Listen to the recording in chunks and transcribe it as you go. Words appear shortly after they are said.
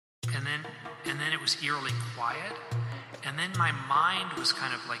then it was eerily quiet. And then my mind was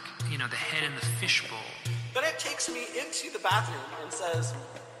kind of like, the head in the fishbowl. Then it takes me into the bathroom and says,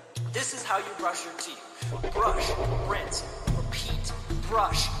 this is how you brush your teeth. Brush, rinse, repeat.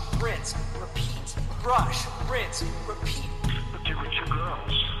 Brush, rinse, repeat. Brush, rinse, repeat. But there were two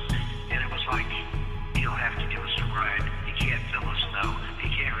girls, and it was like, you'll have to give us a ride. You can't tell us no. You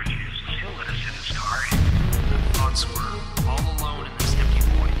can't refuse us. He'll let us in his car. The thoughts were all alone in this empty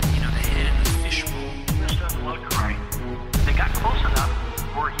void. The head in the fishbowl. This doesn't look right. They got close enough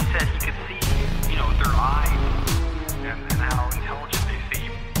where he said he could see, their eyes and how intelligent they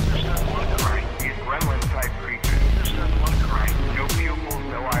seem. This doesn't look right. These gremlin-type creatures. This doesn't look right. No pupils,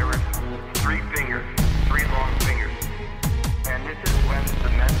 no iris, 3 fingers, 3 long fingers. And this is when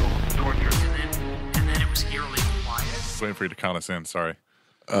the mental torture. And then it was eerily quiet. Just waiting for you to count us in. Sorry.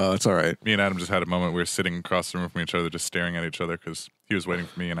 It's all right. Me and Adam just had a moment. We were sitting across the room from each other, just staring at each other because he was waiting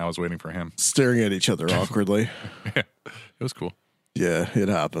for me and I was waiting for him. Staring at each other awkwardly. Yeah, it was cool. Yeah, it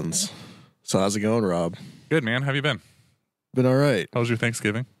happens. So how's it going, Rob? Good, man. How have you been? Been all right. How was your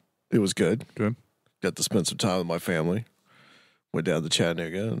Thanksgiving? It was good. Good. Got to spend some time with my family. Went down to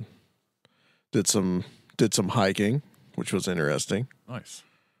Chattanooga and did some hiking, which was interesting. Nice.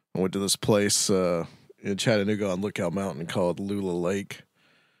 I went to this place in Chattanooga on Lookout Mountain called Lula Lake,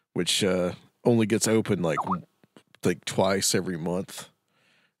 which only gets open like twice every month.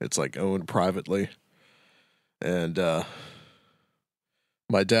 It's like owned privately. And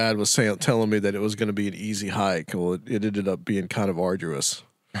my dad was telling me that it was going to be an easy hike. Well, it ended up being kind of arduous.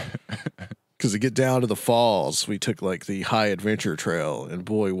 Because to get down to the falls, we took like the High Adventure Trail, and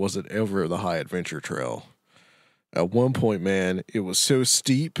boy, was it ever the High Adventure Trail. At one point, man, it was so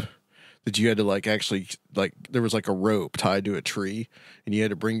steep that you had to there was like a rope tied to a tree, and you had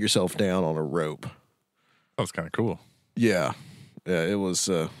to bring yourself down on a rope. That was kind of cool. Yeah, it was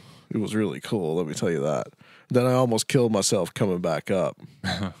really cool. Let me tell you that. Then I almost killed myself coming back up.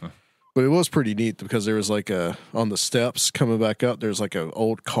 But it was pretty neat because there was on the steps coming back up, there's like an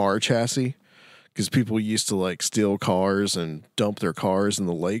old car chassis because people used to steal cars and dump their cars in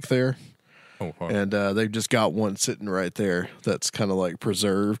the lake there. Oh, wow. And they've just got one sitting right there that's kind of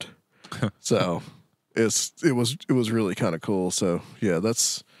preserved. So it was really kind of cool. So yeah,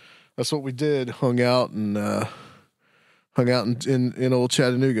 that's what we did. Hung out in old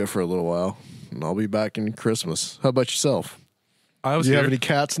Chattanooga for a little while, and I'll be back in Christmas. How about yourself? I was Do you here. have any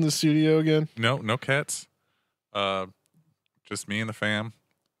cats in the studio again? No cats. Just me and the fam.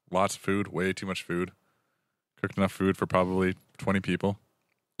 Lots of food, way too much food. Cooked enough food for probably 20 people.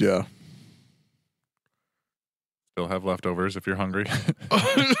 Yeah. Still have leftovers if you're hungry.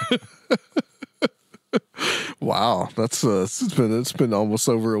 Wow, that's it's been almost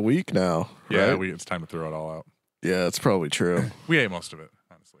over a week now. Yeah, right? it's time to throw it all out. Yeah, it's probably true. We ate most of it,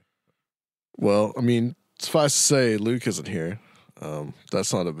 honestly. Well, I mean, suffice to say, Luke isn't here.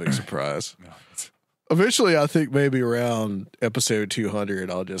 That's not a big surprise. No, Eventually, I think maybe around episode 200,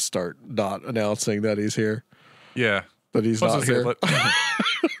 I'll just start not announcing that he's here. Yeah. That he's Let's not just say,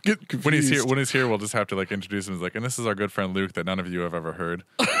 here. when he's here, we'll just have to introduce him as and this is our good friend Luke that none of you have ever heard.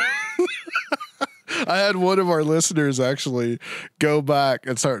 I had one of our listeners actually go back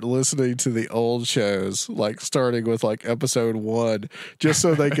and start listening to the old shows, starting with episode 1, just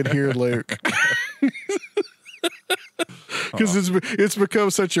so they could hear Luke. Because it's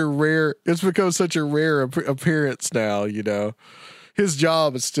become such a rare appearance now. His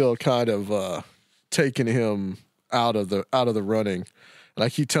job is still kind of taking him out of the running. And I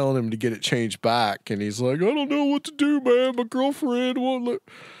keep telling him to get it changed back, and he's like, I don't know what to do, man. My girlfriend won't let.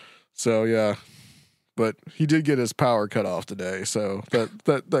 So yeah. But he did get his power cut off today, so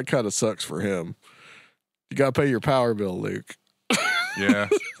that kind of sucks for him. You got to pay your power bill, Luke. Yeah.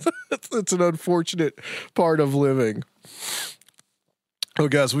 It's an unfortunate part of living. Oh,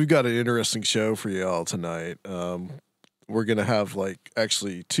 guys, we've got an interesting show for you all tonight. We're going to have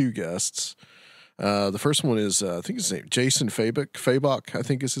actually 2 guests. The first one is, I think his name, Jason Fabok, I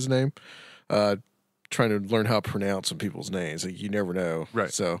think is his name. Trying to learn how to pronounce some people's names. You never know.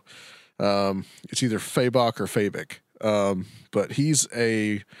 Right. So it's either Fabok or Fabik. But he's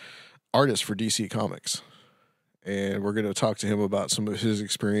a artist for DC Comics. And we're going to talk to him about some of his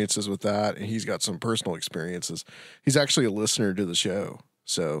experiences with that. And he's got some personal experiences. He's actually a listener to the show.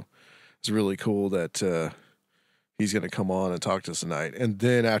 So it's really cool that he's going to come on and talk to us tonight. And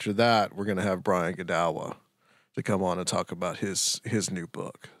then after that, we're going to have Brian Godawa to come on and talk about his new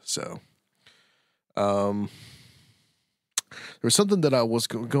book. So there was something that I was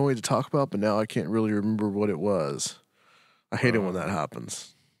going to talk about, but now I can't really remember what it was. I hate it when that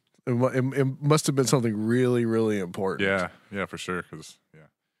happens. It must have been something really, really important. Yeah, for sure. Because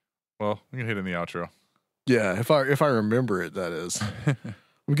Well, we can hit in the outro. Yeah, if I remember it, that is.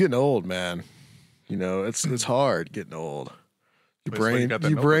 I'm getting old, man. You know, it's hard getting old. Your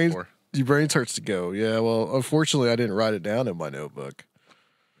brain starts to go. Yeah, well, unfortunately, I didn't write it down in my notebook,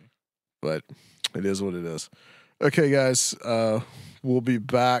 but it is what it is. Okay, guys, we'll be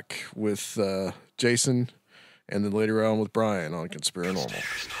back with Jason, and then later on with Brian on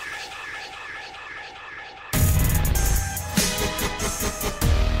Conspirinormal.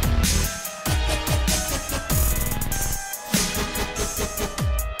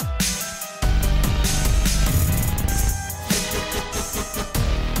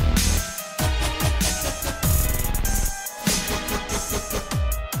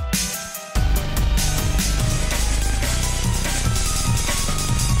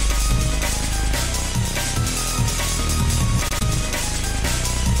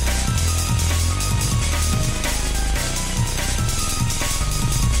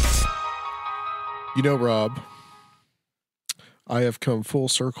 You know, Rob, I have come full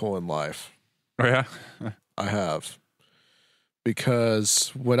circle in life. Oh, yeah? I have. Because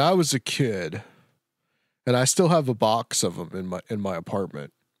when I was a kid, and I still have a box of them in my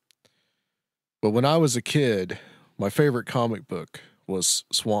apartment, but when I was a kid, my favorite comic book was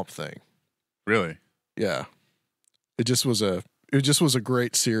Swamp Thing. Really? Yeah. It just was a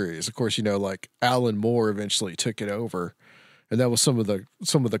great series. Of course, you know, like Alan Moore eventually took it over. And that was some of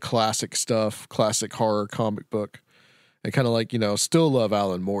the classic stuff, classic horror comic book. And kind of like, you know, still love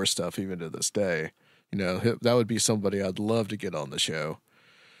Alan Moore stuff even to this day. You know, that would be somebody I'd love to get on the show.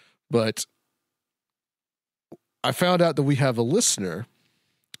 But I found out that we have a listener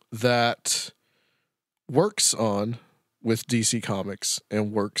that works with DC Comics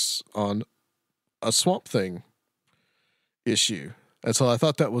and works on a Swamp Thing issue. And so I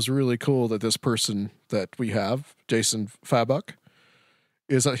thought that was really cool that this person that we have, Jason Fabok,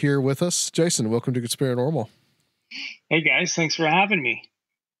 is here with us. Jason, welcome to Conspirinormal. Hey guys, thanks for having me.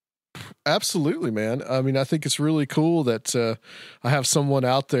 Absolutely, man. I mean, I think it's really cool that I have someone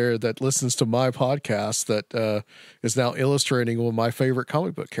out there that listens to my podcast that is now illustrating one of my favorite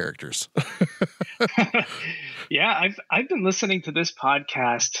comic book characters. Yeah, I've been listening to this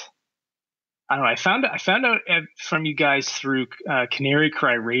podcast. I don't know. I found out from you guys through Canary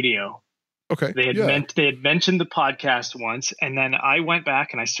Cry Radio. Okay. They had mentioned the podcast once, and then I went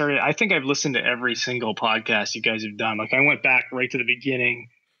back and I think I've listened to every single podcast you guys have done. Like I went back right to the beginning.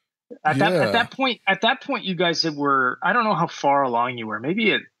 At that point, you guys were, I don't know how far along you were.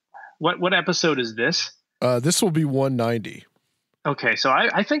 Maybe what episode is this? This will be 190. Okay, so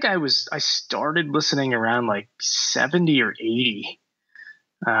I think I started listening around like 70 or 80.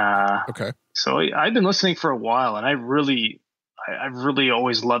 Okay. So I've been listening for a while, and I've really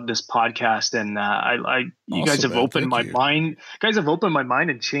always loved this podcast, and you guys have opened my mind. Guys have opened my mind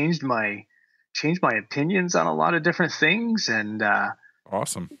and changed my opinions on a lot of different things, and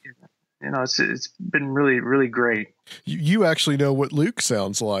awesome. You know, it's been really, really great. You actually know what Luke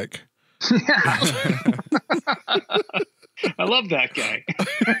sounds like. Yeah. I love that guy.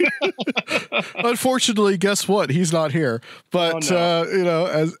 Unfortunately, guess what? He's not here. But you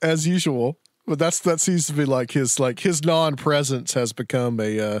know, as usual. But that seems to be like his non-presence has become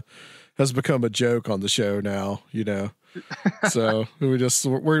a joke on the show now. You know, so we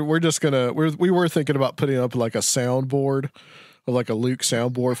were thinking about putting up like a soundboard, or like a Luke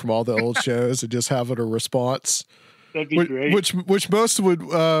soundboard from all the old shows, and just having a response. That'd be great. Which most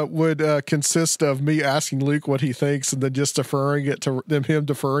would consist of me asking Luke what he thinks, and then just him deferring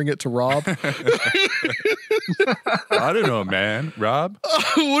it to Rob. I don't know, man. Rob,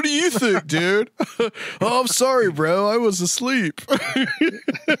 what do you think, dude? Oh, I'm sorry, bro. I was asleep.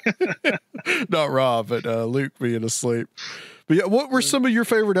 Not Rob, but Luke being asleep. But yeah, what were some of your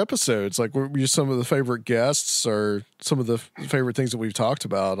favorite episodes? Like, were you some of the favorite guests, or some of the favorite things that we've talked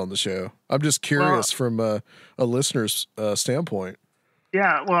about on the show? I'm just curious from a listener's standpoint.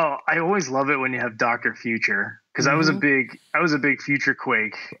 Yeah, well, I always love it when you have Dr. Future, because I was a big Future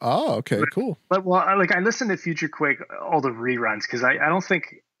Quake. Oh, okay, cool. But I listened to Future Quake, all the reruns, because I don't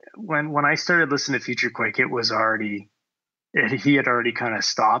think when I started listening to Future Quake, he had already kind of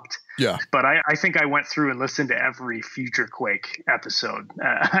stopped. Yeah. But I think I went through and listened to every Future Quake episode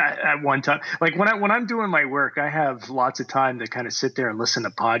at one time. Like when I'm doing my work, I have lots of time to kind of sit there and listen to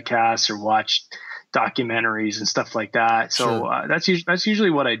podcasts or watch documentaries and stuff like that. So Sure. That's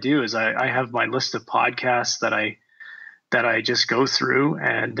usually what I do. Is I have my list of podcasts that I just go through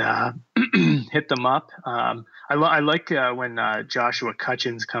and hit them up. I like when Joshua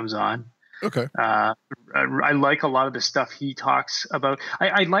Cutchins comes on. Okay. I like a lot of the stuff he talks about.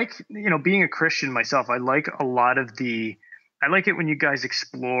 I like, you know, being a Christian myself, I like a lot of the I like it when you guys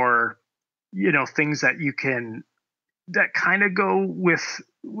explore, things that that kind of go with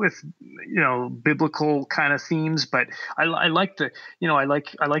biblical kind of themes. But I like I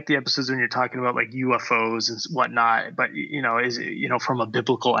like the episodes when you're talking about like UFOs and whatnot, but from a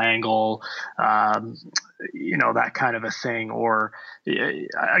biblical angle, that kind of a thing. Or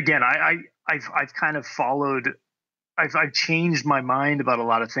again, I've kind of followed. I've changed my mind about a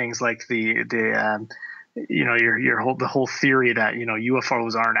lot of things, like the whole theory that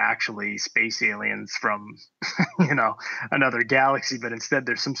UFOs aren't actually space aliens from another galaxy, but instead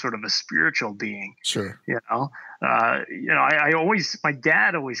there's some sort of a spiritual being. Sure. I always, my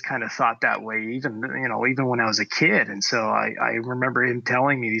dad always kind of thought that way, even when I was a kid, and so I remember him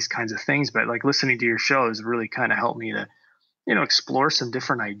telling me these kinds of things. But like listening to your shows really kind of helped me to explore some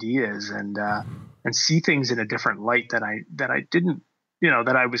different ideas and see things in a different light that I didn't,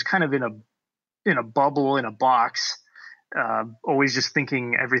 that I was kind of in a bubble, in a box, always just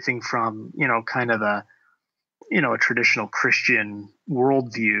thinking everything from, kind of a traditional Christian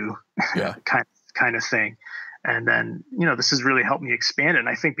worldview kind of thing. And then, this has really helped me expand it. And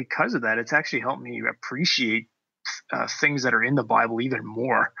I think because of that, it's actually helped me appreciate things that are in the Bible even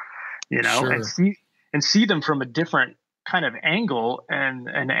more, Sure. and see them from a different kind of angle, and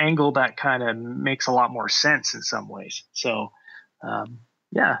an angle that kind of makes a lot more sense in some ways. So,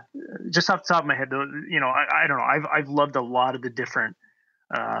 yeah, just off the top of my head, though, I don't know. I've loved a lot of the different.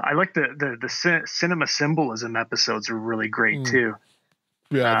 I like the cinema symbolism episodes are really great too.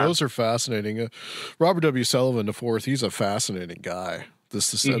 Yeah, those are fascinating. Robert W. Sullivan IV, he's a fascinating guy.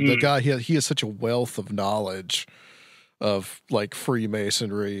 The guy he has such a wealth of knowledge of like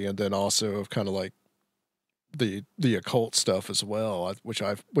Freemasonry, and then also of kind of like the occult stuff as well, which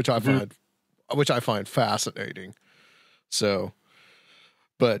I find fascinating. So.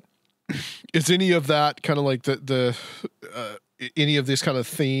 But is any of that kind of like any of these kind of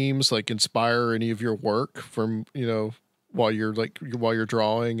themes like inspire any of your work from, while you're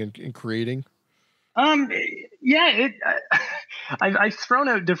drawing and creating? Yeah, I've thrown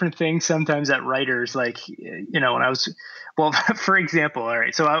out different things sometimes at writers, like, when I was, well, for example, all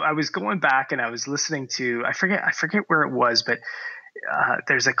right. So I was going back and I was listening to, I forget where it was, but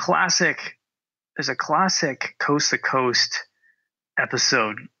there's a classic Coast to Coast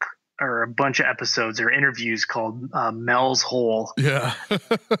episode, or a bunch of episodes or interviews called Mel's Hole. Yeah.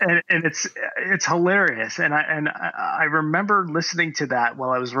 and it's hilarious. And I remember listening to that while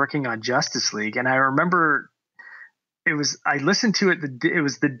I was working on Justice League. And I remember I listened to it. It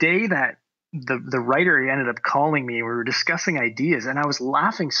was the day that the writer ended up calling me. We were discussing ideas, and I was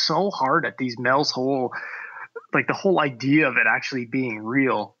laughing so hard at these Mel's Hole, like the whole idea of it actually being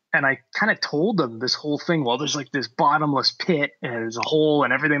real. And I kind of told them this whole thing. Well, there's like this bottomless pit and there's a hole,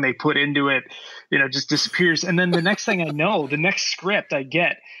 and everything they put into it, just disappears. And then the next thing I know, the next script I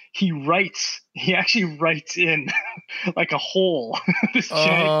get, he actually writes in like a hole, this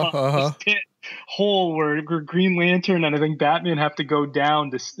giant bottomless pit hole where Green Lantern and I think Batman have to go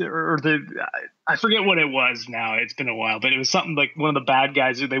down I forget what it was now. It's been a while, but it was something like one of the bad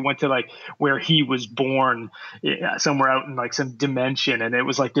guys. They went to like where he was born, somewhere out in like some dimension, and it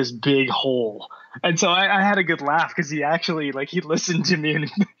was like this big hole. And so I had a good laugh because he actually he listened to me and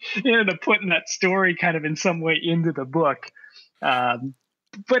he ended up putting that story kind of in some way into the book.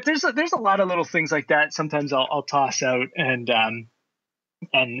 But there's a lot of little things like that. Sometimes I'll toss out and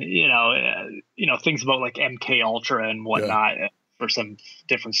things about like MK Ultra and whatnot. Yeah. For some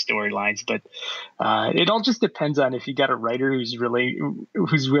different storylines, but it all just depends on if you got a writer who's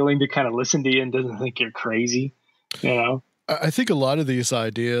willing to kind of listen to you and doesn't think you're crazy. I think a lot of these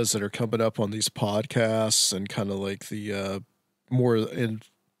ideas that are coming up on these podcasts and kind of like the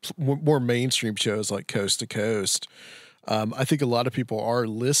more mainstream shows like Coast to Coast, I think a lot of people are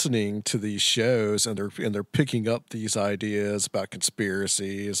listening to these shows and they're picking up these ideas about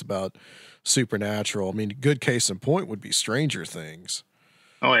conspiracies, about supernatural. I mean, good case in point would be Stranger Things.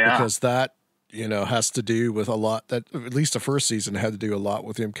 Oh yeah, because that has to do with a lot. That at least the first season had to do a lot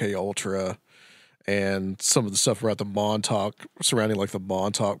with MK Ultra and some of the stuff around the Montauk, surrounding like the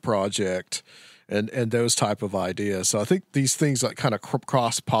Montauk Project and those type of ideas. So I think these things like kind of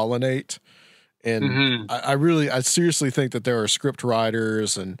cross pollinate. And I seriously think that there are script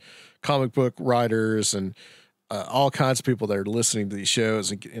writers and comic book writers and all kinds of people that are listening to these shows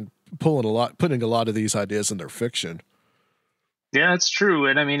and putting a lot of these ideas in their fiction. Yeah, it's true.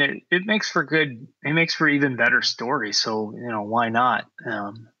 And I mean, it makes for even better stories. So, why not,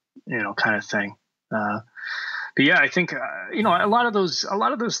 kind of thing. But yeah, I think, a lot of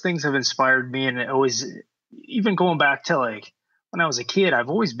those things have inspired me. And it always, even going back to like when I was a kid, I've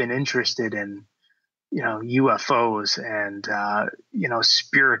always been interested in UFOs and,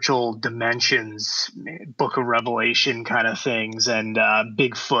 spiritual dimensions, Book of Revelation kind of things, and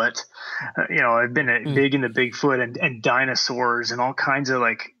Bigfoot. I've been big into Bigfoot and dinosaurs and all kinds of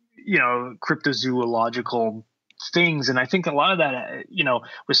cryptozoological things. And I think a lot of that,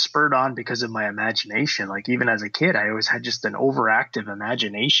 was spurred on because of my imagination. Like even as a kid, I always had just an overactive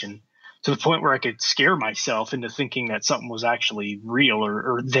imagination to the point where I could scare myself into thinking that something was actually real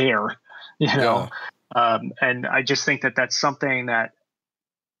or there, Yeah. And I just think that that's something that,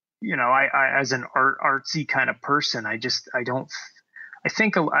 I as an artsy kind of person, I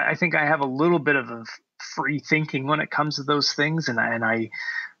think I have a little bit of a free thinking when it comes to those things. I've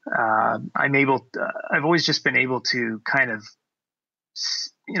always just been able to kind of,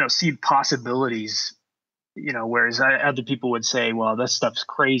 see possibilities, whereas other people would say, well, this stuff's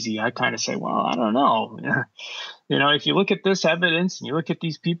crazy. I kind of say, well, I don't know. If you look at this evidence and you look at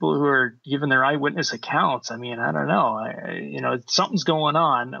these people who are giving their eyewitness accounts, I mean, I don't know. Something's going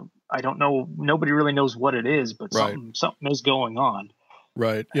on. I don't know. Nobody really knows what it is, but something is going on.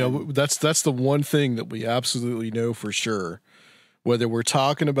 Right. Yeah. That's the one thing that we absolutely know for sure, whether we're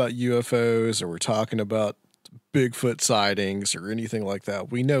talking about UFOs or we're talking about Bigfoot sightings or anything like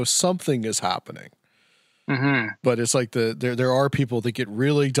that, we know something is happening. Mm-hmm. But it's like there are people that get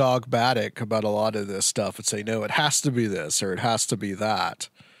really dogmatic about a lot of this stuff and say, no, it has to be this or it has to be that.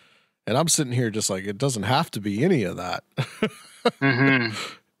 And I'm sitting here just like, it doesn't have to be any of that.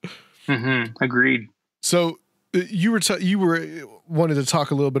 Mm-hmm. Mm-hmm. Agreed. So you were wanted to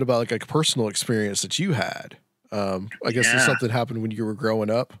talk a little bit about like a personal experience that you had. I guess there's something happened when you were growing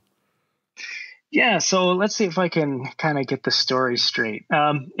up. Yeah. So let's see if I can kind of get the story straight.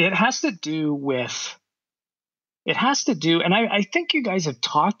 It has to do, and I think you guys have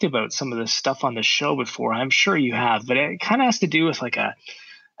talked about some of this stuff on the show before. I'm sure you have, but it kind of has to do with like a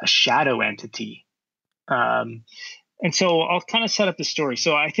shadow entity. And so I'll kind of set up the story.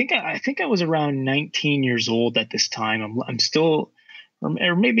 So I think I was around 19 years old at this time. I'm still,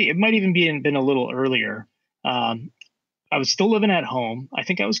 or maybe it might even been a little earlier. I was still living at home. I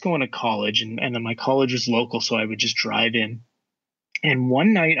think I was going to college, and then my college was local, so I would just drive in. And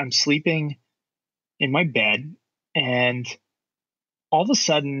one night I'm sleeping in my bed, and all of a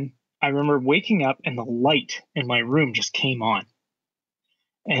sudden I remember waking up and the light in my room just came on.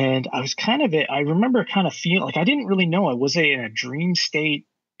 And I remember kind of feeling like I didn't really know. Was I in a dream state?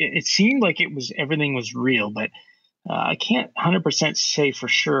 It seemed like everything was real, but I can't 100% say for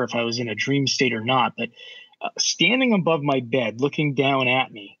sure if I was in a dream state or not. But standing above my bed, looking down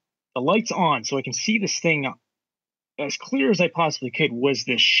at me, the light's on, so I can see this thing as clear as I possibly could, was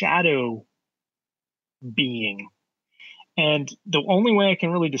this shadow being. And the only way I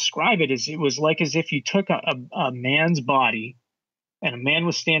can really describe it is it was like as if you took a man's body, and a man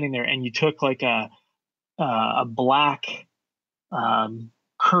was standing there, and you took like a black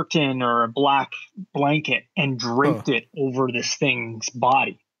curtain or a black blanket and draped it over this thing's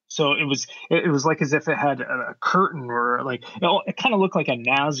body. So it was like as if it had a curtain, or like it kind of looked like a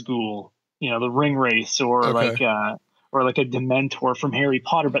Nazgul, the ring wraiths, or like a Dementor from Harry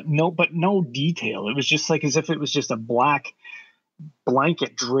Potter, but no detail. It was just like as if it was just a black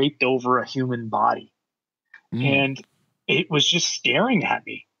blanket draped over a human body. And it was just staring at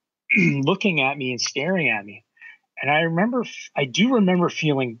me, looking at me and staring at me. And I do remember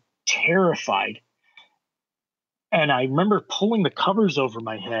feeling terrified. And I remember pulling the covers over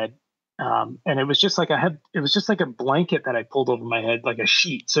my head. And it was just like a blanket that I pulled over my head, like a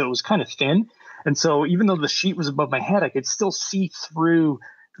sheet. So it was kind of thin. And so even though the sheet was above my head, I could still see through,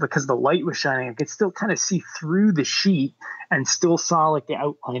 because the light was shining. I could still kind of see through the sheet and still saw like the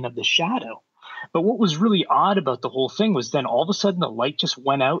outline of the shadow. But what was really odd about the whole thing was then all of a sudden the light just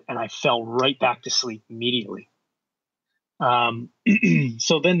went out and I fell right back to sleep immediately.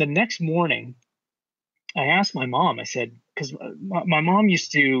 So then the next morning, I asked my mom, I said, because my mom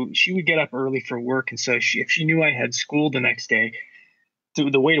she would get up early for work. And so if she knew I had school the next day,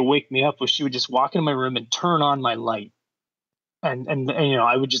 the way to wake me up was she would just walk into my room and turn on my light. And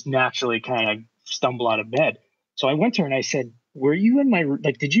I would just naturally kind of stumble out of bed. So I went to her and I said, were you in my,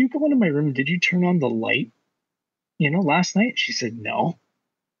 like, did you go into my room? Did you turn on the light, last night? She said, no.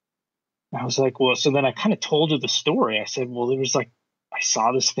 I was like, well, so then I kind of told her the story. I said, well, it was like, I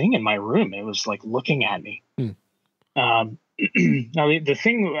saw this thing in my room. It was like looking at me. Now the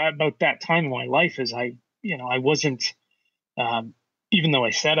thing about that time in my life is I wasn't, even though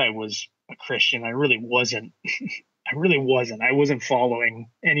I said I was a Christian, I really wasn't. I wasn't following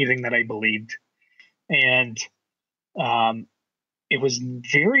anything that I believed. And, it was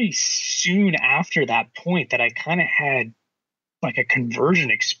very soon after that point that I kind of had like a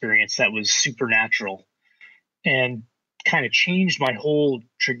conversion experience that was supernatural and kind of changed my whole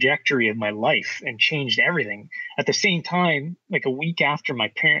trajectory of my life and changed everything. At the same time, like a week after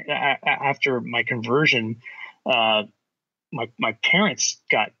after my conversion, my parents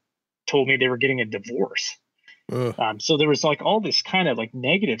told me they were getting a divorce. So there was like all this kind of like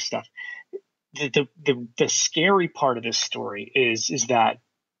negative stuff. The scary part of this story is that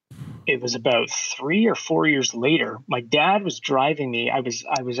it was about 3 or 4 years later. My dad was driving me. I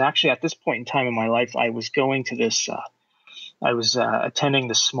was actually at this point in time in my life, I was going to this. I was attending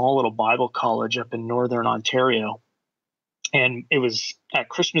this small little Bible college up in Northern Ontario, and it was at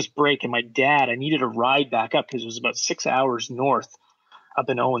Christmas break. And my dad, I needed a ride back up because it was about 6 hours north up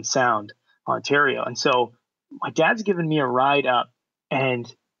in Owen Sound, Ontario. And so my dad's giving me a ride up,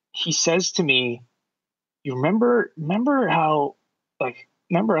 and he says to me, "You remember how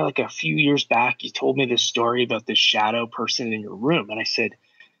remember like a few years back you told me this story about this shadow person in your room?" And I said,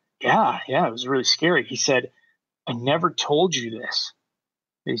 yeah, it was really scary. He said, "I never told you this."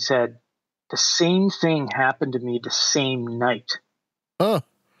 He said, "The same thing happened to me the same night."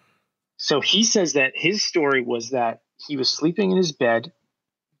 So he says that his story was that he was sleeping in his bed,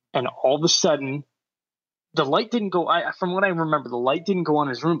 and all of a sudden the light didn't go. From what I remember, the light didn't go on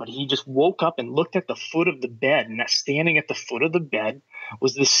in his room, but he just woke up and looked at the foot of the bed, and that standing at the foot of the bed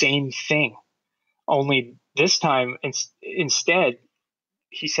was the same thing. Only this time, instead,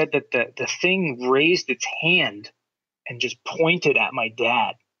 he said that the thing raised its hand and just pointed at my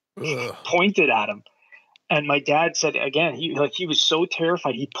dad. Pointed at him. And my dad said again, he was so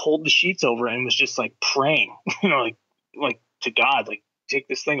terrified, he pulled the sheets over and was just like praying, like to God, like take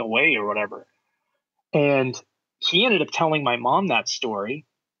this thing away or whatever. And he ended up telling my mom that story.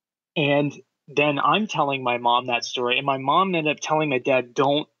 And then I'm telling my mom that story. And my mom ended up telling my dad,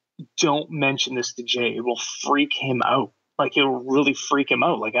 don't mention this to Jay. It will freak him out. Like it will really freak him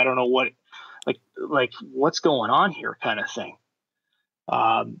out. Like, I don't know what, like what's going on here kind of thing.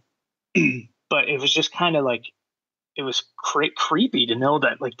 But it was just kind of like, it was creepy to know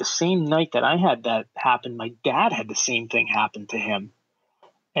that like the same night that I had that happen, my dad had the same thing happen to him.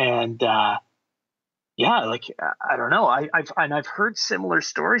 And, yeah, like I don't know. I've heard similar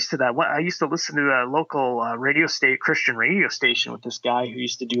stories to that. I used to listen to a local Christian radio station with this guy who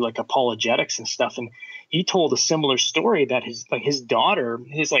used to do like apologetics and stuff, and he told a similar story that his daughter,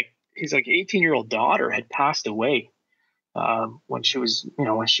 his 18-year-old daughter, had passed away when she was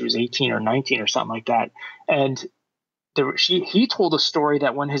 18 or 19 or something like that, and he told a story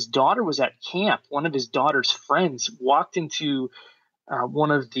that when his daughter was at camp, one of his daughter's friends walked into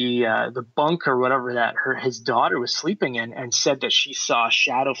one of the bunk or whatever that his daughter was sleeping in, and said that she saw a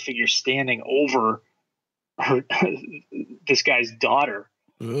shadow figure standing over this guy's daughter.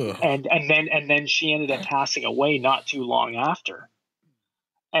 And then she ended up passing away not too long after.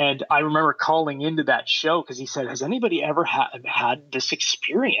 And I remember calling into that show because he said, "Has anybody ever had this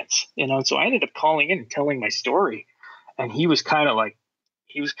experience?" So I ended up calling in and telling my story, and he was kind of like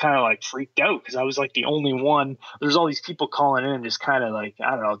freaked out because I was like the only one. There's all these people calling in and just kind of like,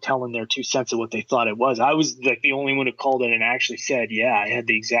 I don't know, telling their 2 cents of what they thought it was. I was like the only one who called in and actually said, yeah, I had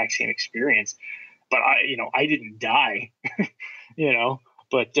the exact same experience, but I didn't die,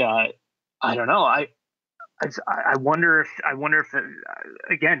 but I don't know. I wonder if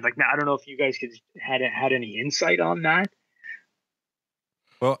again, like, I don't know if you guys had any insight on that.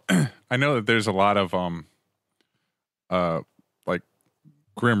 Well, I know that there's a lot of like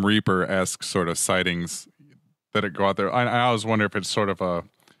Grim Reaper-esque sort of sightings that go out there. I always wonder if it's sort of a,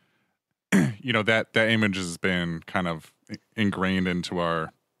 that image has been kind of ingrained into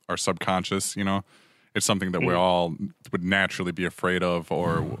our subconscious. It's something that we all would naturally be afraid of,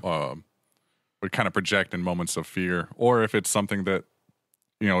 or would kind of project in moments of fear, or if it's something that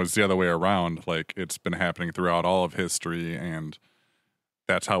is the other way around, like it's been happening throughout all of history, and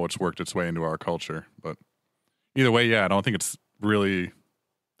that's how it's worked its way into our culture. But either way, I don't think it's really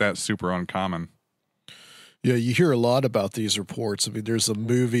that super uncommon. Yeah, you hear a lot about these reports. I mean, there's a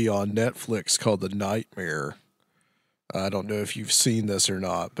movie on Netflix called The Nightmare. I don't know if you've seen this or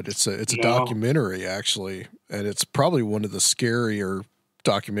not, but it's a documentary actually, and it's probably one of the scarier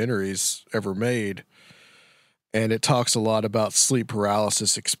documentaries ever made. And it talks a lot about sleep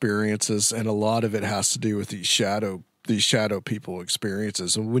paralysis experiences, and a lot of it has to do with these shadow people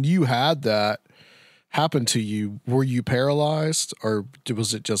experiences. And when you had that happen to you, were you paralyzed, or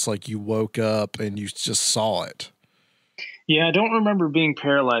was it just like you woke up and you just saw it? Yeah, I don't remember being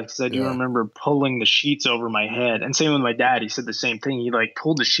paralyzed because I do remember pulling the sheets over my head. And same with my dad. He said the same thing. He like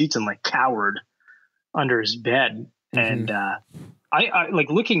pulled the sheets and like cowered under his bed. And I like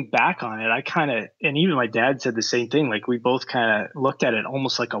looking back on it, I kind of, and even my dad said the same thing. Like we both kind of looked at it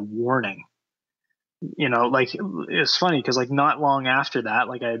almost like a warning, like it's funny because like not long after that,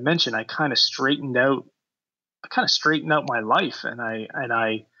 like I had mentioned, I kind of straightened out my life. And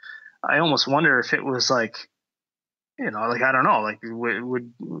I almost wonder if it was like, like, I don't know, like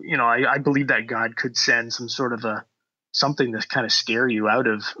would I believe that God could send some sort of something to kind of scare you out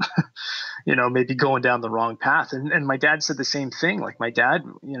of, maybe going down the wrong path. And my dad said the same thing. Like my dad,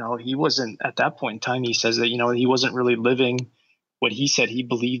 he wasn't at that point in time, he says that, he wasn't really living what he said he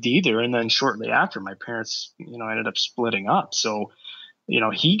believed either. And then shortly after, my parents, ended up splitting up. So,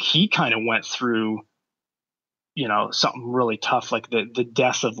 he kind of went through, something really tough, like the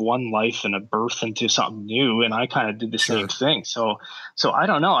death of one life and a birth into something new. And I kind of did the same thing. So I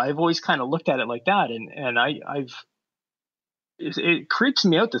don't know. I've always kind of looked at it like that. And it creeps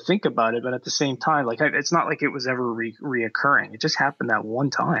me out to think about it, but at the same time, like it's not like it was ever reoccurring. It just happened that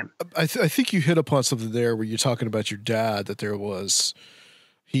one time. I think you hit upon something there where you're talking about your dad, that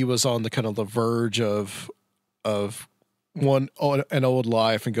he was on the kind of the verge of an old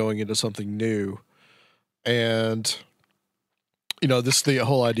life and going into something new. And, the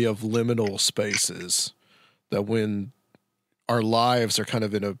whole idea of liminal spaces, that when our lives are kind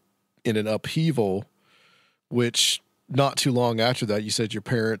of in an upheaval, which not too long after that, you said your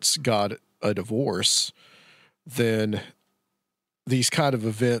parents got a divorce, then these kind of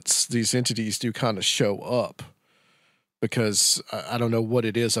events, these entities do kind of show up, because I don't know what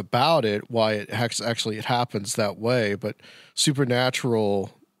it is about it, why it happens that way, but supernatural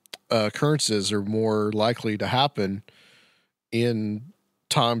occurrences are more likely to happen in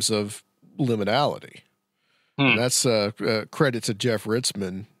times of liminality. And that's credit to Jeff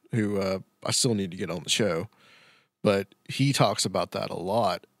Ritzman, who I still need to get on the show, but he talks about that a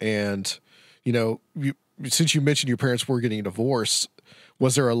lot. And, since you mentioned your parents were getting a divorce,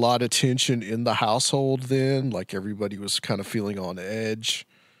 was there a lot of tension in the household then? Like everybody was kind of feeling on edge?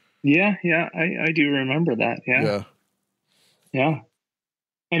 Yeah. I do remember that. Yeah.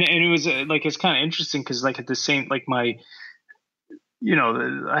 And it was like, it's kind of interesting because like at the same, like my,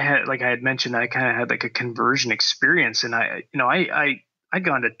 I had mentioned, I kind of had like a conversion experience, and I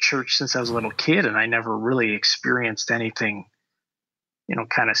gone to church since I was a little kid, and I never really experienced anything,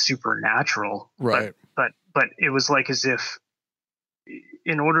 kind of supernatural. Right. But it was like as if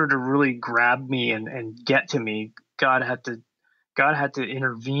in order to really grab me and get to me, God had to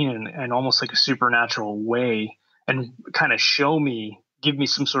intervene in almost like a supernatural way and kind of give me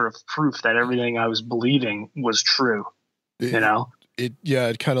some sort of proof that everything I was believing was true. It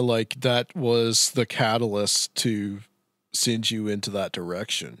kind of like that was the catalyst to send you into that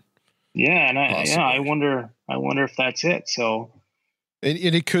direction. Yeah. And I wonder if that's it. So, and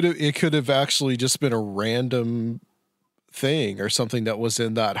it could have actually just been a random thing or something that was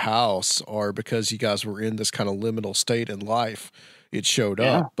in that house, or because you guys were in this kind of liminal state in life, it showed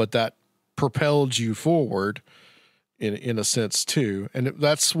up, but that propelled you forward in a sense too. And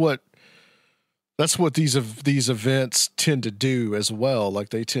that's what these events tend to do as well. Like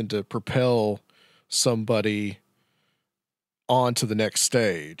they tend to propel somebody on to the next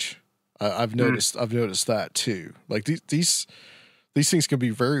stage. I've noticed that too. Like these things can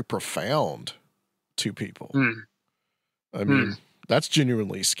be very profound to people. I mean, that's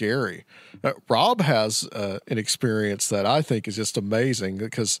genuinely scary. Rob has an experience that I think is just amazing,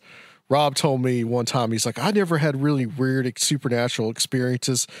 because Rob told me one time, he's like, I never had really weird supernatural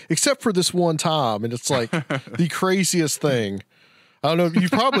experiences except for this one time. And it's like the craziest thing. I don't know. You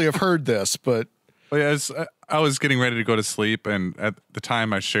probably have heard this, but. Well, yeah, I was getting ready to go to sleep, and at the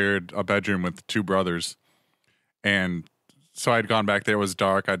time I shared a bedroom with two brothers. And so I'd gone back there. It was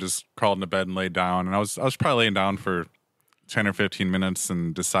dark. I just crawled into bed and laid down. And I was probably laying down for 10 or 15 minutes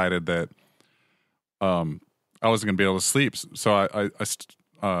and decided that I wasn't going to be able to sleep. So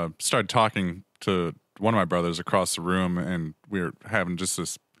I started talking to one of my brothers across the room, and we were having just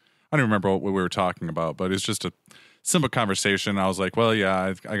this, I don't remember what we were talking about, but it's just a simple conversation. I was like, well,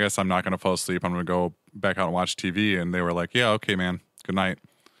 yeah, I guess I'm not going to fall asleep. I'm going to go back out and watch TV. And they were like, yeah, okay, man, good night.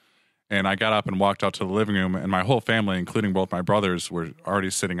 And I got up and walked out to the living room, and my whole family, including both my brothers, were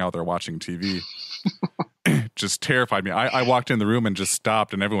already sitting out there watching TV. Just terrified me. I walked in the room and just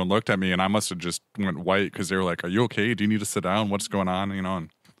stopped, and everyone looked at me, and I must have just went white, because they were like, are you okay? Do you need to sit down? What's going on? And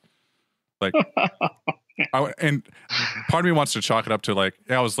like, and part of me wants to chalk it up to like,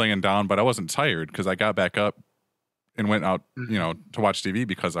 yeah, I was laying down, but I wasn't tired, because I got back up and went out, to watch TV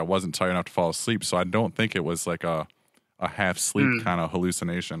because I wasn't tired enough to fall asleep. So I don't think it was like a half sleep kind of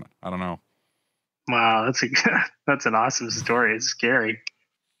hallucination. I don't know. Wow. That's an awesome story. It's scary.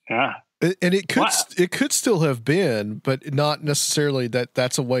 Yeah. And it could still have been, but not necessarily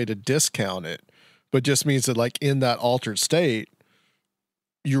that's a way to discount it, but just means that like in that altered state,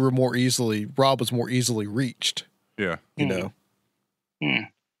 Rob was more easily reached. Yeah. You know? Yeah.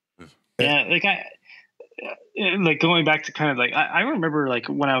 Like going back to kind of like, I remember like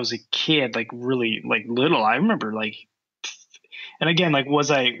when I was a kid, like really like little, I remember like, and again, like,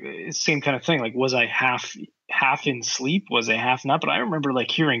 same kind of thing. Like, was I half in sleep? Was I half not? But I remember like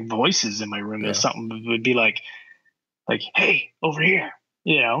hearing voices in my room. There's something would be like, hey, over here,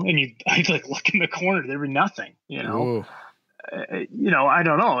 and I'd like look in the corner. There was nothing, you know, I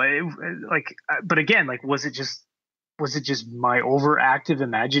don't know. But again, like, was it just my overactive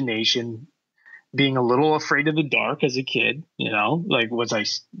imagination being a little afraid of the dark as a kid? Like, was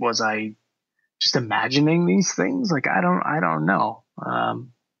I just imagining these things? Like, I don't know.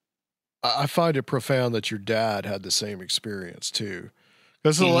 I find it profound that your dad had the same experience too.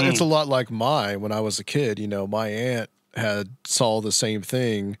 It's a lot like mine when I was a kid. My aunt saw the same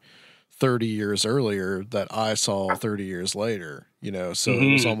thing 30 years earlier that I saw 30 years later, so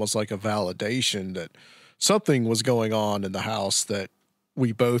it was almost like a validation that something was going on in the house that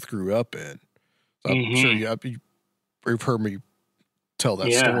we both grew up in. I'm sure you've heard me tell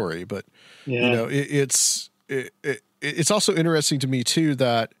that story, but it's also interesting to me too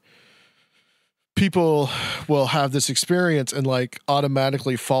that people will have this experience and like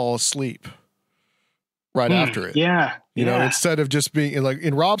automatically fall asleep right after it. Instead of just being like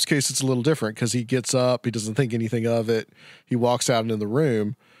in Rob's case, it's a little different because he gets up, he doesn't think anything of it, he walks out into the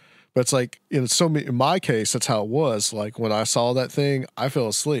room. But it's like in my case, that's how it was. Like when I saw that thing, I fell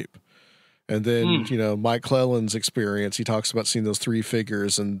asleep. And then, Mike Clelland's experience, he talks about seeing those three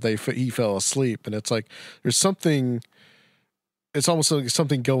figures and he fell asleep. And it's like, there's something, it's almost like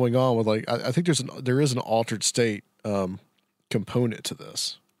something going on with like, I think there is an altered state component to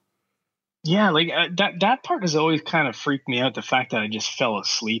this. Yeah. Like that part has always kind of freaked me out. The fact that I just fell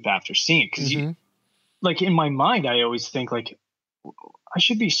asleep after seeing it. Cause like in my mind, I always think like, I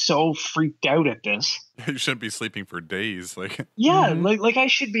should be so freaked out at this. You shouldn't be sleeping for days. Like, like I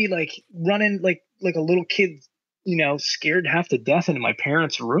should be like running like a little kid, scared half to death into my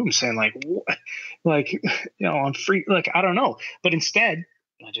parents' room saying like, what? Like, I'm free. Like, I don't know. But instead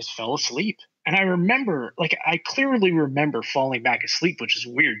I just fell asleep. And I remember, like, I clearly remember falling back asleep, which is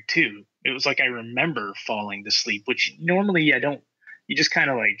weird too. It was like, I remember falling to sleep, which normally I don't, you just kind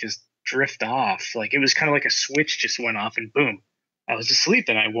of like just drift off. Like it was kind of like a switch just went off and boom, I was asleep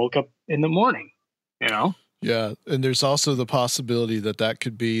and I woke up in the morning, Yeah. And there's also the possibility that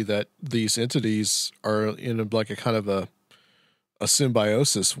could be that these entities are in like a kind of a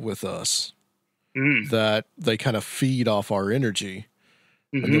symbiosis with us, that they kind of feed off our energy.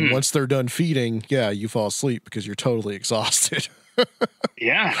 And then once they're done feeding, you fall asleep because you're totally exhausted.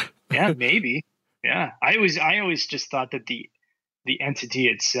 Yeah, maybe. Yeah. I always just thought that the entity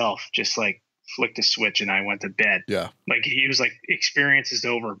itself just like flicked a switch and I went to bed. Yeah. Like he was like, experience is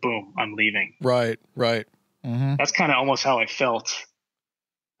over. Boom. I'm leaving. Right. Mm-hmm. That's kind of almost how I felt.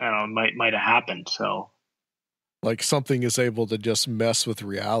 I don't know, might have happened. So like something is able to just mess with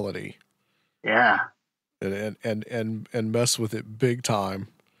reality. Yeah. And mess with it big time.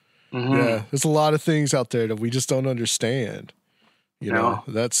 Yeah. There's a lot of things out there that we just don't understand.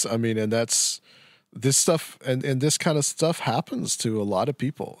 That's this stuff and this kind of stuff happens to a lot of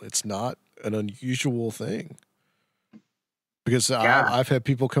people. It's not an unusual thing. Because I've had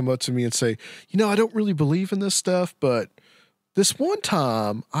people come up to me and say, I don't really believe in this stuff, but this one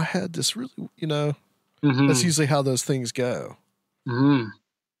time I had this really, that's usually how those things go.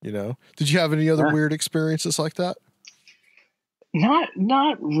 Did you have any other weird experiences like that?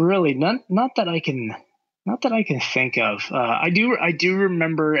 Not really. Not that I can think of. I do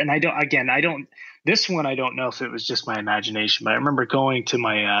remember, and I don't. This one I don't know if it was just my imagination, but I remember going to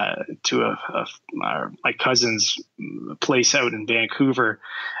my my cousin's place out in Vancouver,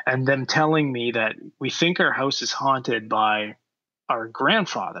 and them telling me that we think our house is haunted by our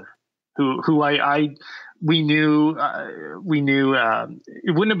grandfather, who we knew it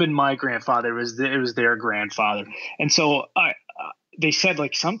wouldn't have been my grandfather, it was their grandfather, and so they said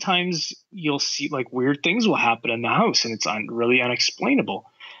like sometimes you'll see like weird things will happen in the house and it's really unexplainable.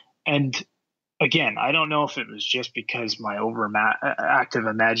 And again, I don't know if it was just because my active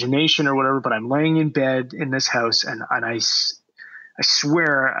imagination or whatever, but I'm laying in bed in this house and I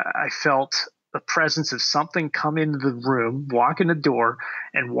swear I felt the presence of something come into the room, walk in the door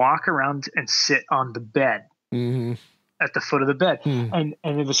and walk around and sit on the bed at the foot of the bed. And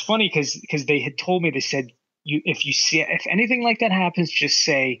it was funny because they had told me, they said, if anything like that happens, just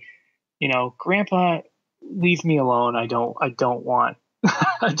say, Grandpa, leave me alone. I don't want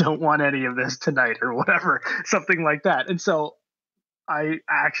I don't want any of this tonight or whatever, something like that. And so I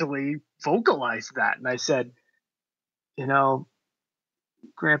actually vocalized that. And I said, you know,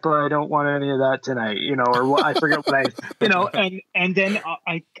 Grandpa, I don't want any of that tonight, you know, or what, I forget what you know, and then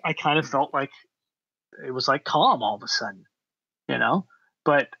I kind of felt like it was like calm all of a sudden, you know,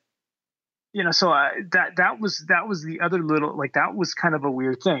 but you know, so that was the other little, like, that was kind of a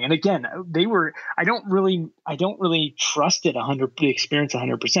weird thing. And again, I don't really trust it the experience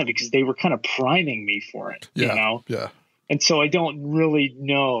 100% because they were kind of priming me for it, yeah, you know? Yeah. And so I don't really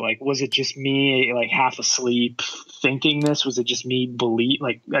know, like, was it just me, like, half asleep thinking this? Was it just me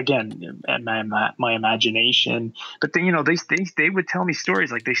like, again, my imagination? But then, you know, they would tell me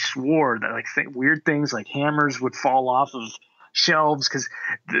stories, like, they swore that, like, weird things, like hammers would fall off of shelves because,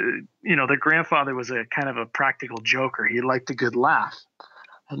 their grandfather was a kind of a practical joker. He liked a good laugh.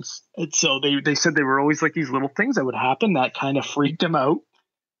 And so they said they were always like these little things that would happen that kind of freaked him out.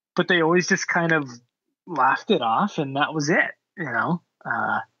 But they always just kind of laughed it off, and that was it, you know.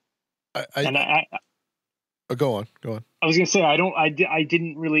 Go on. I was gonna say I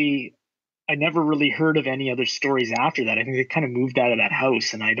never really heard of any other stories after that. I think they kind of moved out of that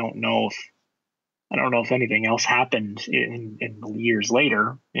house, and I don't know if anything else happened in years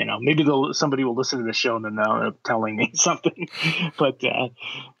later. You know, maybe somebody will listen to the show and then they'll telling me something. But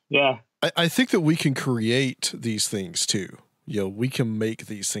yeah, I think that we can create these things too. You know, we can make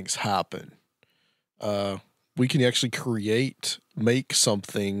these things happen. We can actually make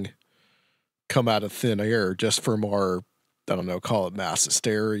something come out of thin air just from our, I don't know, call it mass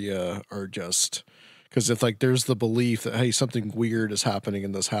hysteria, or just because if, like, there's the belief that, hey, something weird is happening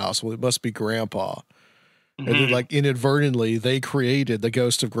in this house. Well, it must be Grandpa. Mm-hmm. And then, like, inadvertently, they created the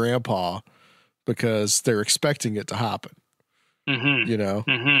ghost of Grandpa because they're expecting it to happen. Mm-hmm. You know?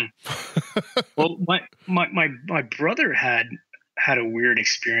 Mm-hmm. Well, my brother had a weird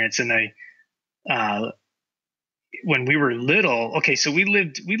experience, and when we were little, okay, so we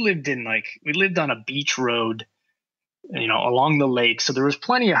lived on a beach road, you know, along the lake. So there was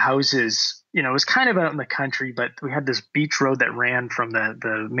plenty of houses, you know, it was kind of out in the country, but we had this beach road that ran from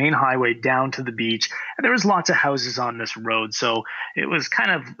the main highway down to the beach. And there was lots of houses on this road. So it was kind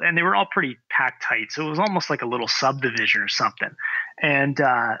of, and they were all pretty packed tight. So it was almost like a little subdivision or something. And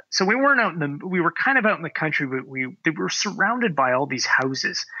so we were kind of out in the country, but they were surrounded by all these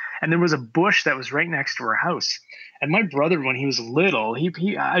houses. And there was a bush that was right next to our house. And my brother, when he was little,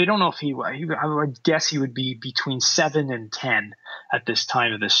 I don't know if I would guess he would be between 7 and 10 at this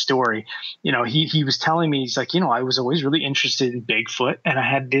time of this story. You know, he was telling me, he's like, you know, I was always really interested in Bigfoot, and I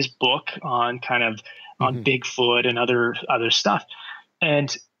had this book on on Bigfoot and other stuff.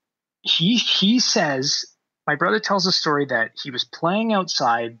 And he says, my brother tells a story that he was playing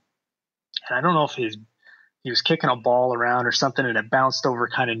outside, and I don't know if he was kicking a ball around or something, and it bounced over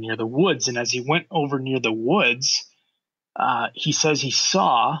kind of near the woods. And as he went over near the woods, he says he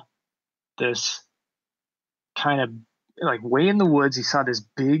saw this kind of, like, way in the woods, he saw this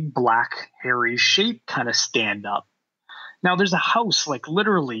big black hairy shape kind of stand up. Now there's a house, like,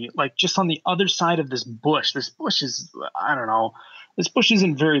 literally, like, just on the other side of this bush. This bush is, I don't know, this bush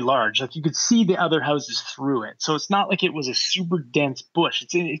isn't very large. Like, you could see the other houses through it. So it's not like it was a super dense bush.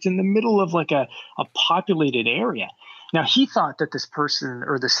 It's in the middle of, like, a populated area. Now he thought that this person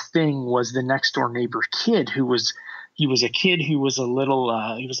or this thing was the next door neighbor kid he was a kid who was a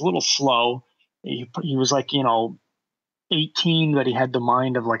little slow. He was, like, you know, 18, but he had the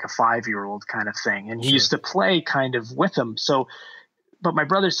mind of like a 5-year-old kind of thing. And he used to play kind of with him. So, but my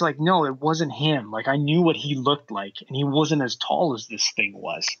brother's like, no, it wasn't him. Like, I knew what he looked like, and he wasn't as tall as this thing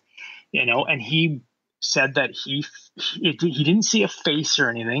was, you know? And he said that he didn't see a face or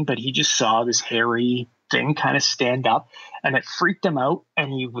anything, but he just saw this hairy thing kind of stand up, and it freaked him out,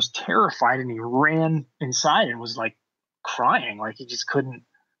 and he was terrified, and he ran inside and was, like, crying. Like, he just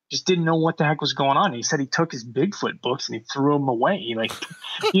didn't know what the heck was going on. He said he took his Bigfoot books and he threw them away. He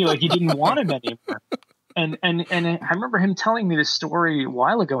didn't want them anymore. And I remember him telling me this story a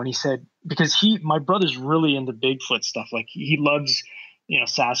while ago, and he said, because my brother's really into Bigfoot stuff. Like, he loves, you know,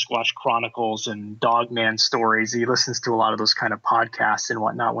 Sasquatch Chronicles and Dogman stories. He listens to a lot of those kind of podcasts and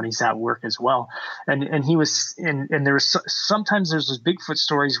whatnot when he's at work as well. And he was, and there was sometimes there's those Bigfoot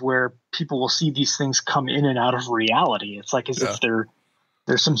stories where people will see these things come in and out of reality. It's like as if they're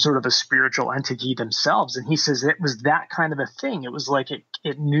some sort of a spiritual entity themselves. And he says it was that kind of a thing. It was like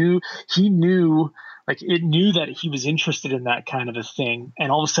it knew that he was interested in that kind of a thing.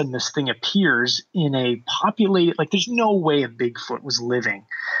 And all of a sudden this thing appears in a populated, like, there's no way a Bigfoot was living,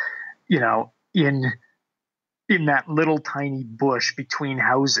 you know, in that little tiny bush between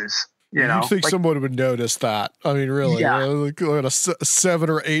houses. You'd think someone would notice that. I mean, really, Yeah. like a 7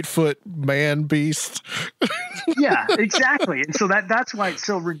 or 8 foot man beast. Yeah, exactly. And so that's why it's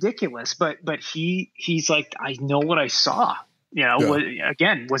so ridiculous. But he's like, I know what I saw.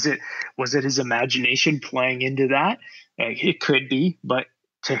 Was it his imagination playing into that? It could be, but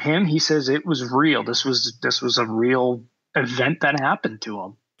to him, he says it was real. This was a real event that happened to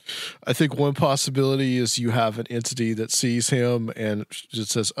him. I think one possibility is you have an entity that sees him and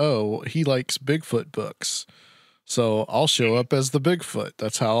just says, "Oh, he likes Bigfoot books, so I'll show up as the Bigfoot.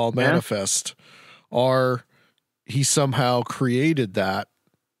 That's how I'll manifest." Or he somehow created that,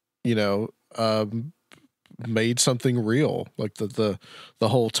 made something real, like the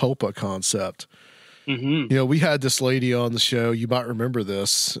whole Topa concept. Mm-hmm. We had this lady on the show. You might remember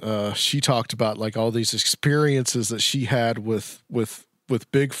this. She talked about like all these experiences that she had with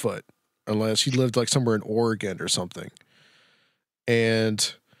Bigfoot, unless she lived like somewhere in Oregon or something.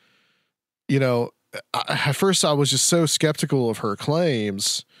 And, at first I was just so skeptical of her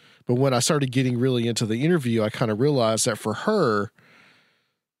claims, but when I started getting really into the interview, I kind of realized that for her,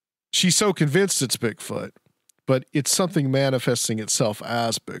 she's so convinced it's Bigfoot, but it's something manifesting itself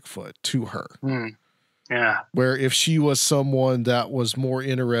as Bigfoot to her. Mm. Yeah. Where if she was someone that was more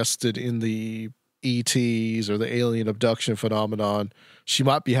interested in the ETs or the alien abduction phenomenon, she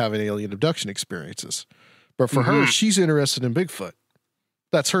might be having alien abduction experiences. But for her, she's interested in Bigfoot.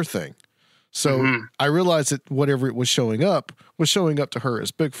 That's her thing. So I realized that whatever it was showing up to her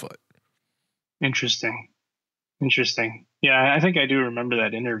as Bigfoot. Interesting. Yeah, I think I do remember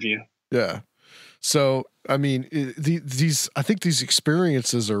that interview. Yeah. So, I mean, I think these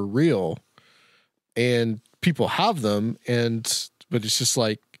experiences are real and people have them, but it's just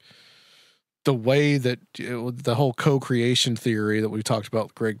like the way that the whole co-creation theory that we talked about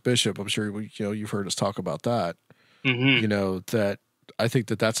with Greg Bishop, I'm sure you've heard us talk about that. That I think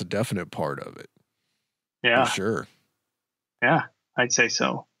that that's a definite part of it. Yeah, for sure. Yeah, I'd say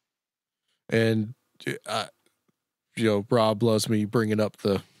so. And Rob loves me bringing up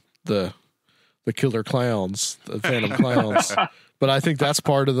the killer clowns, the phantom clowns, but I think that's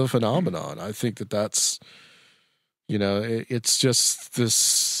part of the phenomenon. I think that's. It's just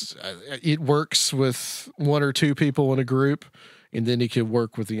this, it works with 1 or 2 people in a group, and then it can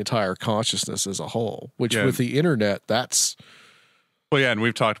work with the entire consciousness as a whole, which with the internet, that's and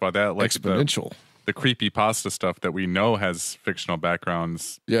we've talked about that, like exponential. The creepypasta stuff that we know has fictional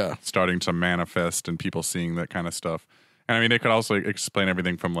backgrounds starting to manifest and people seeing that kind of stuff. And I mean, it could also explain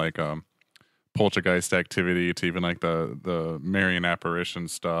everything from like poltergeist activity to even like the Marian apparition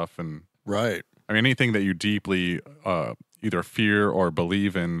stuff. And right. I mean, anything that you deeply either fear or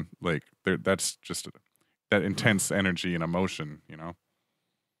believe in, like that's just that intense energy and emotion,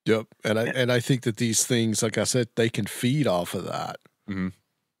 Yep, and I think that these things, like I said, they can feed off of that.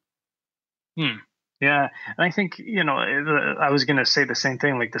 Yeah, and I think I was going to say the same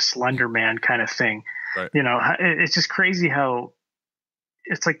thing, like the Slender Man kind of thing. Right. It's just crazy how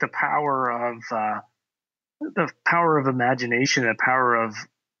it's like the power of imagination, the power of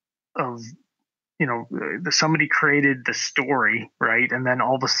somebody created the story, right? And then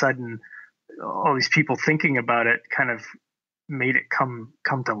all of a sudden, all these people thinking about it kind of made it come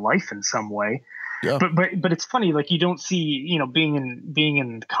to life in some way. Yeah. But it's funny, like you don't see, being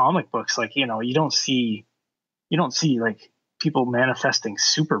in comic books, like, you don't see like people manifesting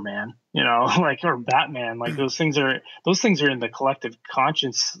Superman, like, or Batman, like those things are in the collective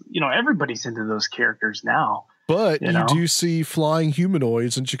conscience. Everybody's into those characters now. But you do see flying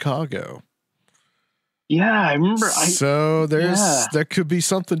humanoids in Chicago. Yeah, I remember. So there could be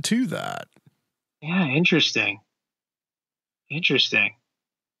something to that. Yeah, interesting.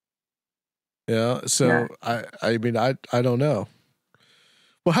 Yeah. So I mean, I don't know.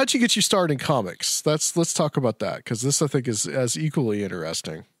 Well, how'd you get your start in comics? Let's talk about that, because this I think is as equally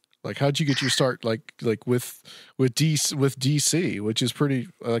interesting. Like, how'd you get your start? Like with DC, which is pretty.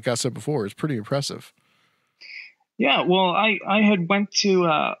 Like I said before, it's pretty impressive. Yeah. Well, I had went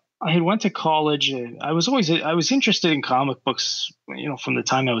to college, and I was interested in comic books, from the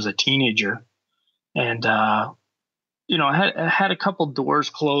time I was a teenager, and I had a couple doors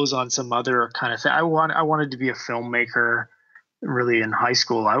close on some other kind of thing. I wanted to be a filmmaker. Really, in high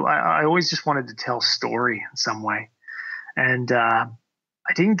school, I always just wanted to tell story in some way, and I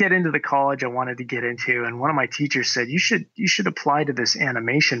didn't get into the college I wanted to get into. And one of my teachers said, you should apply to this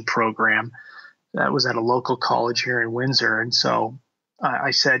animation program that was at a local college here in Windsor. And so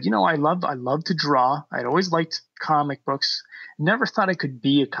I said, I love to draw. I'd always liked comic books. Never thought I could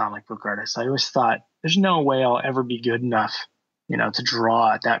be a comic book artist. I always thought there's no way I'll ever be good enough, to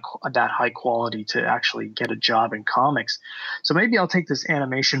draw at that high quality to actually get a job in comics. So maybe I'll take this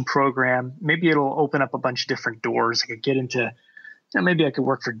animation program. Maybe it'll open up a bunch of different doors. I could get into, maybe I could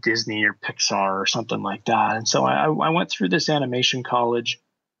work for Disney or Pixar or something like that. And so I went through this animation college,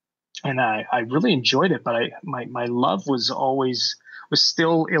 and I really enjoyed it. But my love was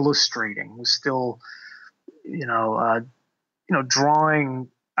still illustrating, was still, drawing.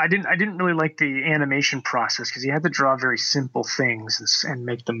 I didn't really like the animation process because you had to draw very simple things and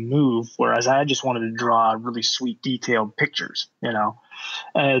make them move, whereas I just wanted to draw really sweet, detailed pictures,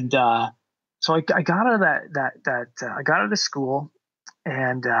 And so I got out of I got out of school,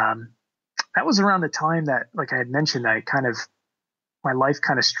 and that was around the time that, like I had mentioned, my life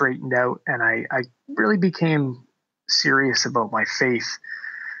kind of straightened out, and I really became serious about my faith,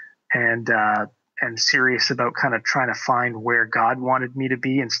 and serious about kind of trying to find where God wanted me to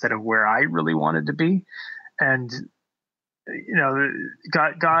be instead of where I really wanted to be. And,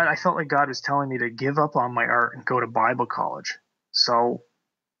 God, I felt like God was telling me to give up on my art and go to Bible college. So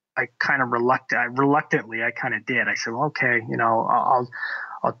I kind of reluctantly, I kind of did. I said, well, okay,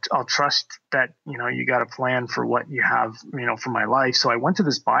 I'll trust that, you got a plan for what you have, for my life. So I went to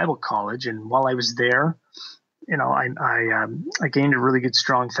this Bible college, and while I was there, I gained a really good,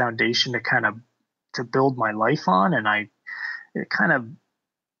 strong foundation to build my life on. And it kind of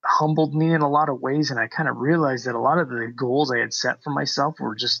humbled me in a lot of ways. And I kind of realized that a lot of the goals I had set for myself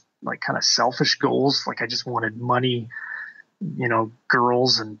were just like kind of selfish goals. Like I just wanted money,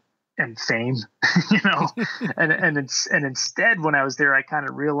 girls and fame, and instead, when I was there, I kind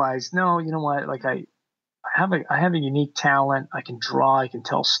of realized, no, you know what? Like I have a unique talent. I can draw, I can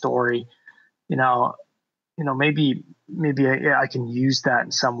tell story, maybe I can use that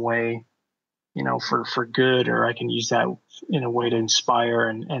in some way, for good, or I can use that in a way to inspire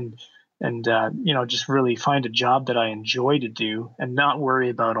and just really find a job that I enjoy to do and not worry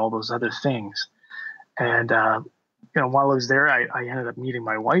about all those other things. And, while I was there, I ended up meeting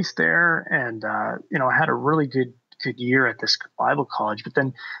my wife there, and, I had a really good year at this Bible college. But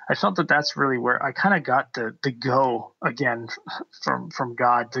then I felt that that's really where I kind of got the go again from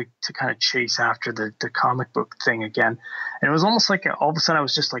God to kind of chase after the comic book thing again. And it was almost like all of a sudden I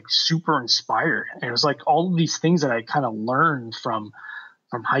was just like super inspired. And it was like all of these things that I kind of learned from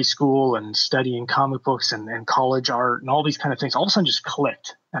high school and studying comic books and college art and all these kind of things all of a sudden just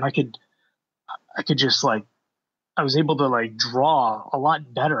clicked. And I could just like, I was able to like draw a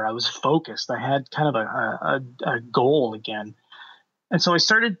lot better. I was focused. I had kind of a goal again. And so I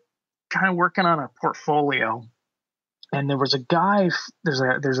started kind of working on a portfolio, and there was a guy, there's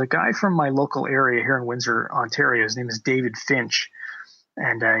a guy from my local area here in Windsor, Ontario. His name is David Finch.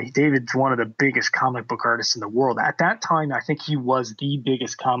 And David's one of the biggest comic book artists in the world. At that time, I think he was the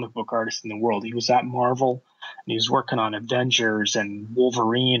biggest comic book artist in the world. He was at Marvel, and he was working on Avengers and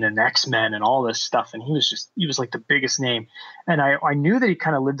Wolverine and X-Men and all this stuff. And he was like the biggest name. And I knew that he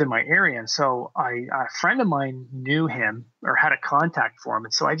kind of lived in my area. And so a friend of mine knew him or had a contact for him.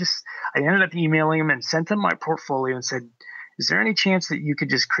 And so I ended up emailing him and sent him my portfolio and said, is there any chance that you could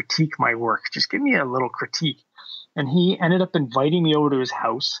just critique my work? Just give me a little critique. And he ended up inviting me over to his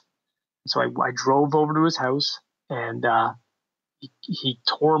house. So I drove over to his house, and he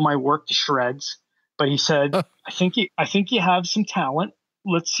tore my work to shreds. But he said, I think you have some talent.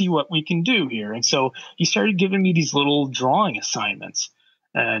 Let's see what we can do here. And so he started giving me these little drawing assignments.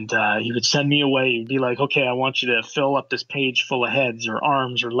 And he would send me away. He'd be like, okay, I want you to fill up this page full of heads or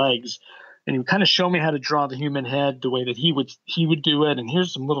arms or legs. And he would kind of show me how to draw the human head the way that he would do it. And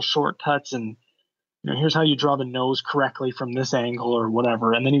here's some little shortcuts, and here's how you draw the nose correctly from this angle or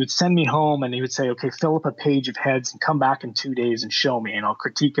whatever. And then he would send me home, and he would say, okay, fill up a page of heads and come back in 2 days and show me, and I'll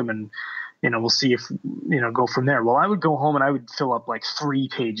critique them, and, we'll see if, go from there. Well, I would go home and I would fill up like 3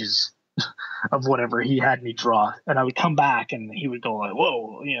 pages of whatever he had me draw. And I would come back and he would go like,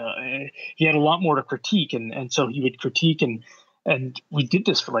 whoa, he had a lot more to critique. And so he would critique, and we did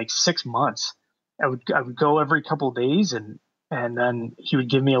this for like 6 months. I would go every couple of days, and then he would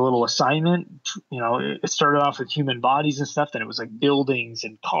give me a little assignment. It started off with human bodies and stuff. Then it was like buildings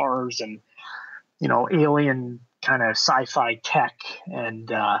and cars and, alien kind of sci-fi tech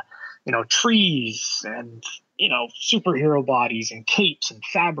and, trees and, superhero bodies and capes and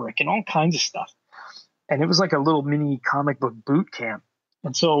fabric and all kinds of stuff. And it was like a little mini comic book boot camp.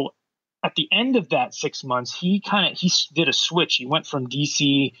 And so at the end of that 6 months, he did a switch. He went from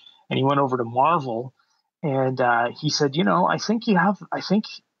DC and he went over to Marvel. And he said, I think you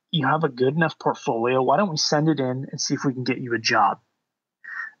have a good enough portfolio. Why don't we send it in and see if we can get you a job?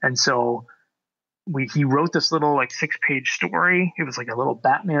 And so he wrote this little like 6-page story. It was like a little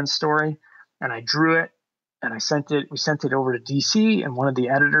Batman story, and I drew it. and we sent it over to DC, and one of the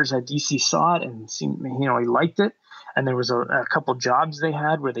editors at DC saw it and seemed, he liked it. And there was a couple jobs they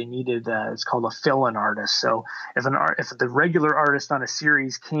had where they needed, it's called a fill-in artist. So if the regular artist on a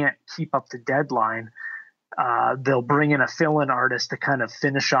series can't keep up the deadline, they'll bring in a fill-in artist to kind of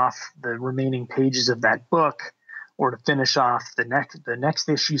finish off the remaining pages of that book, or to finish off the next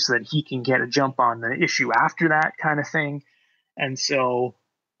issue, so that he can get a jump on the issue after that, kind of thing. And so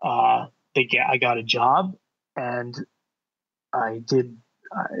I got a job, and I did.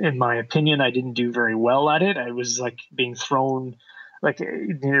 In my opinion, I didn't do very well at it. I was like being thrown, like,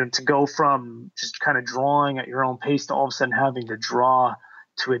 to go from just kind of drawing at your own pace to all of a sudden having to draw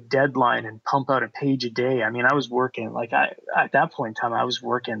to a deadline and pump out a page a day. I mean, I was working at that point in time, I was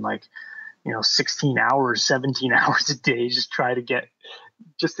working like, 16 hours, 17 hours a day, just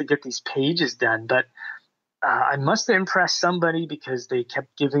to get these pages done. But I must have impressed somebody, because they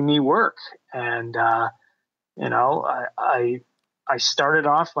kept giving me work. And, I started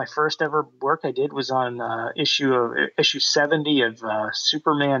off, my first ever work I did was on issue 70 of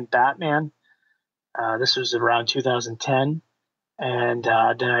Superman Batman. This was around 2010. And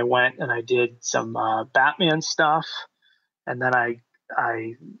then I went and I did some Batman stuff. And then I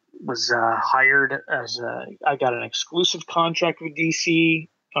was hired I got an exclusive contract with DC,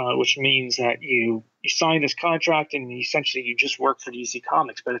 which means that you sign this contract and essentially you just work for DC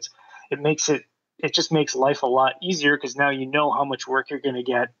Comics. But it just makes life a lot easier, because now you know how much work you're going to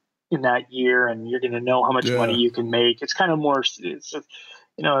get in that year, and you're going to know how much money you can make. It's kind of more, it's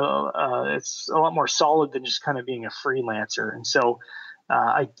a lot more solid than just kind of being a freelancer. And so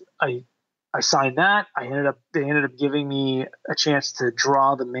I signed that. They ended up giving me a chance to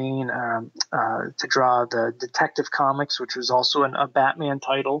draw to draw the Detective Comics, which was also a Batman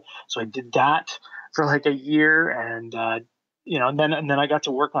title. So I did that for like a year, and and then I got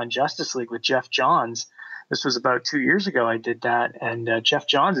to work on Justice League with Jeff Johns. This was about 2 years ago I did that. And Jeff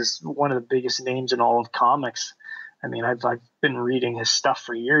Johns is one of the biggest names in all of comics. I mean, I've been reading his stuff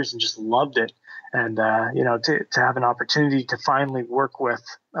for years and just loved it. And, to have an opportunity to finally work with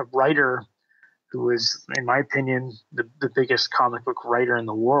a writer who is, in my opinion, the biggest comic book writer in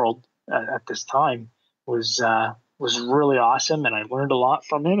the world at this time was really awesome. And I learned a lot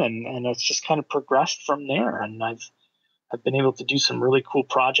from him, and it's just kind of progressed from there. And I've been able to do some really cool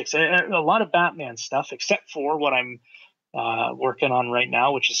projects, a lot of Batman stuff, except for what I'm working on right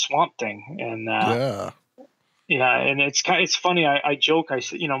now, which is Swamp Thing. And and it's funny. I joke. I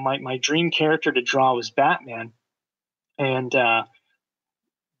said, my dream character to draw was Batman, and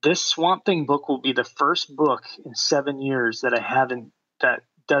this Swamp Thing book will be the first book in 7 years that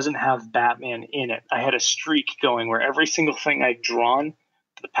doesn't have Batman in it. I had a streak going where every single thing I've drawn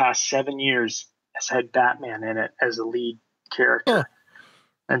for the past 7 years has had Batman in it as a lead character.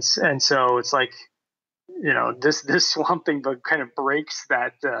 And so it's like, this Swamp Thing book kind of breaks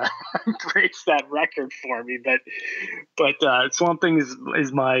that record for me. But Swamp Thing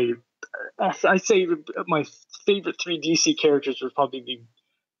is my, I say my favorite 3 DC characters would probably be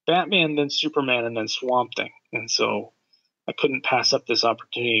Batman, then Superman, and then Swamp Thing. And so I couldn't pass up this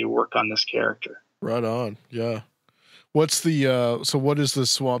opportunity to work on this character. Right on. Yeah. What's the so what is the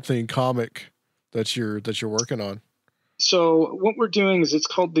Swamp Thing comic that you're working on? So what we're doing is, it's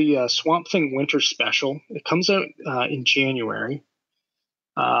called the Swamp Thing Winter Special. It comes out in January.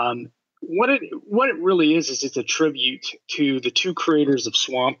 What it really is it's a tribute to the 2 creators of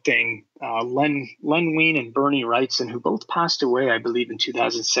Swamp Thing, Len Wein and Bernie Wrightson, who both passed away, I believe, in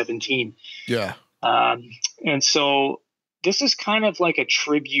 2017. Yeah. And so this is kind of like a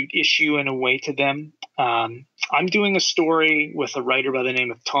tribute issue in a way to them. I'm doing a story with a writer by the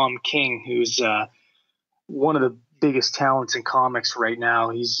name of Tom King, who's one of the biggest talents in comics right now.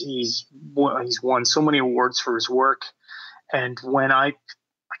 He's won so many awards for his work. And when I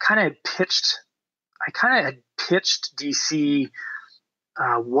kind of had pitched DC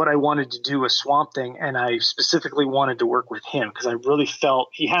what I wanted to do with Swamp Thing, and I specifically wanted to work with him because I really felt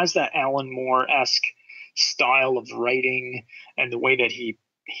he has that Alan Moore-esque style of writing, and the way that he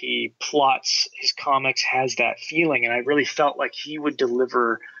plots his comics has that feeling, and I really felt like he would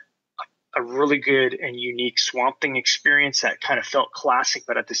deliver a really good and unique Swamp Thing experience that kind of felt classic,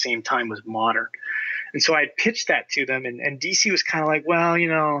 but at the same time was modern. And so I pitched that to them, and DC was kind of like, well,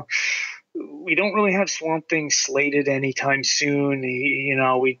 we don't really have Swamp Thing slated anytime soon.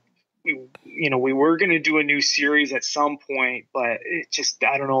 We were going to do a new series at some point, but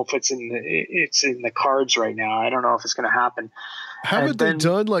I don't know if it's in the cards right now. I don't know if it's going to happen. Haven't they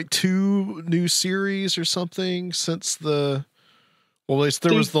done like 2 new series or something since the? Well, was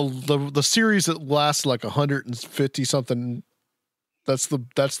the series that lasted like 150 something. That's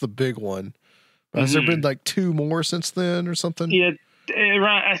the big one. Has there been like 2 more since then or something? Yeah,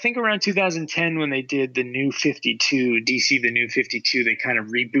 I think around 2010 when they did the New 52, DC the New 52, they kind of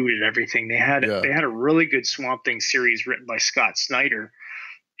rebooted everything. They had a really good Swamp Thing series written by Scott Snyder,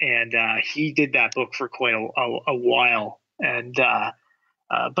 and he did that book for quite a while. And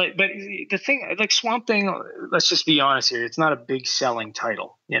but the thing, like Swamp Thing, let's just be honest here, it's not a big selling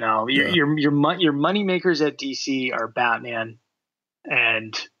title. You know, your money makers at DC are Batman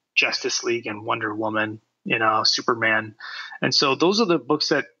and Justice League and Wonder Woman, you know, Superman. And so those are the books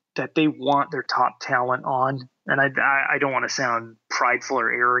that they want their top talent on. And I don't want to sound prideful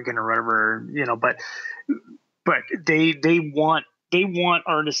or arrogant or whatever, you know, but they want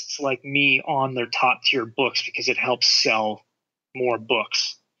artists like me on their top tier books because it helps sell more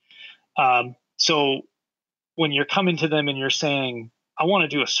books. So when you're coming to them and you're saying, I want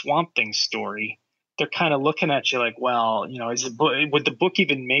to do a Swamp Thing story, they're kind of looking at you like, well, you know, would the book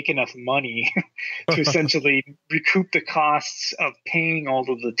even make enough money to essentially recoup the costs of paying all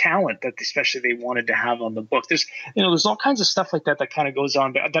of the talent that especially they wanted to have on the book? There's all kinds of stuff like that kind of goes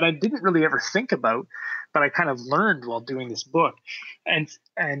on that I didn't really ever think about, but I kind of learned while doing this book.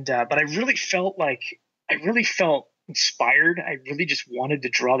 But I really felt inspired. I really just wanted to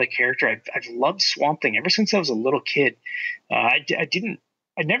draw the character. I've loved Swamp Thing ever since I was a little kid. I didn't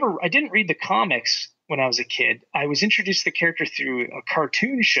read the comics when I was a kid. I was introduced to the character through a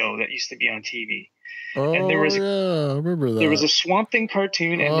cartoon show that used to be on TV. Oh, and I remember that. There was a Swamp Thing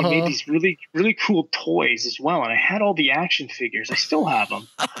cartoon, and they made these really, really cool toys as well. And I had all the action figures. I still have them.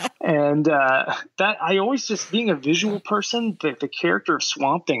 And that I always just, being a visual person, the character of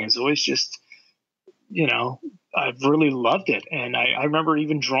Swamp Thing is always just, you know, I've really loved it. And I remember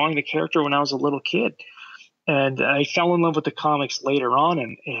even drawing the character when I was a little kid. And I fell in love with the comics later on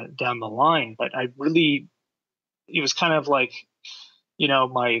and down the line. But it was kind of like, you know,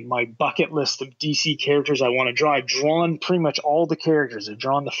 my bucket list of DC characters I want to draw. I've drawn pretty much all the characters. I've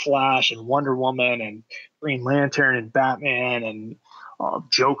drawn the Flash and Wonder Woman and Green Lantern and Batman and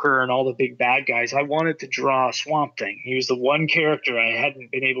Joker and all the big bad guys. I wanted to draw Swamp Thing. He was the one character I hadn't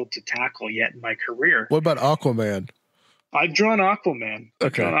been able to tackle yet in my career. What about Aquaman? I've drawn Aquaman.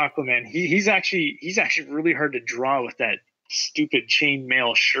 Okay. He's actually really hard to draw with that stupid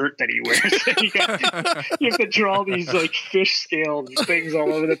chainmail shirt that he wears. You have to draw these like fish scale things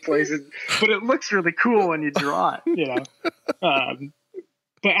all over the place, but it looks really cool when you draw it, you know.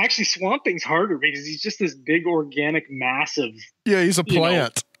 But actually, Swamp Thing's harder because he's just this big organic mass of he's a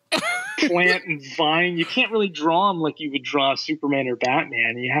plant. Plant and vine. You can't really draw him like you would draw Superman or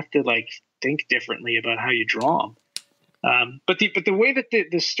Batman. You have to like think differently about how you draw him. But the way that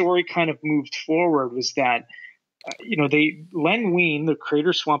the story kind of moved forward was that, Len Wein, the creator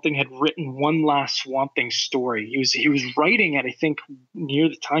of Swamp Thing, had written one last Swamp Thing story. He was writing it, I think, near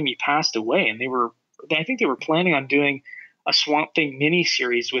the time he passed away, and I think they were planning on doing a Swamp Thing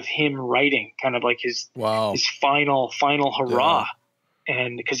miniseries with him writing, kind of like his final hurrah,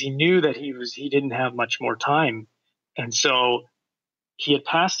 and because he knew that he didn't have much more time, and so he had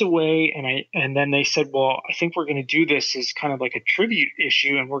passed away, and then they said, well, I think we're going to do this as kind of like a tribute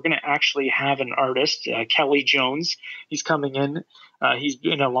issue, and we're going to actually have an artist, Kelly Jones. He's coming in. He's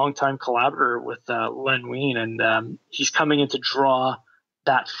been a longtime collaborator with Len Wein, and he's coming in to draw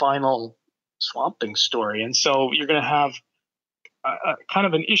that final Swamp Thing story. And so you're going to have kind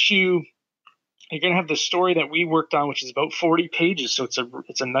of an issue. You're going to have the story that we worked on, which is about 40 pages. So it's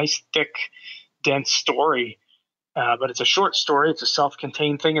a nice, thick, dense story. But it's a short story. It's a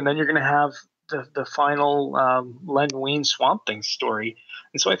self-contained thing. And then you're going to have the final Len Wein Swamp Thing story.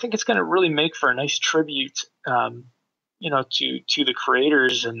 And so I think it's going to really make for a nice tribute, to the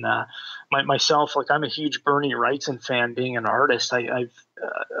creators. And myself, like, I'm a huge Bernie Wrightson fan. Being an artist, I've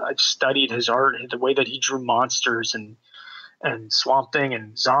studied his art, the way that he drew monsters and Swamp Thing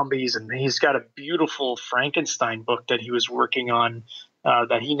and zombies. And he's got a beautiful Frankenstein book that he was working on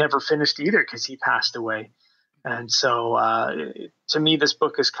that he never finished either because he passed away. And so to me, this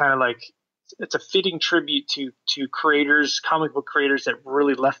book is kind of like, it's a fitting tribute to creators, comic book creators that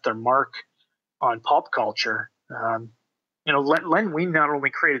really left their mark on pop culture. Len Wein not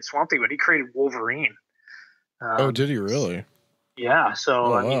only created Swamp Thing, but he created Wolverine. Did he really? Yeah.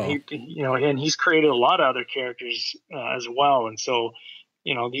 So, I mean, and he's created a lot of other characters as well. And so,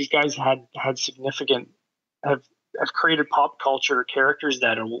 these guys had significant, have created pop culture characters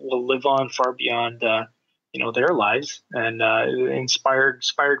that will live on far beyond, their lives, and inspired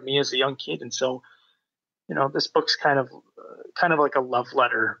me as a young kid. And so, this book's kind of like a love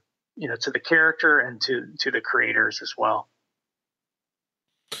letter, to the character and to the creators as well.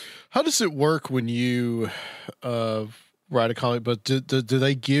 How does it work when you write a comic, but do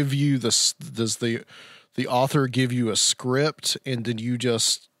they give you this? Does the author give you a script and then you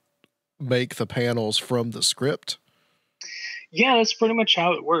just make the panels from the script? Yeah, that's pretty much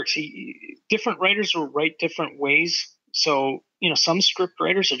how it works. Different writers will write different ways. So, some script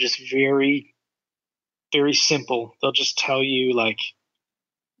writers are just very, very simple. They'll just tell you like,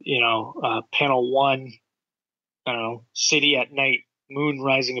 panel 1, I don't know, city at night, moon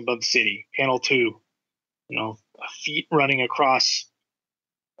rising above the city. Panel 2, feet running across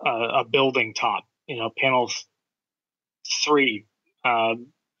a building top. Panel 3,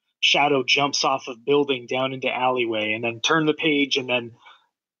 shadow jumps off of building down into alleyway, and then turn the page, and then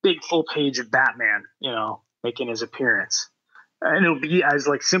big full page of Batman, making his appearance. And it'll be as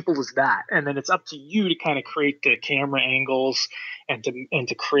like simple as that. And then it's up to you to kind of create the camera angles and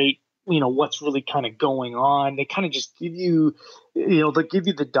to create, what's really kind of going on. They kind of just give you, they'll give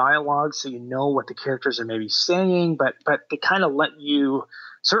you the dialogue so you know what the characters are maybe saying, but they kind of let you,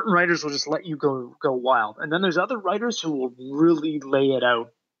 certain writers will just let you go wild. And then there's other writers who will really lay it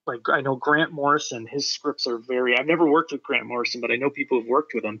out. Like I know Grant Morrison, his scripts are I've never worked with Grant Morrison, but I know people who've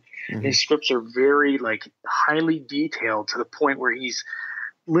worked with him. Mm-hmm. And his scripts are very like highly detailed to the point where he's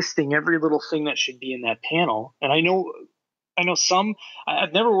listing every little thing that should be in that panel. And I know some,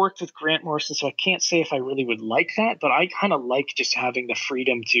 I've never worked with Grant Morrison, so I can't say if I really would like that, but I kind of like just having the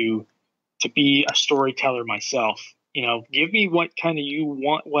freedom to be a storyteller myself. Give me what kind of you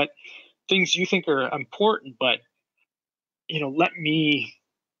want, what things you think are important, but let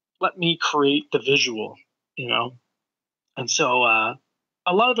me create the visual, And so a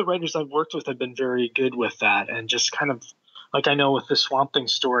lot of the writers I've worked with have been very good with that. And just kind of like I know with the Swamp Thing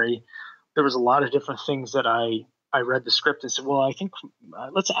story, there was a lot of different things that I read the script and said, well, I think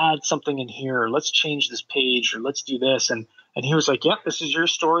let's add something in here, or let's change this page, or let's do this. And he was like, yep, this is your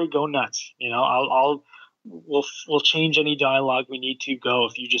story. Go nuts. We'll change any dialogue we need to go.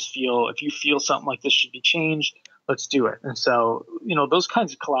 If you feel something like this should be changed, let's do it. And so, those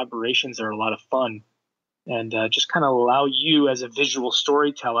kinds of collaborations are a lot of fun, and just kind of allow you as a visual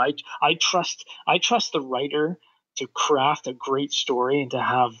storyteller. I trust the writer to craft a great story and to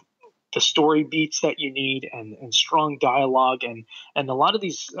have the story beats that you need and strong dialogue. And a lot of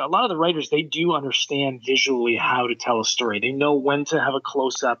the writers, they do understand visually how to tell a story. They know when to have a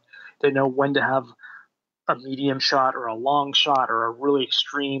close up. They know when to have a medium shot or a long shot or a really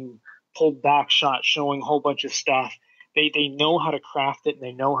extreme pulled back shot showing a whole bunch of stuff. They know how to craft it, and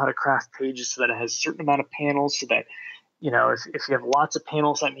they know how to craft pages so that it has a certain amount of panels, so that if you have lots of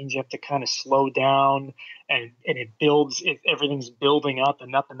panels, that means you have to kind of slow down, and it builds, everything's building up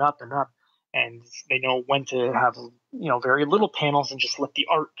and up and up and up, and they know when to have very little panels and just let the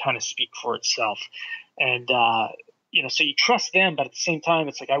art kind of speak for itself. And so you trust them, but at the same time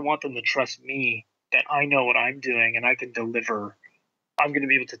it's like I want them to trust me, that I know what I'm doing and I can deliver. I'm going to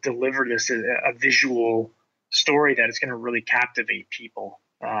be able to deliver this a visual story that is going to really captivate people.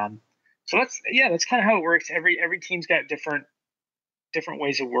 So that's kind of how it works. Every team's got different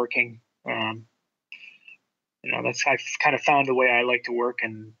ways of working. I've kind of found a way I like to work,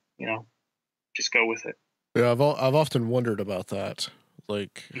 and just go with it. Yeah, I've often wondered about that,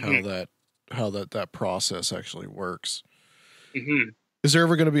 like how that process actually works. Mm-hmm. Is there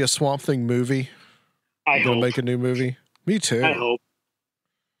ever going to be a Swamp Thing movie? I hope. Make a new movie. Me too. I hope.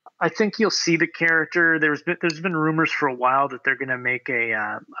 I think you'll see the character. There's been rumors for a while that they're going to make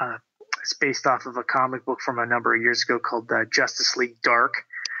it's based off of a comic book from a number of years ago called Justice League Dark.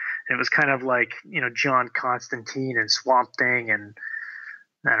 And it was kind of like, John Constantine and Swamp Thing, and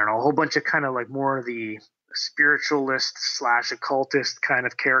I don't know, a whole bunch of kind of like more of the spiritualist / occultist kind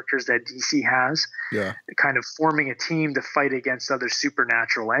of characters that DC has. Yeah. Kind of forming a team to fight against other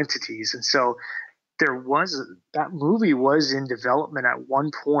supernatural entities. And so that movie was in development at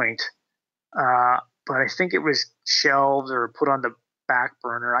one point, but I think it was shelved or put on the back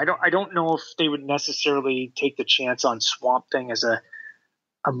burner. I don't know if they would necessarily take the chance on Swamp Thing as a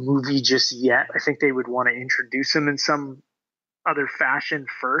movie just yet. I think they would want to introduce him in some other fashion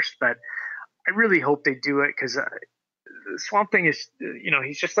first, but I really hope they do it, because Swamp Thing is,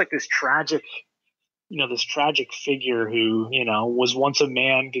 he's just like this tragic figure who, was once a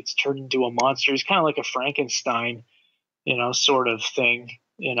man, gets turned into a monster. He's kind of like a Frankenstein, sort of thing,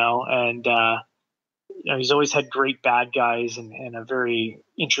 and he's always had great bad guys and a very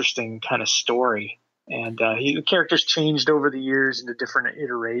interesting kind of story. And the character's changed over the years into different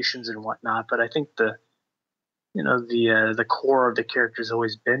iterations and whatnot, but I think the core of the character's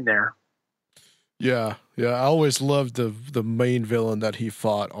always been there. Yeah. I always loved the main villain that he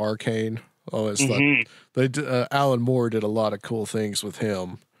fought, Arcane. I always thought Alan Moore did a lot of cool things with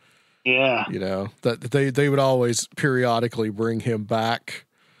him. Yeah. You know, that they would always periodically bring him back.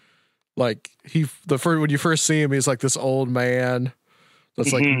 Like when you first see him, he's like this old man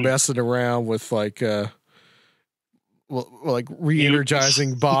that's like messing around with like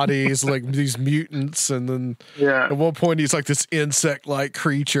re-energizing bodies, like these mutants, and then at one point he's like this insect-like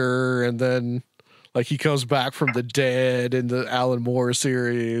creature, and then like he comes back from the dead in the Alan Moore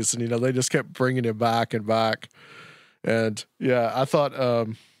series, and they just kept bringing him back and back. And yeah, I thought,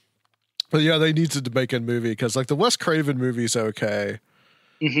 but yeah, they needed to make a movie because like the Wes Craven movie's okay.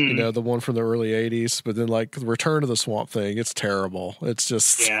 The one from the early 80s, but then like the Return of the Swamp Thing, it's terrible. It's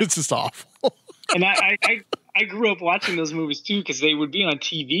just awful. And I grew up watching those movies too, because they would be on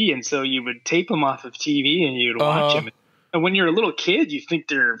TV, and so you would tape them off of TV and you'd watch them. And when you're a little kid, you think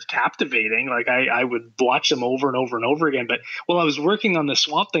they're captivating. Like I would watch them over and over and over again. But while I was working on the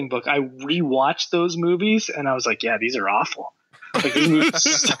Swamp Thing book, I rewatched those movies, and I was like, yeah, these are awful. Like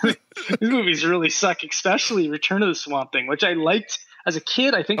these movies really suck, especially Return of the Swamp Thing, which I liked as a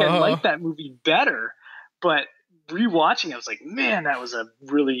kid. I think I liked that movie better, but rewatching, I was like, man, that was a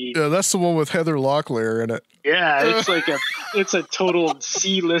really that's the one with Heather Locklear in it. Yeah, it's a total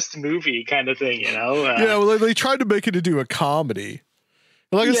C-list movie kind of thing, well, they tried to make it into a comedy.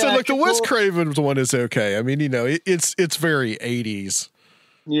 Like I said, like the Wes Craven one is okay. I mean, it's very 80s.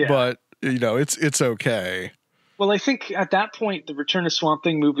 Yeah, but it's okay. Well, I think at that point, the Return of Swamp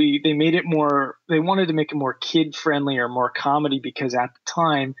Thing movie, they wanted to make it more kid-friendly or more comedy, because at the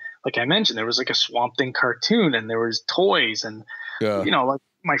time, like I mentioned, there was like a Swamp Thing cartoon, and there was toys, and like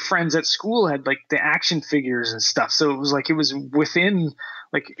my friends at school had like the action figures and stuff. So it was within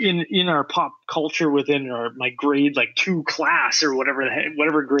like in our pop culture, within my grade like 2 class or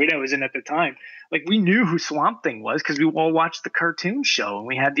whatever grade I was in at the time. Like we knew who Swamp Thing was because we all watched the cartoon show and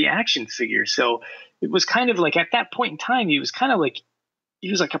we had the action figures. So it was kind of like at that point in time, he was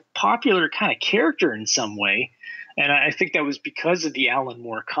like a popular kind of character in some way. And I think that was because of the Alan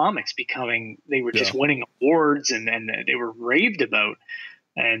Moore comics they were just winning awards and they were raved about.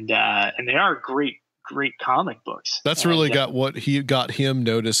 And they are great comic books. That's really got him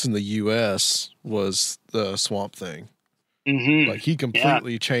noticed in the US was the Swamp Thing. Like he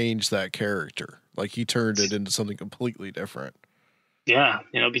completely changed that character. Like he turned it into something completely different. Yeah.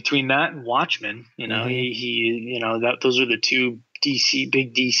 Between that and Watchmen, those are the two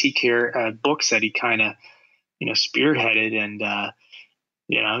big DC books that he kind of, spearheaded, and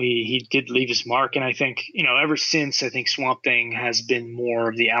he did leave his mark. And I think, ever since, I think Swamp Thing has been more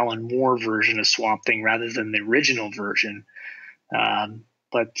of the Alan Moore version of Swamp Thing rather than the original version. I've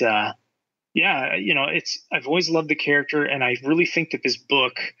always loved the character, and I really think that this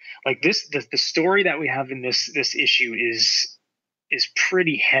book, like the story that we have in this issue is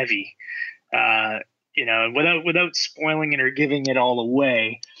pretty heavy. Without spoiling it or giving it all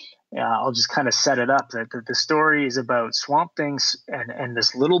away. I'll just kind of set it up that the story is about Swamp Thing and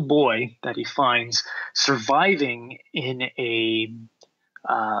this little boy that he finds surviving in a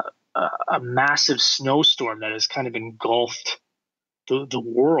massive snowstorm that has kind of engulfed the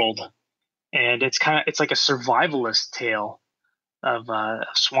world. And it's like a survivalist tale of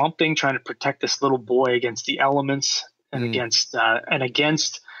Swamp Thing trying to protect this little boy against the elements and against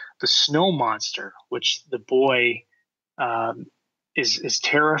the snow monster, which the boy is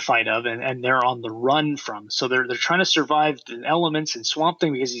terrified of, and they're on the run from. So they're trying to survive the elements and Swamp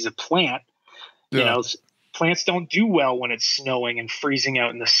Thing because he's a plant. Yeah. Plants don't do well when it's snowing and freezing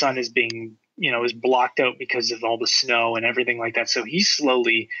out and the sun is being, is blocked out because of all the snow and everything like that. So he's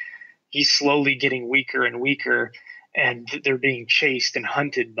slowly getting weaker and weaker, and they're being chased and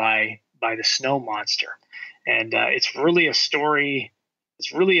hunted by the snow monster. And it's really a story.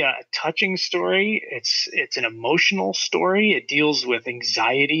 It's really a touching story. It's an emotional story. It deals with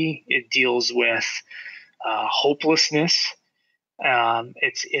anxiety. It deals with hopelessness.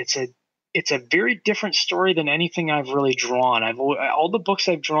 It's a very different story than anything I've really drawn. All the books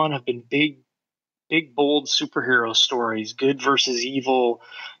I've drawn have been big, bold superhero stories, good versus evil.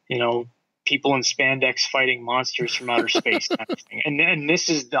 People in spandex fighting monsters from outer space, kind of thing. And this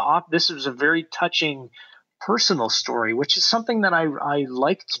was a very touching personal story, which is something that I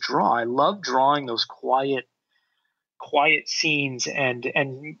like to draw. I love drawing those quiet scenes, and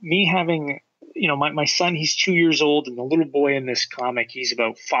me having, my son, he's 2 years old, and the little boy in this comic, he's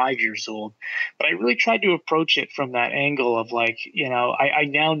about 5 years old. But I really tried to approach it from that angle of like, I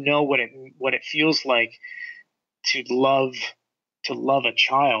now know what it feels like to love a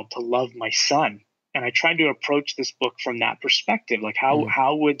child, to love my son. And I tried to approach this book from that perspective. Like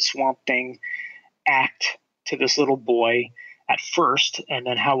how would Swamp Thing act to this little boy at first, and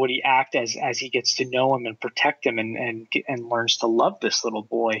then how would he act as he gets to know him and protect him and learns to love this little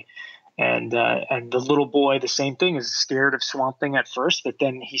boy. And the little boy, the same thing, is scared of Swamp Thing at first, but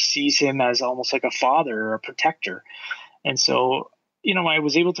then he sees him as almost like a father or a protector. And so, I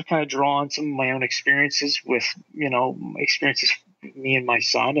was able to kind of draw on some of my own experiences with, experiences me and my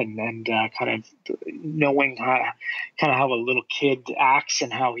son, and kind of knowing how a little kid acts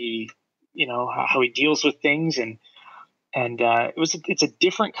and how he deals with things. And it's a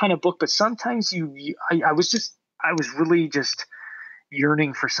different kind of book, but sometimes I was really just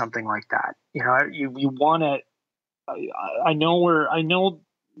yearning for something like that. You want to, I know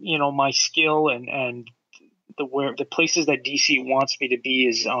my skill and the places that DC wants me to be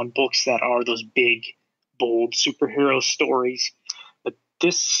is on books that are those big, bold superhero stories. But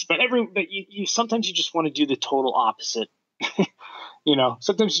you sometimes you just want to do the total opposite.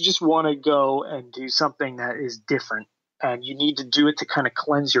 Sometimes you just want to go and do something that is different, and you need to do it to kind of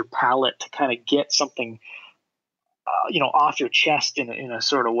cleanse your palate, to kind of get something off your chest in a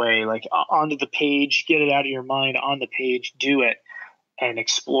sort of way, like onto the page, get it out of your mind on the page, do it and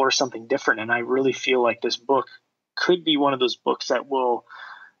explore something different. And I really feel like this book could be one of those books that will,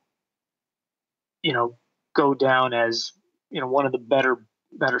 go down as, one of the better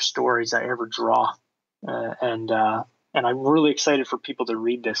stories I ever draw. And I'm really excited for people to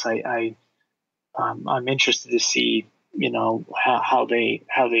read this. I'm interested to see, how they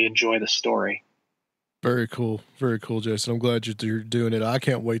enjoy the story. Very cool, Jason. I'm glad you're doing it. I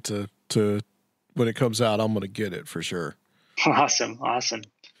can't wait to when it comes out. I'm going to get it for sure. Awesome.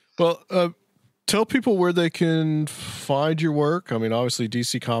 Well, tell people where they can find your work. I mean, obviously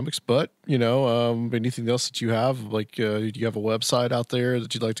DC Comics, but anything else that you have? Like, do you have a website out there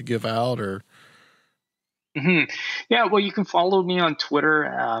that you'd like to give out, or? Mm-hmm. Yeah, well, you can follow me on Twitter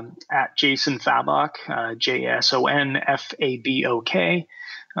at Jason Fabok, JSONFABOK.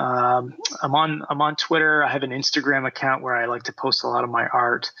 I'm on Twitter. I have an Instagram account where I like to post a lot of my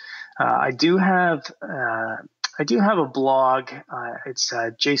art. I do have a blog. It's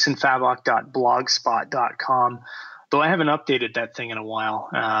jasonfabok.blogspot.com, though I haven't updated that thing in a while.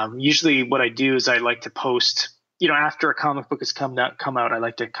 Usually what I do is I like to post, after a comic book has come out, I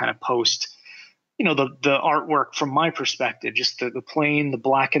like to kind of post, the artwork from my perspective, just the plain, the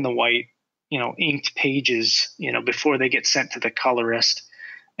black and the white, inked pages, before they get sent to the colorist,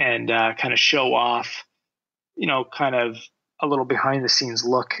 and kind of show off, kind of a little behind the scenes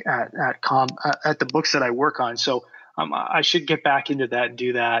look at the books that I work on. So I should get back into that and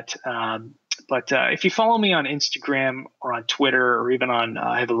do that. But if you follow me on Instagram or on Twitter, or even on,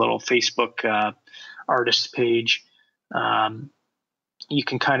 I have a little Facebook artist page, you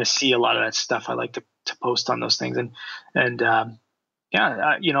can kind of see a lot of that stuff. I like to post on those things. If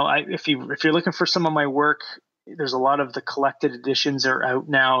you're looking for some of my work, there's a lot of the collected editions are out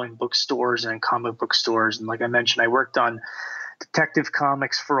now in bookstores and in comic book stores. And like I mentioned, I worked on Detective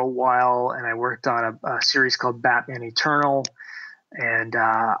Comics for a while, and I worked on a series called Batman Eternal, and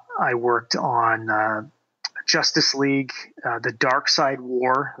I worked on Justice League, The Dark Side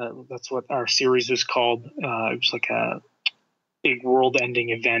War. That's what our series was called. It was like a big world-ending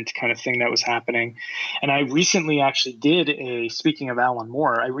event kind of thing that was happening. And I recently actually speaking of Alan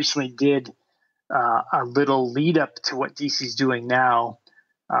Moore, I recently did a little lead up to what DC's doing now.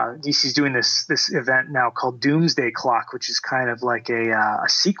 DC's doing this event now called Doomsday Clock, which is kind of like a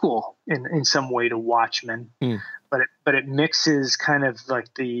sequel in some way to Watchmen, but it mixes kind of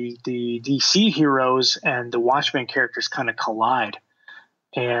like the DC heroes and the Watchmen characters kind of collide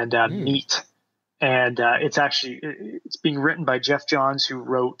and meet. And it's being written by Jeff Johns, who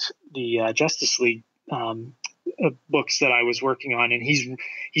wrote the Justice League books that I was working on, and he's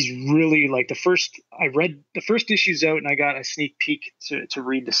really like I read the first issues out, and I got a sneak peek to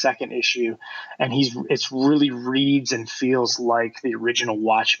read the second issue, and it's really reads and feels like the original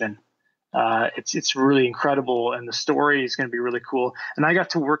Watchmen. It's really incredible, and the story is going to be really cool. And I got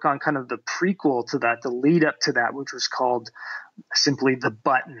to work on kind of the prequel to that, the lead up to that, which was called simply The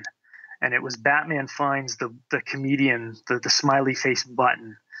Button, and it was Batman finds the comedian, the smiley face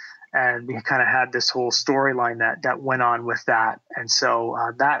Button. And we kind of had this whole storyline that went on with that. And so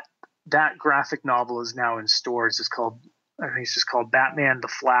that graphic novel is now in stores. I think it's just called Batman, The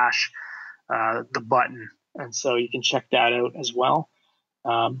Flash, The Button. And so you can check that out as well.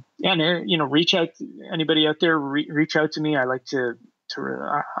 And reach out, anybody out there, reach out to me. I like to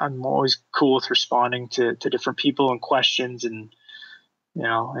I'm always cool with responding to different people and questions and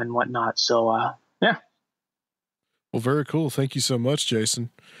whatnot. So, yeah. Well, very cool. Thank you so much,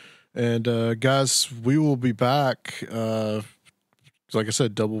 Jason. And guys, we will be back. Like I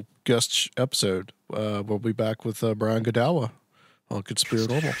said, double guest episode. We'll be back with Brian Godawa on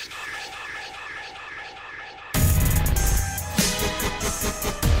Conspirinormal.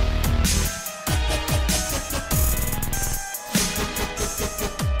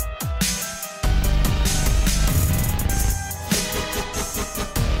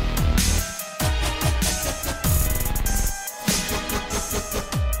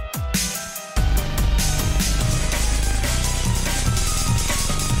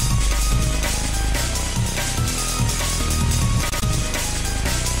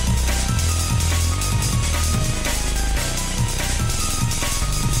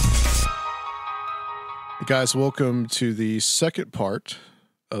 Guys, welcome to the second part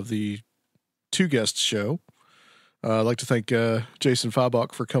of the two-guest show. I'd like to thank Jason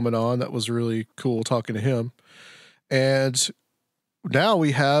Fabok for coming on. That was really cool talking to him. And now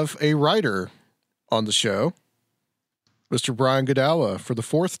we have a writer on the show, Mr. Brian Godawa, for the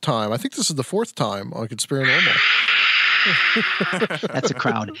fourth time. I think this is the fourth time on Conspirinormal. That's a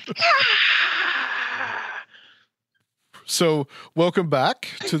crowd. So, welcome back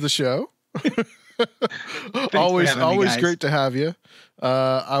to the show. Always great to have you.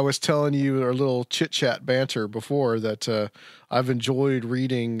 I was telling you our little chit-chat banter before that I've enjoyed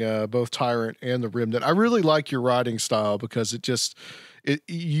reading both Tyrant and the Remnant. I really like your writing style because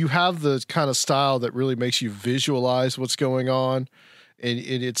you have the kind of style that really makes you visualize what's going on, and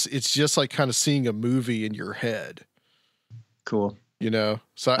it's just like kind of seeing a movie in your head. Cool. You know,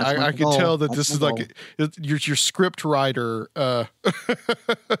 so I can tell that this is like your script writer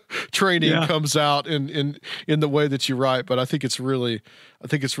training comes out in the way that you write. But I think it's really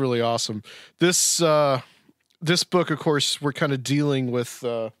awesome. This book, of course, we're kind of dealing with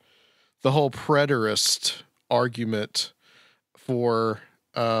the whole preterist argument of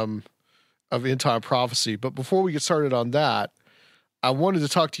end time prophecy. But before we get started on that, I wanted to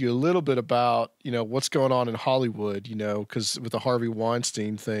talk to you a little bit about, what's going on in Hollywood, because with the Harvey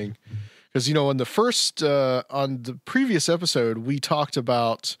Weinstein thing, because, on the previous episode, we talked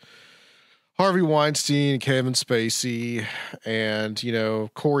about Harvey Weinstein, Kevin Spacey, and,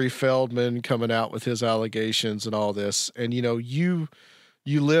 Corey Feldman coming out with his allegations and all this. And, you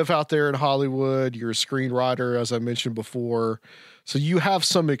live out there in Hollywood, you're a screenwriter, as I mentioned before. So you have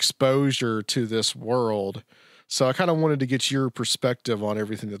some exposure to this world. So I kind of wanted to get your perspective on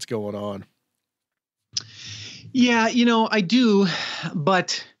everything that's going on. Yeah, I do,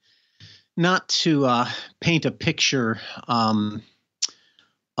 but not to paint a picture of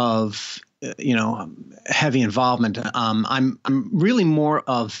heavy involvement. I'm really more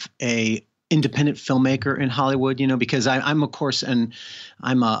of a independent filmmaker in Hollywood, because I'm of course, and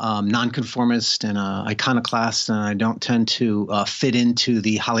I'm a nonconformist and a iconoclast, and I don't tend to fit into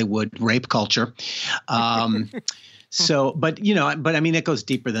the Hollywood rape culture. So, but I mean, it goes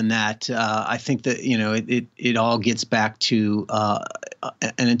deeper than that. I think that, it all gets back to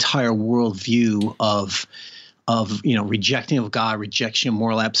an entire worldview of rejecting of God, rejection of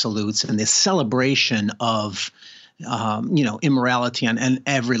moral absolutes, and this celebration of immorality on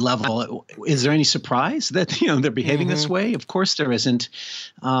every level. Is there any surprise that, they're behaving this way? Of course there isn't.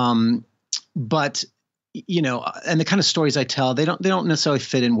 But, and the kind of stories I tell, they don't necessarily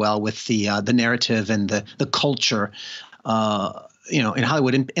fit in well with the narrative and the culture, in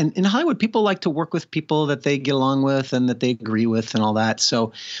Hollywood. And in Hollywood, people like to work with people that they get along with and that they agree with and all that.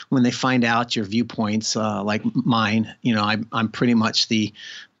 So when they find out your viewpoints, like mine, I'm pretty much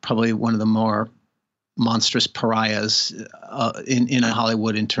probably one of the more monstrous pariahs in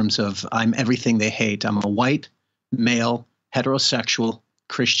Hollywood in terms of I'm everything they hate. I'm a white, male, heterosexual,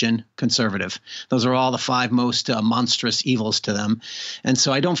 Christian, conservative. Those are all the five most monstrous evils to them. And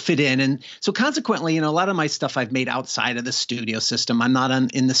so I don't fit in. And so consequently, a lot of my stuff I've made outside of the studio system. I'm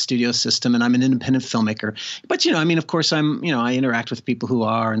not in the studio system, and I'm an independent filmmaker. But, of course, I interact with people who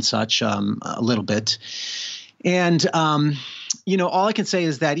are and such a little bit. And, all I can say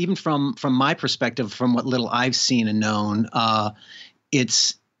is that even from my perspective, from what little I've seen and known, there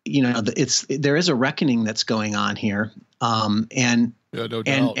is a reckoning that's going on here. And no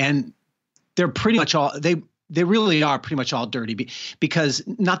doubt. And they're pretty much all they really are pretty much all dirty because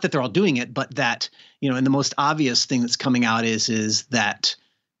not that they're all doing it, but that, and the most obvious thing that's coming out is that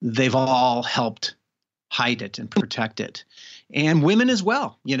they've all helped hide it and protect it. And women as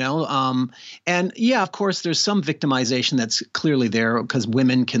well, and yeah, of course, there's some victimization that's clearly there because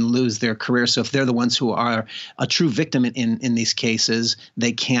women can lose their career. So if they're the ones who are a true victim in these cases,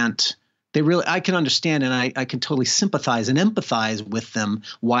 I can understand, and I can totally sympathize and empathize with them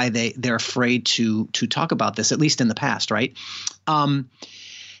why they're afraid to talk about this, at least in the past, right? But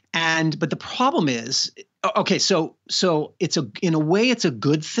the problem is, okay, so in a way it's a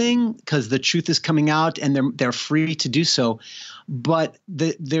good thing because the truth is coming out and they're free to do so. But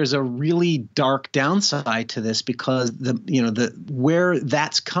there's a really dark downside to this because where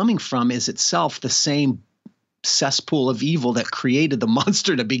that's coming from is itself the same cesspool of evil that created the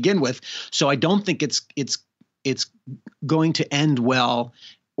monster to begin with. So I don't think it's going to end well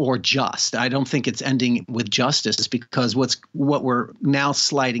or just. I don't think it's ending with justice because what we're now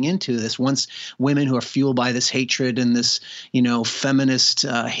sliding into this once women who are fueled by this hatred and this, feminist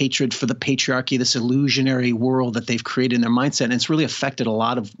hatred for the patriarchy, this illusionary world that they've created in their mindset. And it's really affected a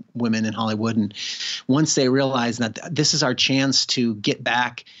lot of women in Hollywood. And once they realize that this is our chance to get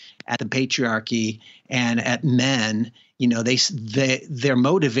back at the patriarchy and at men, you know, they're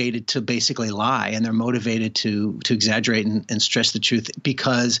motivated to basically lie, and they're motivated to exaggerate and stretch the truth,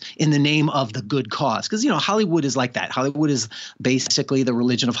 because in the name of the good cause. Because, you know, Hollywood is like that. Hollywood is basically, the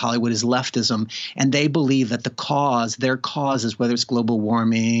religion of Hollywood is leftism, and they believe that their causes, whether it's global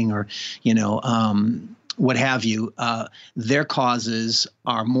warming or, you know, what have you, their causes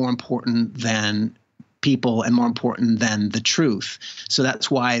are more important than people and more important than the truth. So that's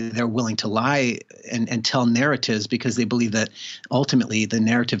why they're willing to lie and tell narratives, because they believe that ultimately the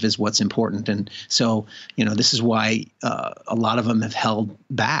narrative is what's important. And so, you know, this is why a lot of them have held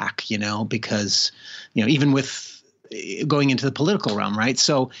back, you know, because, you know, even with going into the political realm, right?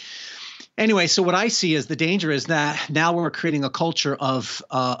 So anyway, so what I see is the danger is that now we're creating a culture of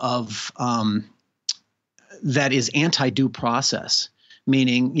that is anti-due process.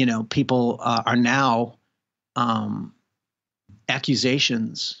 Meaning, you know, people are now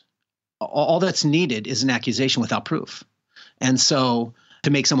accusations. All that's needed is an accusation without proof. And so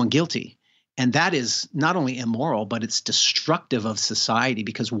to make someone guilty. And that is not only immoral, but it's destructive of society,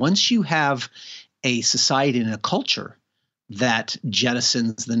 because once you have a society and a culture that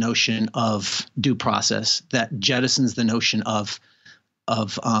jettisons the notion of due process, that jettisons the notion of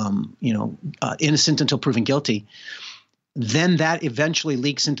innocent until proven guilty, then that eventually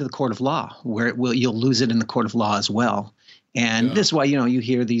leaks into the court of law, where you'll lose it in the court of law as well. And this is why, you know, you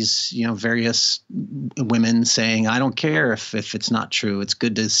hear these, you know, various women saying, I don't care if it's not true. It's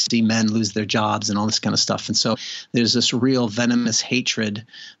good to see men lose their jobs and all this kind of stuff. And so there's this real venomous hatred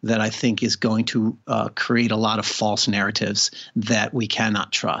that I think is going to create a lot of false narratives that we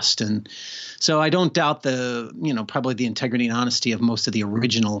cannot trust. And so I don't doubt probably the integrity and honesty of most of the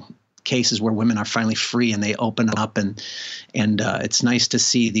original cases where women are finally free and they open up, and it's nice to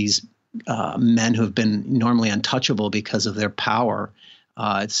see these men who have been normally untouchable because of their power.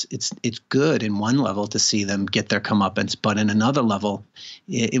 It's good in one level to see them get their comeuppance, but in another level,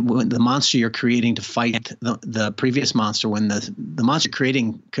 the monster you're creating to fight the previous monster, when the monster you're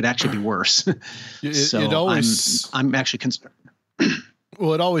creating could actually be worse. I'm actually concerned.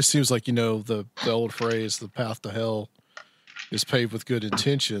 Well, it always seems like, you know, the old phrase, the path to hell is paved with good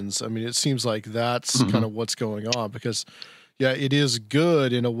intentions. I mean, it seems like that's kind of what's going on, because it is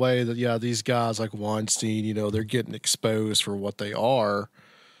good in a way that, these guys like Weinstein, you know, they're getting exposed for what they are.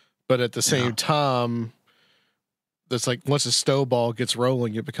 But at the same time, it's like once a snowball gets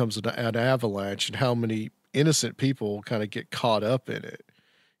rolling, it becomes an avalanche, and how many innocent people kind of get caught up in it.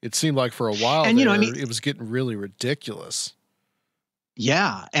 It seemed like for a while it was getting really ridiculous.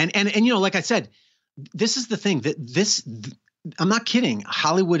 Yeah. And you know, like I said, this is the thing I'm not kidding.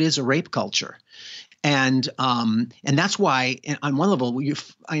 Hollywood is a rape culture. And that's why on one level,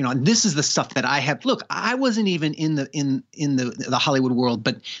 and this is the stuff that I have. Look, I wasn't even in the Hollywood world,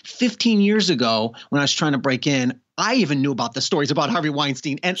 but 15 years ago when I was trying to break in, I even knew about the stories about Harvey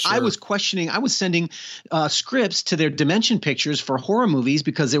Weinstein, and I was sending scripts to their Dimension Pictures for horror movies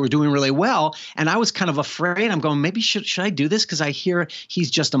because they were doing really well. And I was kind of afraid. I'm going, maybe should I do this? Because I hear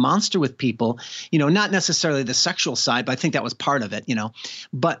he's just a monster with people, you know, not necessarily the sexual side, but I think that was part of it, you know.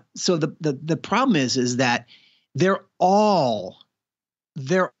 But so the problem is that they're all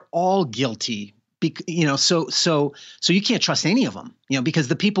guilty. You know, so you can't trust any of them, you know, because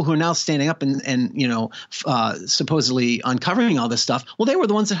the people who are now standing up and you know, supposedly uncovering all this stuff, well, they were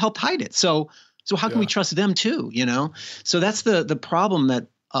the ones that helped hide it. So how can we trust them too, you know? So that's the problem but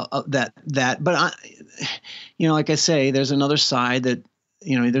you know, like I say, there's another side that,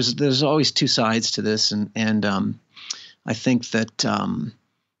 you know, there's always two sides to this. And I think that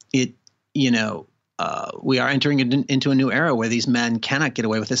we are entering into a new era where these men cannot get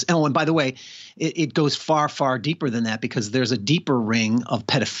away with this. And by the way, it goes far, far deeper than that, because there's a deeper ring of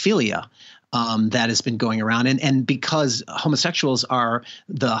pedophilia that has been going around. And because homosexuals are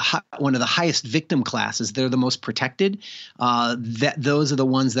one of the highest victim classes, they're the most protected. Those are the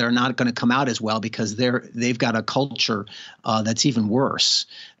ones that are not going to come out as well, because they've got a culture that's even worse.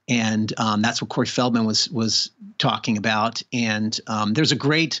 And that's what Corey Feldman was talking about. And there's a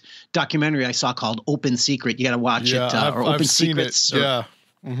great documentary I saw called Open Secret. You got to watch it. Or Open Secrets.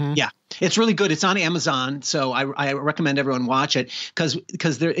 Yeah, it's really good. It's on Amazon, so I recommend everyone watch it, because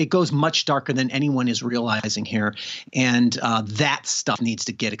it goes much darker than anyone is realizing here, and that stuff needs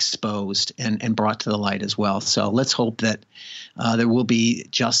to get exposed and brought to the light as well. So let's hope that there will be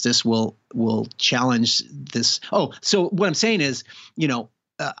justice. Will challenge this. Oh, so what I'm saying is, you know,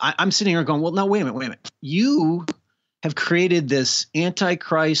 I'm sitting here going, well, no, wait a minute. You have created this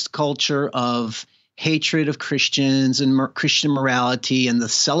antichrist culture of hatred of Christians and Christian morality and the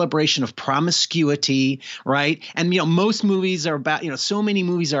celebration of promiscuity, right? And most movies are about, so many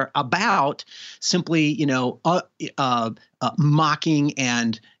movies are about simply, mocking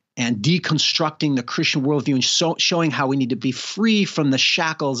and deconstructing the Christian worldview and showing how we need to be free from the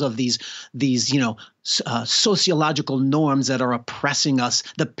shackles of these sociological norms that are oppressing us,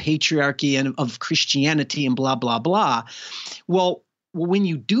 the patriarchy and of Christianity and blah, blah, blah. Well, when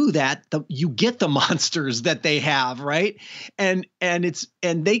you do that, you get the monsters that they have, right? And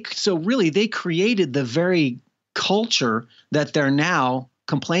they created the very culture that they're now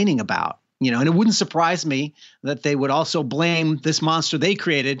complaining about. And it wouldn't surprise me that they would also blame this monster they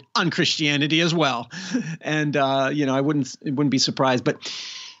created on Christianity as well. And it wouldn't be surprised. But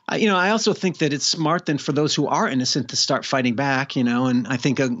I also think that it's smart then for those who are innocent to start fighting back. And I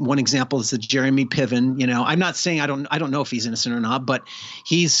think one example is the Jeremy Piven. I'm not saying I don't know if he's innocent or not, but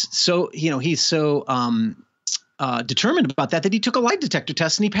he's so determined about that he took a lie detector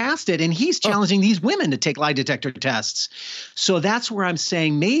test and he passed it, and he's challenging these women to take lie detector tests. So that's where I'm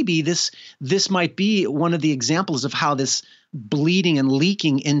saying maybe this might be one of the examples of how this bleeding and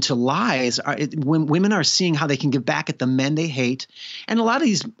leaking into lies when women are seeing how they can get back at the men they hate. And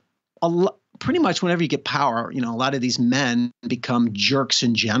pretty much whenever you get power, a lot of these men become jerks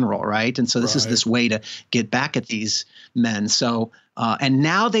in general, right? And so this is this way to get back at these men. So and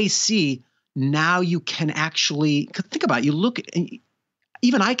now they see. Now you can actually think about it. You look,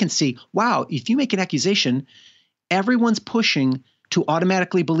 even I can see, wow, if you make an accusation, everyone's pushing to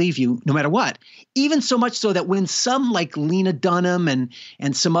automatically believe you no matter what. Even so much so that when some like Lena Dunham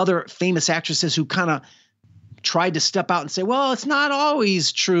and some other famous actresses who kind of tried to step out and say, well, it's not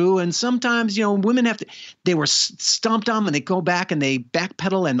always true. And sometimes, women they were stomped on and they go back and they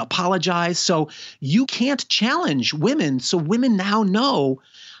backpedal and apologize. So you can't challenge women. So women now know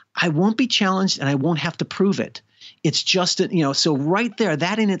I won't be challenged and I won't have to prove it. It's just, so right there,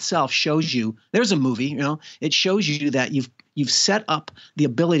 that in itself shows you, there's a movie, it shows you that you've set up the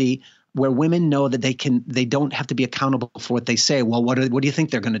ability where women know that they don't have to be accountable for what they say. Well, what do you think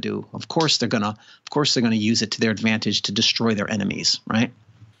they're going to do? Of course they're going to use it to their advantage to destroy their enemies, right?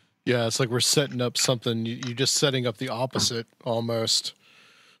 Yeah, it's like we're setting up something. You're just setting up the opposite almost.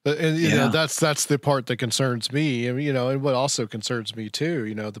 And that's the part that concerns me, and what also concerns me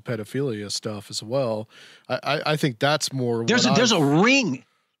too, the pedophilia stuff as well. I think that's more. There's a ring.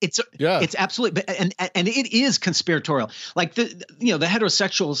 It's absolutely, and it is conspiratorial. Like the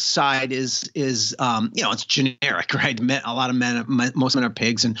heterosexual side is it's generic, right? A lot of men, most men are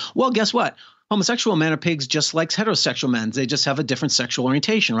pigs, and well, guess what? Homosexual men are pigs just like heterosexual men. They just have a different sexual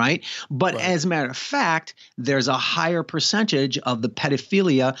orientation, right? But as a matter of fact, there's a higher percentage of the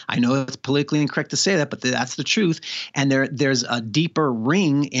pedophilia. I know it's politically incorrect to say that, but that's the truth. And there's a deeper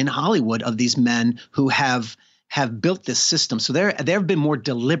ring in Hollywood of these men who have built this system. So they've been more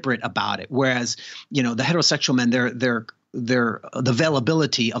deliberate about it. Whereas, the heterosexual men, the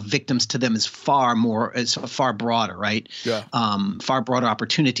availability of victims to them is far broader, right? Yeah. Far broader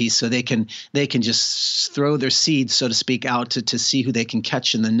opportunities, so they can just throw their seeds, so to speak, out to see who they can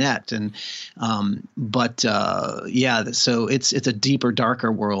catch in the net. And so it's a deeper,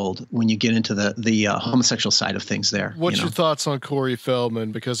 darker world when you get into the homosexual side of things there. What's your thoughts on Corey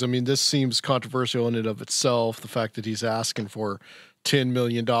Feldman? Because this seems controversial in and of itself, the fact that he's asking for $10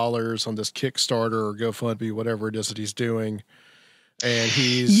 million on this Kickstarter or GoFundMe, whatever it is that he's doing. And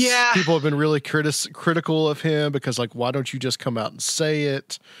people have been really critical of him because, like, why don't you just come out and say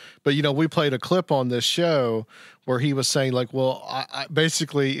it? But, we played a clip on this show where he was saying, like, well, I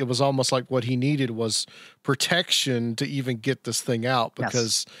basically it was almost like what he needed was protection to even get this thing out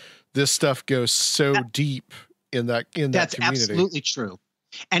because this stuff goes so deep in that community. That's absolutely true.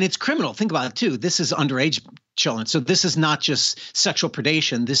 And it's criminal. Think about it too. This is underage children. So this is not just sexual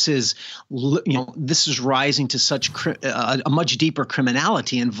predation. This is, this is rising to such a much deeper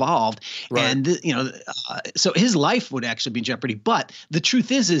criminality involved. Right. And, so his life would actually be in jeopardy. But the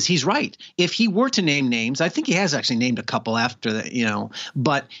truth is he's right. If he were to name names, I think he has actually named a couple after that,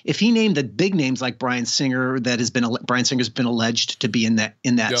 but if he named the big names like Bryan Singer, Bryan Singer's been alleged to be in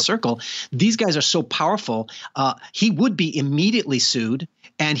that circle, these guys are so powerful. He would be immediately sued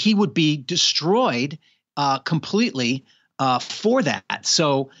and he would be destroyed completely for that.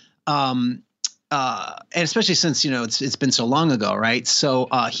 So, and especially since, it's been so long ago, right? So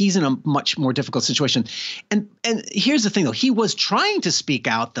he's in a much more difficult situation. And here's the thing, though. He was trying to speak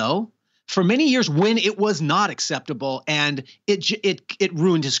out, though, for many years when it was not acceptable, and it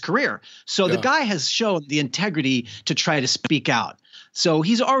ruined his career. So the guy has shown the integrity to try to speak out. So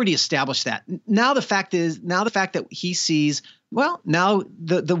he's already established that. Now the fact that he sees, well, now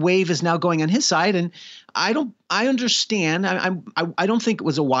the wave is now going on his side, and I understand. I don't think it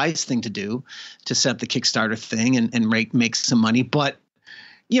was a wise thing to do, to set up the Kickstarter thing and make some money, but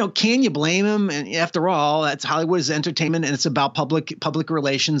can you blame him? And after all, that's Hollywood's entertainment, and it's about public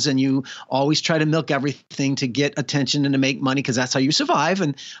relations, and you always try to milk everything to get attention and to make money, because that's how you survive.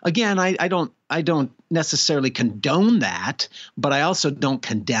 And again, I don't necessarily condone that, but I also don't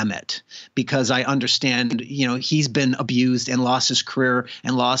condemn it, because I understand, he's been abused and lost his career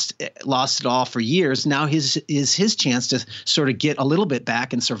and lost it all for years. Now is his chance to sort of get a little bit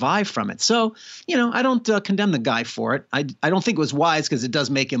back and survive from it. So, I don't condemn the guy for it. I don't think it was wise, because it does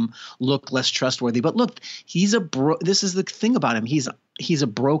make him look less trustworthy. But look, this is the thing about him. He's a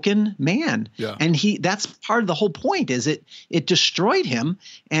broken man. Yeah. And that's part of the whole point, is it destroyed him,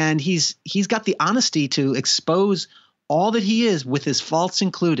 and he's got the honesty to expose all that he is, with his faults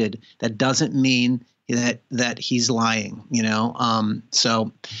included. That doesn't mean that he's lying,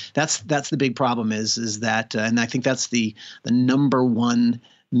 so that's the big problem is that, and I think that's the number one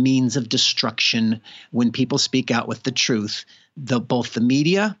means of destruction when people speak out with the truth. Both the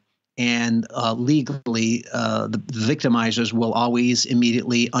media and legally, the victimizers will always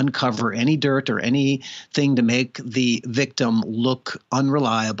immediately uncover any dirt or anything to make the victim look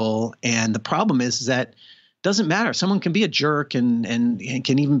unreliable. And the problem is that it doesn't matter. Someone can be a jerk and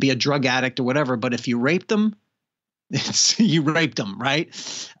can even be a drug addict or whatever, but if you rape them, you raped them, right?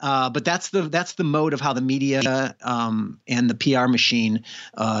 But that's the mode of how the media and the PR machine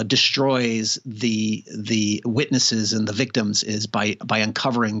destroys the witnesses and the victims, is by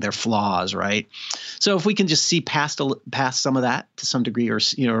uncovering their flaws, right? So if we can just see past some of that to some degree, or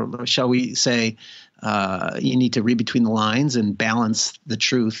shall we say, you need to read between the lines and balance the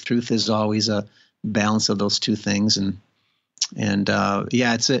truth. Truth is always a balance of those two things, and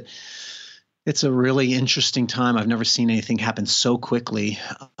yeah, it's a really interesting time. I've never seen anything happen so quickly.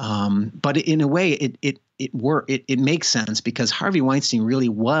 But in a way, it makes sense, because Harvey Weinstein really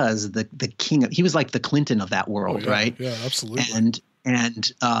was the king. He was like the Clinton of that world, right? Yeah, absolutely.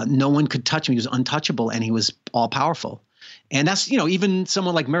 And no one could touch him. He was untouchable, and he was all powerful. And that's, even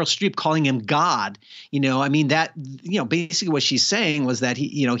someone like Meryl Streep calling him God, that, basically what she's saying was that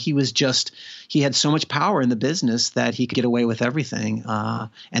he had so much power in the business that he could get away with everything.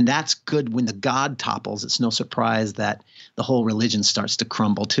 And that's good. When the God topples, it's no surprise that the whole religion starts to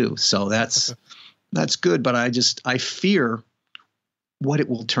crumble too. So that's good. But I fear what it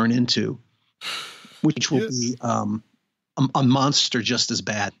will turn into, which will be a monster just as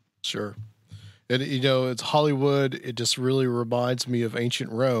bad. Sure. And, it's Hollywood. It just really reminds me of ancient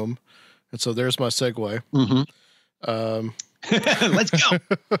Rome. And so there's my segue. Mm-hmm. Let's go.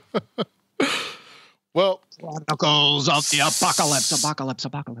 Well, Chronicles of the Apocalypse.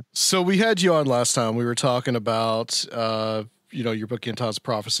 So we had you on last time. We were talking about, your book, Anton's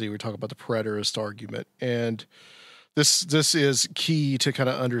Prophecy. We were talking about the preterist argument. And this is key to kind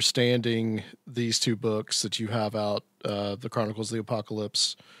of understanding these two books that you have out, the Chronicles of the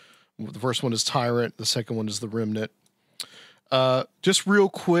Apocalypse. The first one is Tyrant. The second one is the Remnant. Just real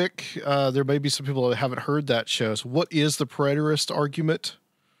quick, there may be some people that haven't heard that show. So what is the preterist argument?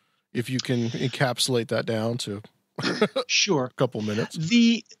 If you can encapsulate that down to sure, a couple minutes.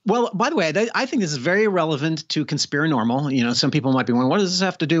 Well, by the way, I think this is very relevant to Conspirinormal. Some people might be wondering, what does this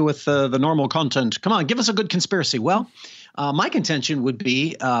have to do with the normal content? Come on, give us a good conspiracy. Well, my contention would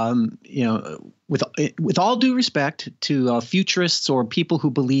be, with all due respect to futurists or people who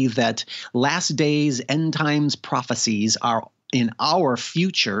believe that last days, end times prophecies are in our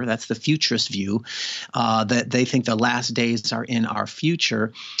future, that's the futurist view, that they think the last days are in our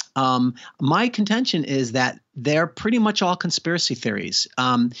future. My contention is that they're pretty much all conspiracy theories,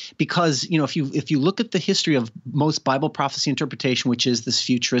 because if you look at the history of most Bible prophecy interpretation, which is this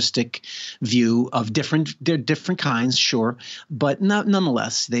futuristic view of they're different kinds, sure, but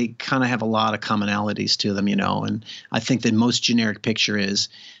nonetheless they kind of have a lot of commonalities to them, and I think the most generic picture is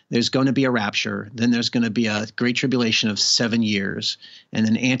there's going to be a rapture, then there's going to be a great tribulation of 7 years, and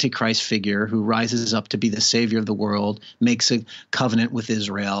an Antichrist figure who rises up to be the savior of the world, makes a covenant with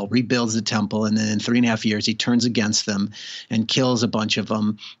Israel, rebuilds the temple, and then in 3.5 years he turns against them and kills a bunch of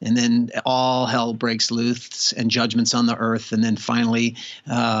them, and then all hell breaks loose and judgments on the earth, and then finally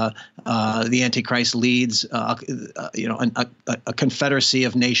the Antichrist leads a confederacy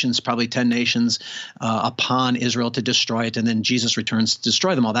of nations, probably 10 nations, upon Israel to destroy it, and then Jesus returns to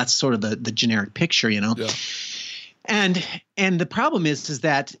destroy them all. That's sort of the generic picture, Yeah. And the problem is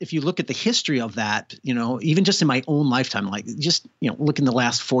that if you look at the history of that, even just in my own lifetime, like just look in the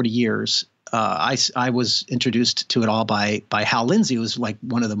last 40 years, I was introduced to it all by Hal Lindsey, who was like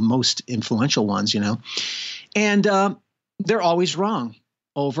one of the most influential ones, and they're always wrong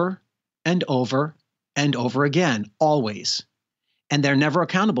over and over and over again, always. And they're never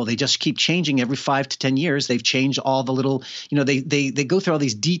accountable. They just keep changing every 5 to 10 years. They've changed all the little, they go through all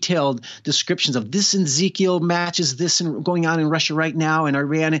these detailed descriptions of this in Ezekiel matches this and going on in Russia right now and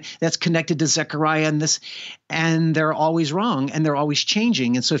Iran that's connected to Zechariah and this, and they're always wrong and they're always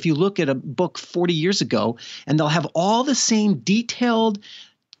changing. And so if you look at a book 40 years ago, and they'll have all the same detailed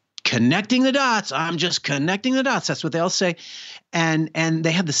connecting the dots. I'm just connecting the dots. That's what they'll say. And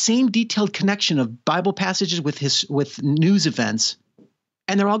they have the same detailed connection of Bible passages with news events,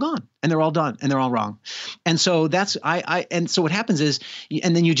 and they're all gone, and they're all done, and they're all wrong. And so that's and so what happens is,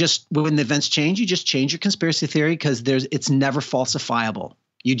 and then you just, when the events change, you just change your conspiracy theory because it's never falsifiable.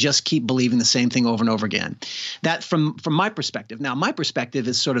 You just keep believing the same thing over and over again. That from my perspective. Now, my perspective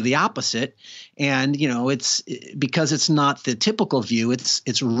is sort of the opposite, and it's because it's not the typical view.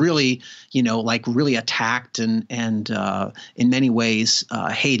 It's really like really attacked and in many ways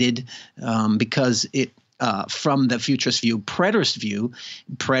hated because it. From the futurist view, preterist view,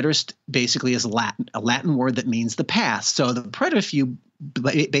 preterist basically is a Latin word that means the past. So the preterist view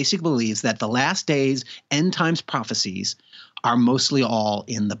basically believes that the last days, end times prophecies are mostly all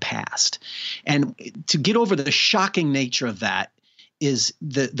in the past. And to get over the shocking nature of that is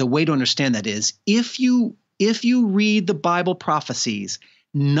the way to understand that is if you read the Bible prophecies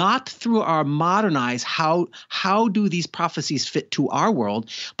not through our modern eyes, how do these prophecies fit to our world?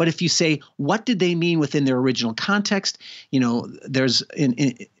 But if you say, what did they mean within their original context? There's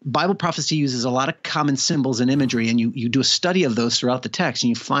in Bible prophecy uses a lot of common symbols and imagery, and you do a study of those throughout the text, and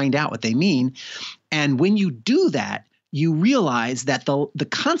you find out what they mean. And when you do that, you realize that the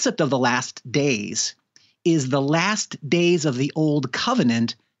concept of the last days is the last days of the old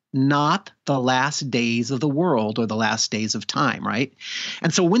covenant, not the last days of the world or the last days of time, right?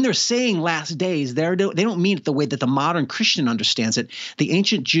 And so when they're saying last days, they don't mean it the way that the modern Christian understands it. The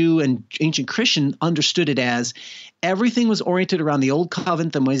ancient Jew and ancient Christian understood it as everything was oriented around the old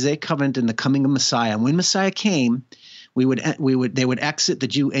covenant, the Mosaic covenant, and the coming of Messiah. And when Messiah came, they would exit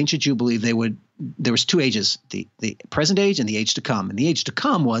the ancient Jew believed there was 2 ages, the present age and the age to come. And the age to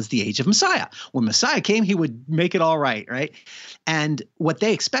come was the age of Messiah. When Messiah came, he would make it all right? And what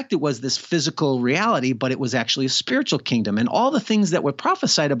they expected was this physical reality, but it was actually a spiritual kingdom. And all the things that were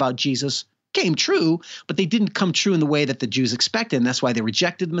prophesied about Jesus came true, but they didn't come true in the way that the Jews expected. And that's why they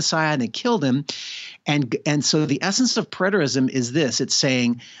rejected the Messiah and they killed him. And so the essence of preterism is this. It's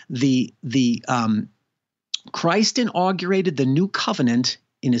saying Christ inaugurated the new covenant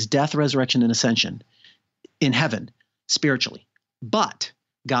in his death, resurrection, and ascension in heaven, spiritually. But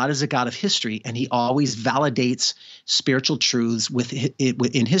God is a God of history, and he always validates spiritual truths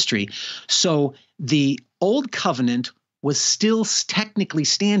in history. So the old covenant was still technically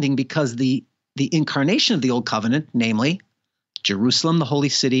standing because the incarnation of the old covenant, namely Jerusalem, the holy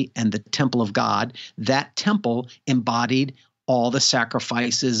city, and the temple of God, that temple embodied all the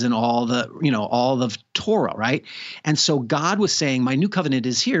sacrifices and all the Torah, right? And so God was saying, my new covenant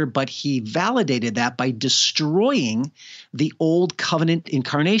is here, but he validated that by destroying the old covenant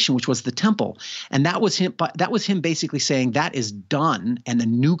incarnation, which was the temple. And that was him basically saying that is done and the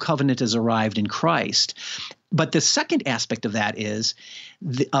new covenant has arrived in Christ. But the second aspect of that is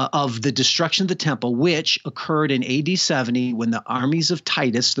of the destruction of the temple, which occurred in AD 70 when the armies of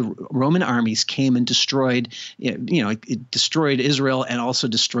Titus, the Roman armies, came and destroyed, it destroyed Israel and also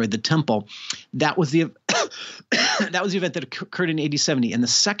destroyed the temple. That was the event that occurred in AD 70. And the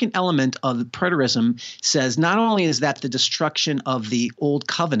second element of the preterism says not only is that the destruction of the old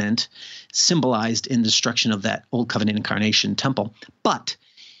covenant symbolized in the destruction of that old covenant incarnation temple, but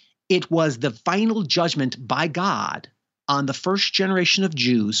it was the final judgment by God on the first generation of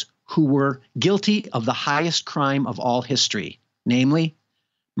Jews who were guilty of the highest crime of all history, namely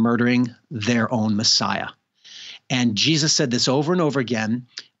murdering their own Messiah. And Jesus said this over and over again.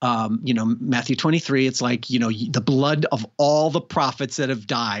 Matthew 23, it's like, the blood of all the prophets that have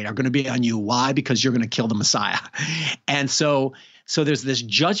died are going to be on you. Why? Because you're going to kill the Messiah. And so there's this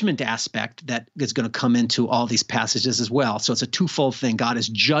judgment aspect that is going to come into all these passages as well. So it's a twofold thing. God is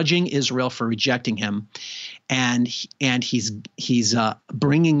judging Israel for rejecting him, and he's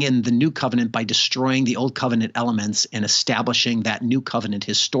bringing in the new covenant by destroying the old covenant elements and establishing that new covenant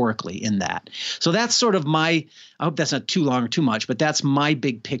historically in that. So that's sort of I hope that's not too long or too much, but that's my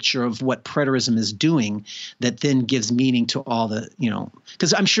big picture of what preterism is doing that then gives meaning to all the,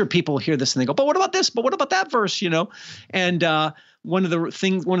 because I'm sure people hear this and they go, but what about this? But what about that verse? one of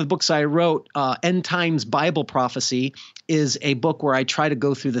the books I wrote, End Times Bible Prophecy, is a book where I try to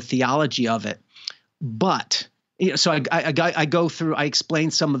go through the theology of it. But so I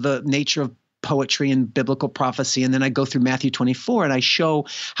explain some of the nature of poetry and biblical prophecy, and then I go through Matthew 24, and I show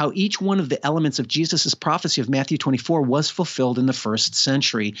how each one of the elements of Jesus's prophecy of Matthew 24 was fulfilled in the first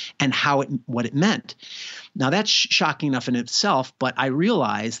century, and what it meant. Now that's shocking enough in itself, but I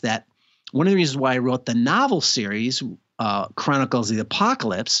realize that one of the reasons why I wrote the novel series, Chronicles of the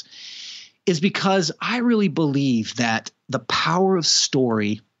Apocalypse, is because I really believe that the power of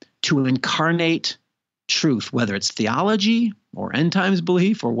story to incarnate truth, whether it's theology or end times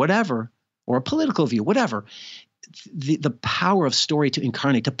belief or whatever, or a political view, whatever, the power of story to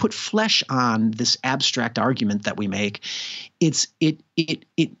incarnate, to put flesh on this abstract argument that we make, it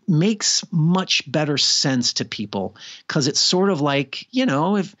makes much better sense to people, because it's sort of like,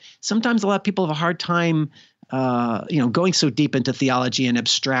 if sometimes a lot of people have a hard time going so deep into theology and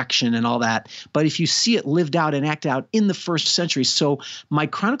abstraction and all that. But if you see it lived out and acted out in the first century, so my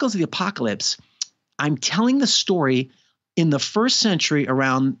Chronicles of the Apocalypse, I'm telling the story in the first century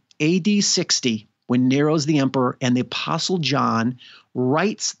around AD 60, when Nero's the emperor, and the Apostle John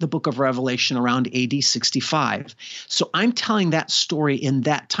writes the book of Revelation around AD 65. So I'm telling that story in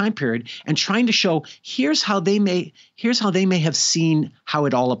that time period and trying to show here's how they may have seen how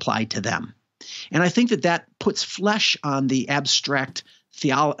it all applied to them. And I think that puts flesh on the abstract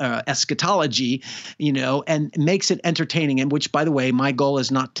eschatology, and makes it entertaining. And which, by the way, my goal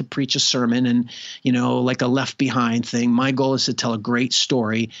is not to preach a sermon and, like a Left Behind thing. My goal is to tell a great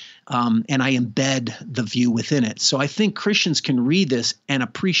story, and I embed the view within it. So I think Christians can read this and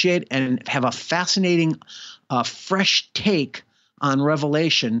appreciate and have a fascinating, fresh take on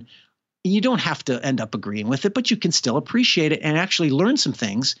Revelation. You don't have to end up agreeing with it, but you can still appreciate it and actually learn some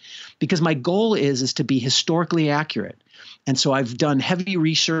things, because my goal is to be historically accurate. And so I've done heavy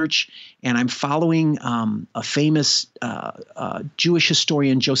research, and I'm following a famous Jewish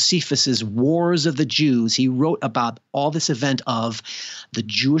historian, Josephus's Wars of the Jews. He wrote about all this event of the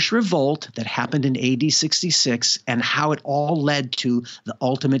Jewish revolt that happened in AD 66 and how it all led to the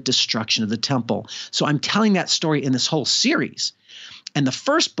ultimate destruction of the temple. So I'm telling that story in this whole series. And the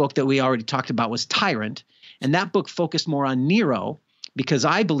first book that we already talked about was Tyrant, and that book focused more on Nero, because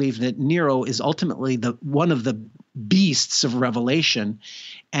I believe that Nero is ultimately one of the beasts of Revelation.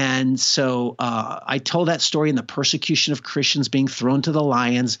 And so I told that story in the persecution of Christians being thrown to the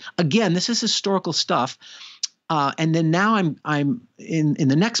lions. Again, this is historical stuff. And then now I'm in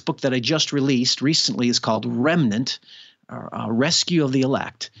the next book that I just released recently is called Remnant, Rescue of the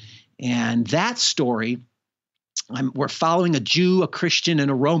Elect. And that story, we're following a Jew, a Christian,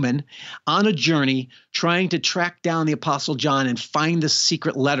 and a Roman on a journey trying to track down the Apostle John and find the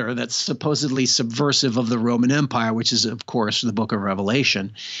secret letter that's supposedly subversive of the Roman Empire, which is, of course, the book of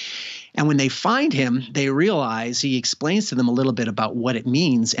Revelation. And when they find him, they realize he explains to them a little bit about what it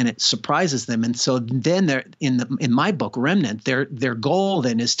means, and it surprises them. And so then they're in my book, Remnant, their goal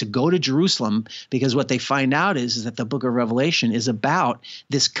then is to go to Jerusalem, because what they find out is that the book of Revelation is about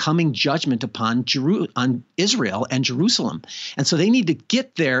this coming judgment on Israel and Jerusalem. And so they need to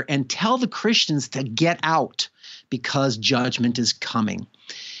get there and tell the Christians to get out, because judgment is coming.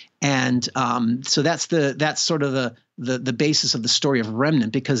 And so that's sort of the basis of the story of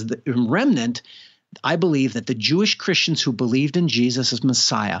Remnant, because in Remnant, I believe that the Jewish Christians who believed in Jesus as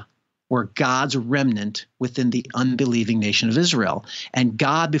Messiah were God's remnant within the unbelieving nation of Israel. And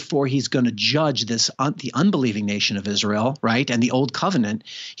God, before he's going to judge the unbelieving nation of Israel, right, and the old covenant,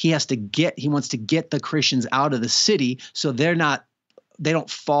 he wants to get the Christians out of the city so they don't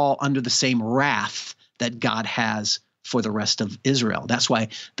fall under the same wrath that God has for the rest of Israel. That's why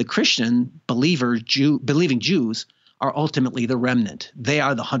the Christian believing Jews are ultimately the remnant. They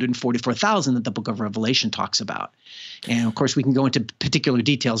are the 144,000 that the book of Revelation talks about. And of course, we can go into particular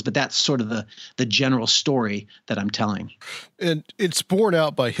details, but that's sort of the general story that I'm telling. And it's borne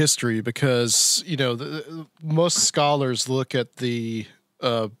out by history, because, most scholars look at the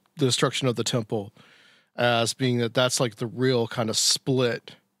destruction of the temple as being that's like the real kind of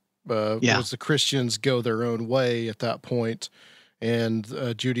split. Because the Christians go their own way at that point, and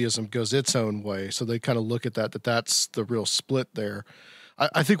Judaism goes its own way. So they kind of look at that's the real split there.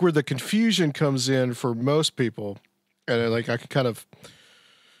 I think where the confusion comes in for most people, and I can kind of,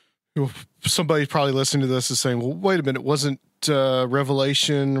 somebody probably listening to this is saying, well, wait a minute, wasn't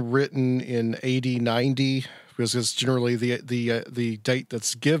Revelation written in AD 90? Because it's generally the date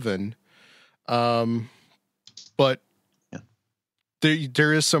that's given. But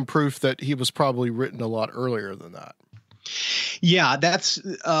there is some proof that he was probably written a lot earlier than that. Yeah, that's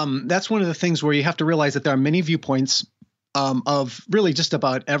one of the things where you have to realize that there are many viewpoints of really just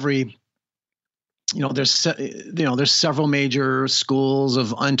about every. There's several major schools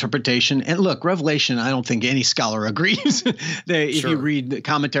of interpretation. And look, Revelation, I don't think any scholar agrees. If you read the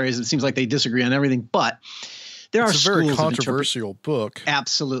commentaries, it seems like they disagree on everything. But it's a very controversial book.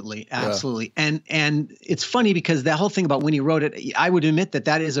 Absolutely. Yeah. And it's funny because that whole thing about when he wrote it, I would admit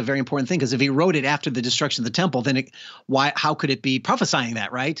that is a very important thing, because if he wrote it after the destruction of the temple, then how could it be prophesying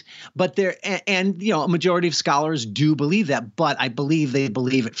that, right? But a majority of scholars do believe that, but I believe they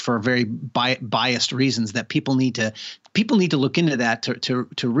believe it for very biased reasons that people need to look into that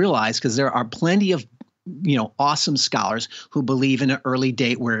to realize, because there are plenty of awesome scholars who believe in an early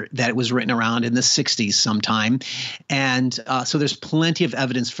date that it was written around in the 60s sometime. And so there's plenty of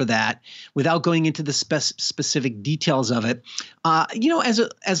evidence for that. Without going into the specific details of it,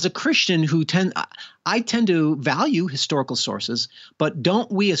 as a Christian I tend to value historical sources, but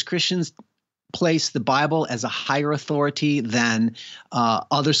don't we as Christians place the Bible as a higher authority than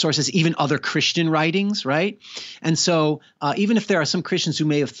other sources, even other Christian writings, right? And so even if there are some Christians who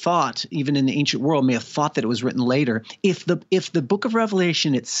may have thought, even in the ancient world, may have thought that it was written later, if the book of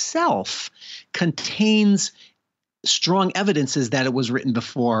Revelation itself contains strong evidences that it was written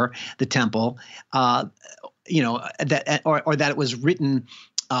before the temple, that it was written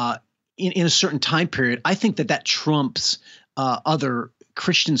in a certain time period, I think that trumps other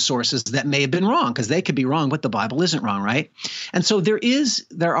Christian sources that may have been wrong, because they could be wrong, but the Bible isn't wrong, right? And so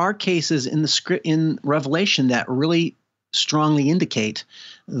there are cases in Revelation that really strongly indicate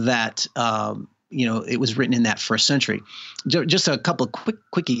that it was written in that first century. Just a couple of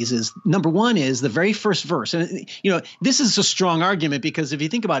quickies is, number one is the very first verse. And, this is a strong argument, because if you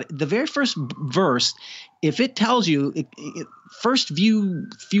think about it, the very first verse, if it tells you, first few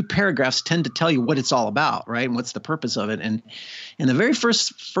paragraphs tend to tell you what it's all about, right? And what's the purpose of it. And the very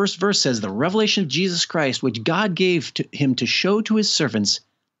first verse says, the revelation of Jesus Christ, which God gave to him to show to his servants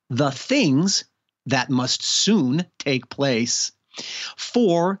the things that must soon take place,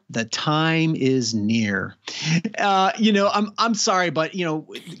 for the time is near. I'm sorry, but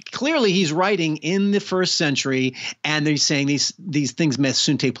clearly he's writing in the first century, and they're saying these things must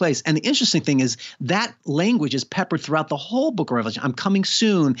soon take place. And the interesting thing is that language is peppered throughout the whole book of Revelation. I'm coming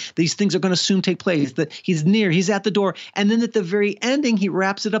soon. These things are going to soon take place. That he's near. He's at the door. And then at the very ending, he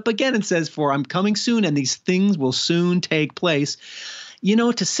wraps it up again and says, "For I'm coming soon, and these things will soon take place."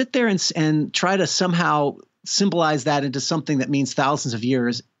 To sit there and try to somehow symbolize that into something that means thousands of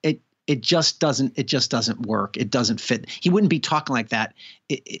years, it just doesn't work. It doesn't fit. He wouldn't be talking like that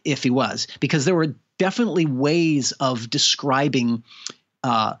if he was, because there were definitely ways of describing.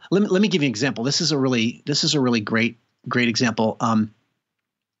 Let me give you an example. This is a really great example.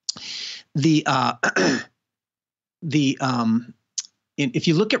 If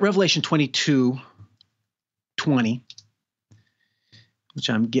you look at Revelation 22:20,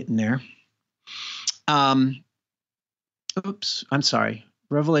 which I'm getting there. Oops, I'm sorry.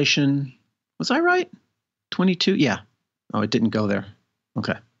 Revelation, was I right? 22? Yeah. Oh, it didn't go there.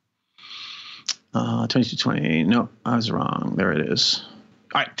 Okay. 22:20. No, I was wrong. There it is.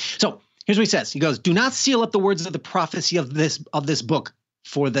 All right. So here's what he says. He goes, "Do not seal up the words of the prophecy of this book,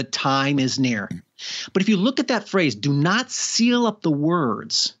 for the time is near." But if you look at that phrase, "do not seal up the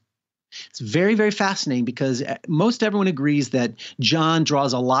words," it's very, very fascinating, because most everyone agrees that John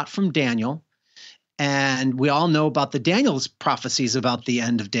draws a lot from Daniel. And we all know about the Daniel's prophecies about the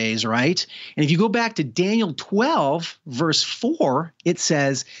end of days, right? And if you go back to Daniel 12, verse 4, it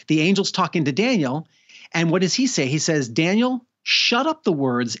says the angel's talking to Daniel. And what does he say? He says, "Daniel, shut up the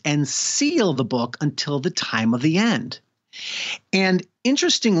words and seal the book until the time of the end." And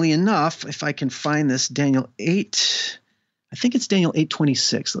interestingly enough, if I can find this, Daniel 8, I think it's Daniel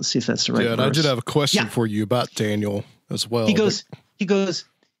 8:26. Let's see if that's the right verse. And I did have a question for you about Daniel as well. He goes,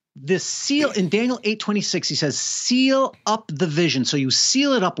 the seal in Daniel 8:26, he says, "Seal up the vision." So you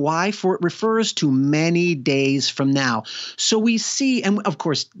seal it up. Why? For it refers to many days from now. So we see, and of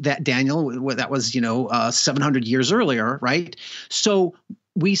course that Daniel, that was 700 years earlier, right? So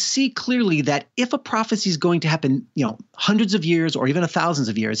we see clearly that if a prophecy is going to happen, hundreds of years or even thousands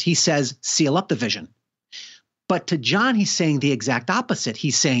of years, he says, seal up the vision. But to John, he's saying the exact opposite.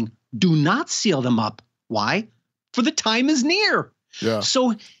 He's saying, do not seal them up. Why? For the time is near. Yeah.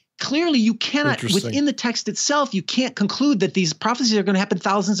 So clearly you cannot, within the text itself, you can't conclude that these prophecies are going to happen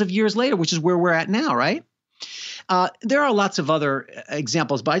thousands of years later, which is where we're at now, right? There are lots of other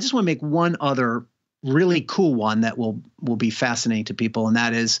examples, but I just want to make one other really cool one that will be fascinating to people, and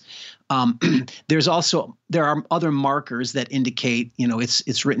that is there are other markers that indicate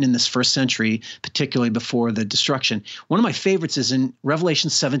it's written in this first century, particularly before the destruction. One of my favorites is in Revelation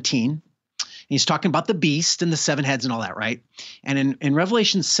 17. He's talking about the beast and the 7 heads and all that, right? And in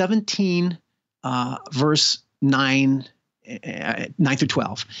Revelation 17, verse 9 through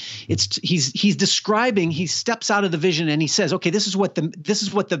 12, he's describing. He steps out of the vision and he says, "Okay, this is what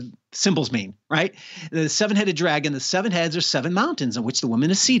the symbols mean, right? The 7-headed dragon, the 7 heads are 7 mountains on which the woman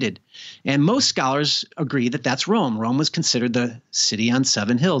is seated." And most scholars agree that that's Rome. Rome was considered the city on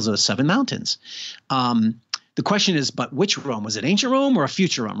 7 hills or 7 mountains. The question is, but which Rome? Was it ancient Rome or a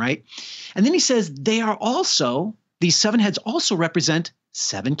future Rome, right? And then he says these 7 heads also represent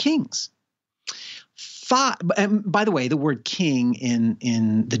 7 kings. And by the way, the word king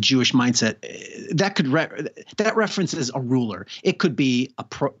in the Jewish mindset, that references a ruler. It could be a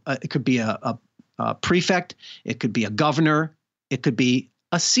prefect. It could be a governor. It could be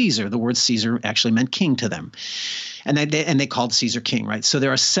a Caesar. The word Caesar actually meant king to them, and they called Caesar king, right? So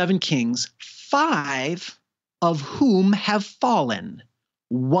there are 7 kings, 5 of whom have fallen.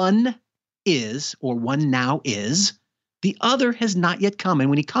 One now is. The other has not yet come, and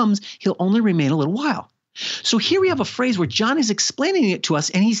when he comes, he'll only remain a little while. So here we have a phrase where John is explaining it to us,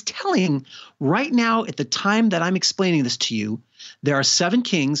 and he's telling right now at the time that I'm explaining this to you, there are 7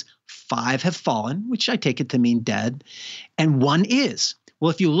 kings, 5 have fallen, which I take it to mean dead, and 1 is.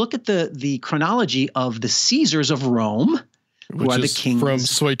 Well, if you look at the chronology of the Caesars of Rome, who are the kings from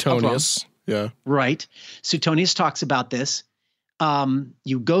Suetonius. Yeah. Right. Suetonius talks about this.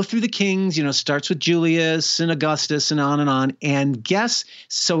 You go through the kings, starts with Julius and Augustus and on. And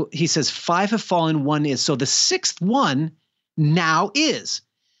so he says 5 have fallen, 1 is. So the 6th one now is.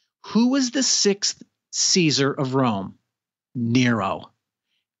 Who was the 6th Caesar of Rome? Nero.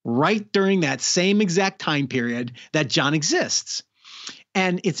 Right during that same exact time period that John exists.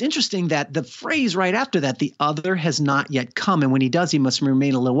 And it's interesting that the phrase right after that, the other has not yet come. And when he does, he must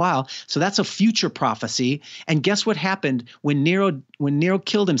remain a little while. So that's a future prophecy. And guess what happened when Nero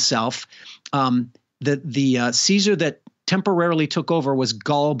killed himself? The Caesar that temporarily took over was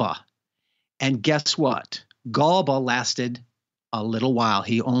Galba. And guess what? Galba lasted a little while.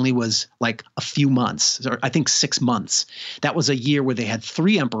 He only was like a few months, or I think 6 months. That was a year where they had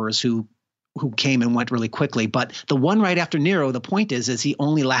 3 emperors who came and went really quickly. But the one right after Nero, the point is he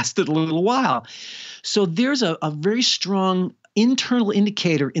only lasted a little while. So there's a very strong internal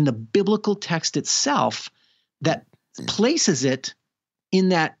indicator in the biblical text itself that places it in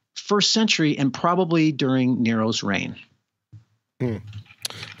that 1st century and probably during Nero's reign.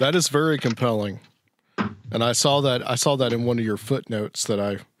 That is very compelling. And I saw that in one of your footnotes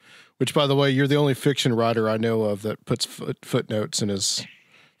which by the way, you're the only fiction writer I know of that puts footnotes in his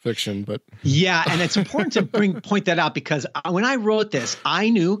fiction, but yeah, and it's important to point that out because when I wrote this,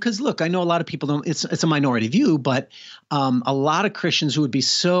 I knew, because look, I know a lot of people don't. It's a minority view, but a lot of Christians who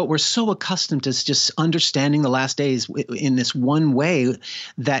were so accustomed to just understanding the last days in this one way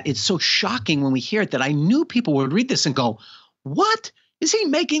that it's so shocking when we hear it that I knew people would read this and go, "What? Is he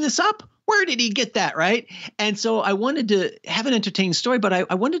making this up? Where did he get that?" Right? And so I wanted to have an entertaining story, but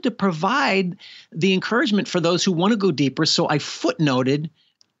I wanted to provide the encouragement for those who want to go deeper. So I footnoted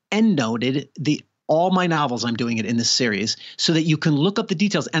and noted all my novels. I'm doing it in this series so that you can look up the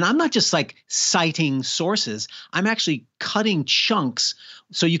details. And I'm not just like citing sources. I'm actually cutting chunks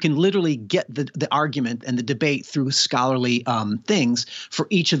so you can literally get the argument and the debate through scholarly things for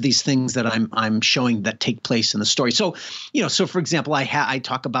each of these things that I'm showing that take place in the story. So, so for example, I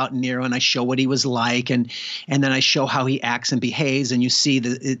talk about Nero and I show what he was like, and then I show how he acts and behaves, and you see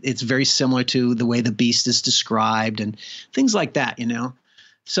that it's very similar to the way the beast is described and things like that,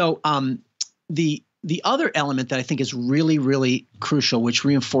 So the other element that I think is really, really crucial, which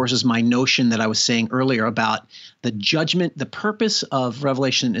reinforces my notion that I was saying earlier about the judgment, the purpose of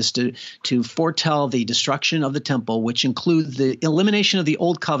Revelation is to foretell the destruction of the temple, which includes the elimination of the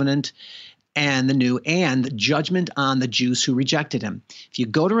old covenant and the new, and the judgment on the Jews who rejected him. If you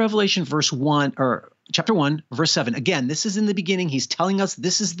go to Revelation chapter 1, verse 7, again, this is in the beginning. He's telling us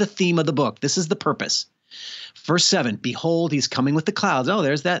this is the theme of the book. This is the purpose. Verse 7, behold, he's coming with the clouds. Oh,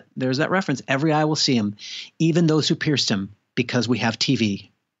 there's that reference. Every eye will see him, even those who pierced him, because we have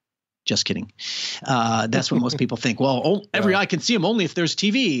TV. Just kidding. That's what most people think. Well, every eye can see him only if there's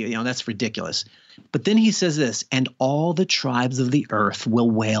TV. That's ridiculous. But then he says this, and all the tribes of the earth will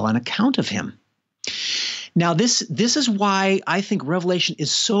wail on account of him. Now, this is why I think Revelation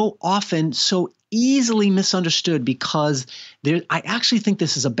is so often so easily misunderstood, because I actually think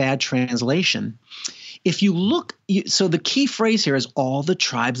this is a bad translation. If you look, so the key phrase here is all the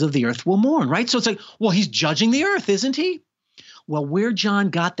tribes of the earth will mourn, right? So it's like, well, he's judging the earth, isn't he? Well, where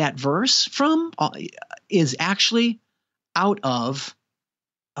John got that verse from is actually out of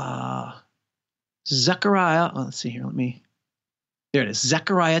Zechariah. Let's see here. There it is,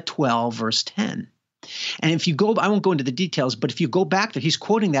 Zechariah 12, verse 10. And if you go, I won't go into the details, but if you go back there, he's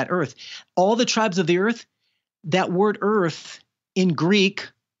quoting that earth. All the tribes of the earth, that word earth in Greek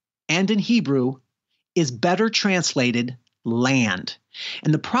and in Hebrew is better translated land.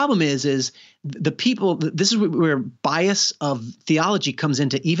 And the problem is the people, this is where bias of theology comes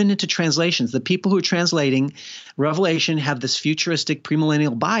into translations. The people who are translating Revelation have this futuristic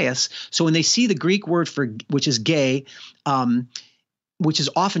premillennial bias. So when they see the Greek word for, which is gay, which is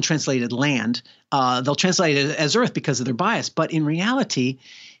often translated land, they'll translate it as earth because of their bias. But in reality,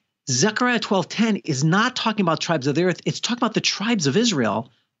 Zechariah 12:10 is not talking about tribes of the earth. It's talking about the tribes of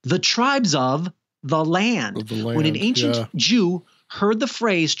Israel, the tribes of the land. When an ancient Jew heard the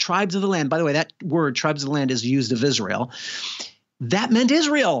phrase tribes of the land, by the way, that word tribes of the land is used of Israel, that meant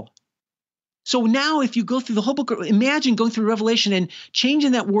Israel. So now if you go through the whole book, imagine going through Revelation and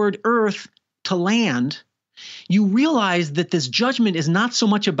changing that word earth to land, you realize that this judgment is not so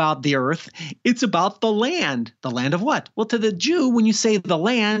much about the earth, it's about the land. The land of what? Well, to the Jew, when you say the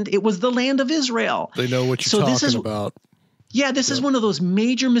land, it was the land of Israel. They know what you're talking about. Yeah, this is one of those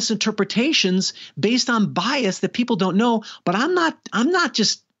major misinterpretations based on bias that people don't know. But I'm not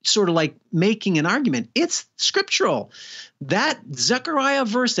just sort of like making an argument. It's scriptural. That Zechariah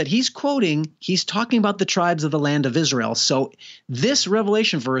verse that he's quoting, he's talking about the tribes of the land of Israel. So this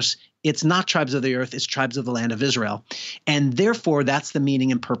Revelation verse, it's not tribes of the earth, it's tribes of the land of Israel. And therefore, that's the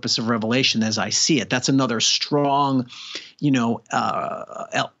meaning and purpose of Revelation as I see it. That's another strong,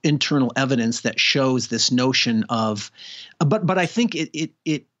 internal evidence that shows this notion of, but I think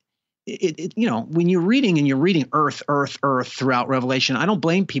it when you're reading earth throughout Revelation, I don't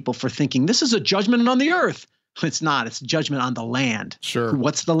blame people for thinking this is a judgment on the earth. It's not. It's judgment on the land. Sure.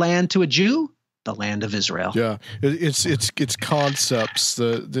 What's the land to a Jew? The land of Israel. Yeah, it's concepts,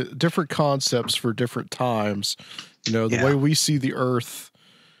 the different concepts for different times. The way we see the earth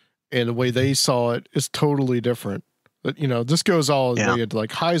and the way they saw it is totally different. But this goes all the way into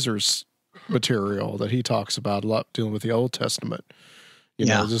like Heiser's material that he talks about a lot, dealing with the Old Testament.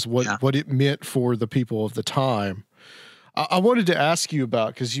 Just what it meant for the people of the time. I wanted to ask you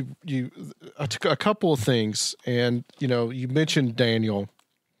about, because you a couple of things, and you mentioned Daniel,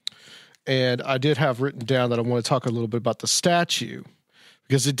 and I did have written down that I want to talk a little bit about the statue,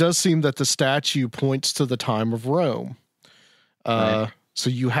 because it does seem that the statue points to the time of Rome. Right. So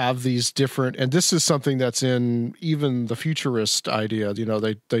you have these different, and this is something that's in even the futurist idea.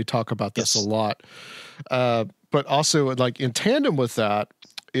 They talk about this a lot, but also like in tandem with that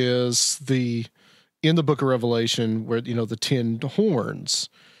is in the book of Revelation where, the 10 horns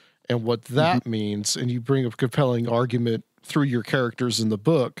and what that means. And you bring a compelling argument through your characters in the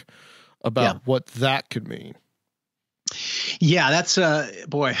book about what that could mean. Yeah, that's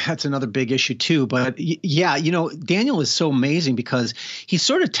another big issue too. But Daniel is so amazing because he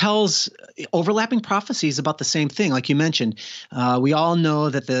sort of tells overlapping prophecies about the same thing. Like you mentioned, we all know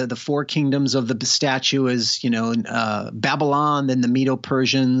that the four kingdoms of the statue is, Babylon, then the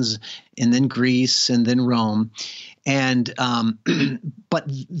Medo-Persians, and then Greece, and then Rome. And but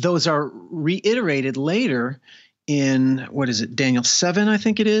those are reiterated later in Daniel 7, I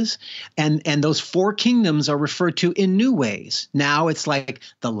think it is. And those four kingdoms are referred to in new ways. Now it's like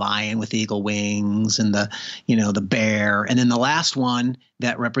the lion with eagle wings and the bear. And then the last one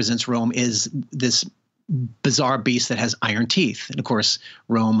that represents Rome is this bizarre beast that has iron teeth. And of course,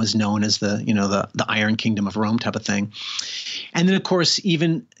 Rome was known as the Iron Kingdom of Rome type of thing. And then of course,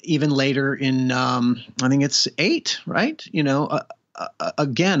 even later in, I think it's 8, right?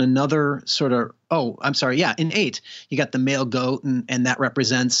 Again, another sort of, in 8, you got the male goat, and that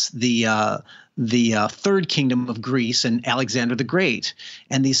represents the third kingdom of Greece and Alexander the Great.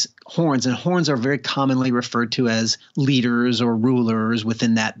 And these horns are very commonly referred to as leaders or rulers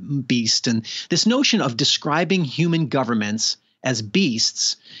within that beast. And this notion of describing human governments as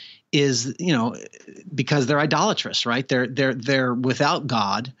beasts is, because they're idolatrous, right? They're without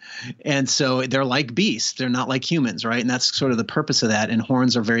God. And so they're like beasts. They're not like humans, right? And that's sort of the purpose of that. And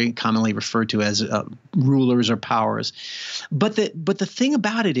horns are very commonly referred to as rulers or powers. But the thing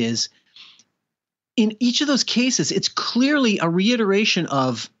about it is, in each of those cases, it's clearly a reiteration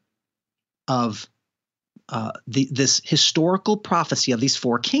of this historical prophecy of these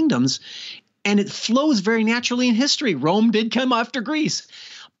four kingdoms. And it flows very naturally in history. Rome did come after Greece.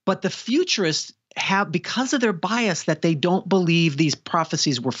 But the futurists have, because of their bias that they don't believe these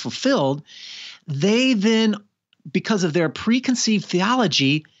prophecies were fulfilled, they then, because of their preconceived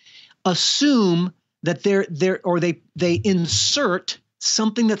theology, assume that they insert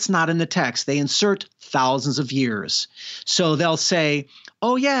something that's not in the text. They insert thousands of years. So they'll say,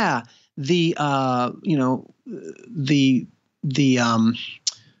 "Oh yeah, the the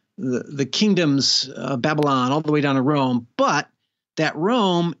kingdoms, Babylon, all the way down to Rome, but that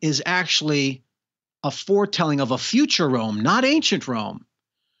Rome is actually a foretelling of a future Rome, not ancient Rome.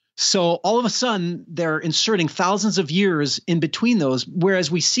 So all of a sudden, they're inserting thousands of years in between those, whereas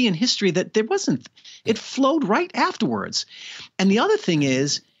we see in history that there wasn't. It flowed right afterwards. And the other thing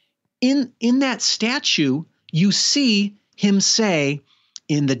is, in that statue, you see him say,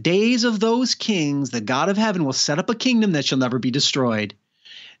 in the days of those kings, the God of heaven will set up a kingdom that shall never be destroyed,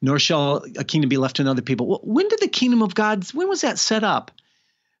 nor shall a kingdom be left to another people. Well, when did the kingdom of God, when was that set up?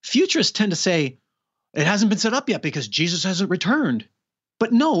 Futurists tend to say, it hasn't been set up yet because Jesus hasn't returned.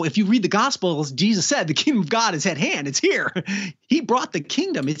 But no, if you read the Gospels, Jesus said the kingdom of God is at hand. It's here. He brought the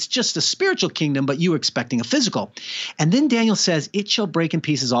kingdom. It's just a spiritual kingdom, but you expecting a physical. And then Daniel says, it shall break in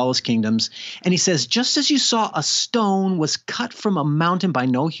pieces all his kingdoms. And he says, just as you saw a stone was cut from a mountain by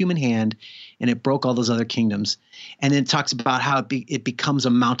no human hand, and it broke all those other kingdoms. And then it talks about how it becomes a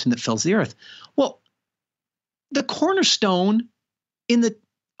mountain that fills the earth. Well, the cornerstone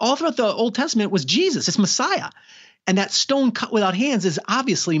all throughout the Old Testament was Jesus. It's Messiah. And that stone cut without hands is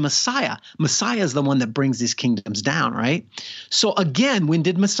obviously Messiah. Messiah is the one that brings these kingdoms down, right? So again, when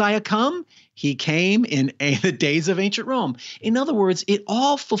did Messiah come? He came in the days of ancient Rome. In other words, it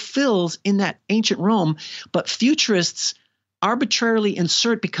all fulfills in that ancient Rome, but futurists arbitrarily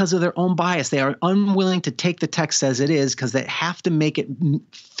insert because of their own bias. They are unwilling to take the text as it is because they have to make it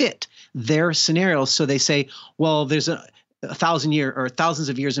fit their scenarios. So they say, well, there's a 1,000 year or thousands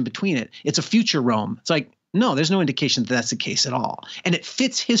of years in between it. It's a future Rome. It's like, no, there's no indication that that's the case at all. And it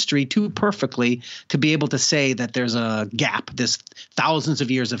fits history too perfectly to be able to say that there's a gap, this thousands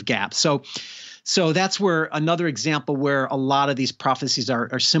of years of gap. So that's where another example where a lot of these prophecies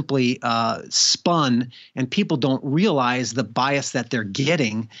are simply spun, and people don't realize the bias that they're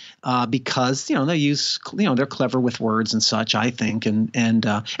getting because they use they're clever with words and such, I think, and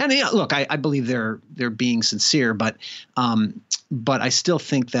look, I believe they're being sincere, but I still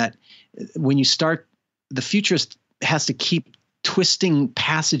think that when you start, the futurist has to keep twisting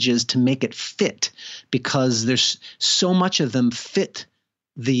passages to make it fit because there's so much of them fit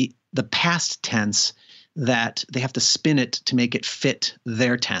the past tense that they have to spin it to make it fit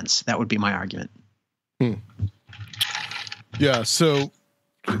their tense. That would be my argument. Yeah. So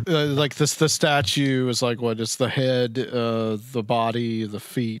like the statue is like, what? It's the head, the body, the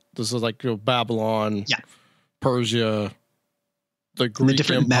feet. This is like Babylon, Persia, the Greek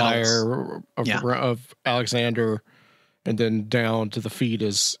Empire of Alexander, and then down to the feet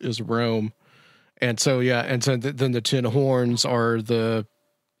is Rome. And so, and so then the 10 horns are the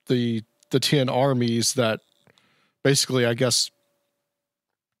 10 armies that basically, I guess,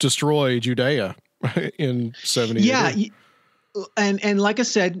 destroy Judea in 70 AD. And like I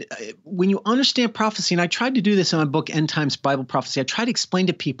said, when you understand prophecy, and I tried to do this in my book, End Times Bible Prophecy, I try to explain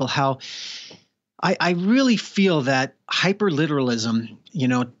to people how I really feel that hyperliteralism,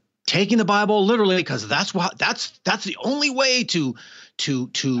 taking the Bible literally, because that's the only way to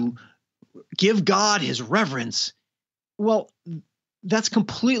give God his reverence. Well, that's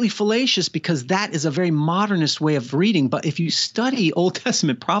completely fallacious because that is a very modernist way of reading. But if you study Old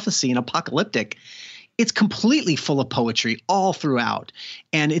Testament prophecy and apocalyptic, it's completely full of poetry all throughout.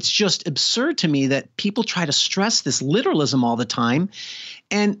 And it's just absurd to me that people try to stress this literalism all the time.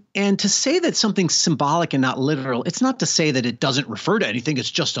 And to say that something's symbolic and not literal, it's not to say that it doesn't refer to anything. It's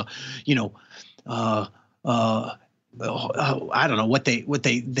just I don't know what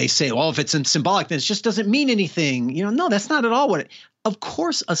they say. Well, if it's symbolic, then it just doesn't mean anything. No, that's not at all what it. Of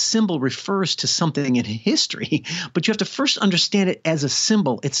course, a symbol refers to something in history, but you have to first understand it as a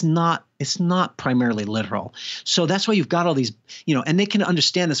symbol. It's not primarily literal. So that's why you've got all these, and they can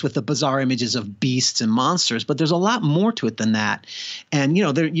understand this with the bizarre images of beasts and monsters, but there's a lot more to it than that. And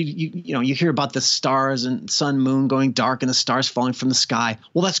you hear about the stars and sun, moon going dark and the stars falling from the sky.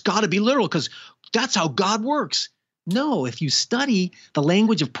 Well, that's got to be literal because that's how God works. No, if you study the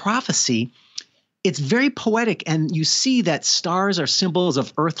language of prophecy, it's very poetic, and you see that stars are symbols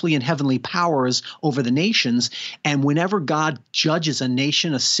of earthly and heavenly powers over the nations. And whenever God judges a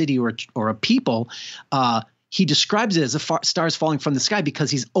nation, a city, or a people, he describes it as the stars falling from the sky because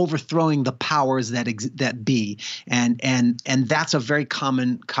he's overthrowing the powers that be, and that's a very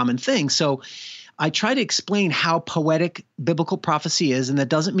common thing. So I try to explain how poetic biblical prophecy is, and that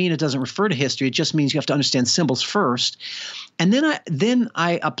doesn't mean it doesn't refer to history. It just means you have to understand symbols first, and then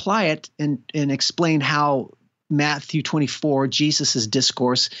I apply it and explain how Matthew 24, Jesus's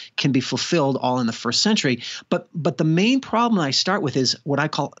discourse, can be fulfilled all in the first century. But the main problem I start with is what I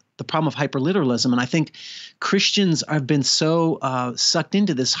call the problem of hyperliteralism. And I think Christians have been so sucked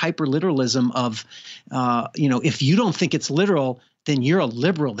into this hyperliteralism of, if you don't think it's literal, then you're a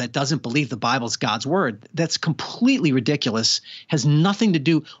liberal that doesn't believe the Bible's God's word. That's completely ridiculous. Has nothing to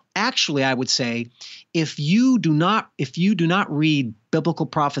do. Actually, I would say, if you do not read biblical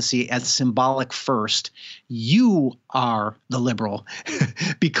prophecy as symbolic first, you are the liberal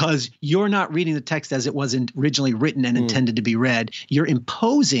because you're not reading the text as it was originally written and intended to be read. You're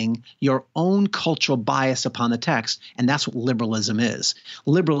imposing your own cultural bias upon the text, and that's what liberalism is.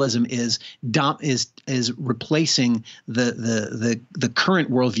 Liberalism is replacing the current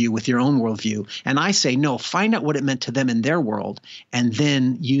worldview with your own worldview. And I say, no, find out what it meant to them in their world, and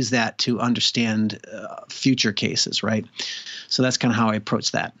then use that to understand future cases, right? So that's kind of how I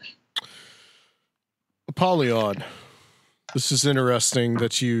approach that. Apollyon. This is interesting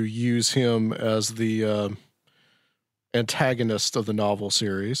that you use him as the antagonist of the novel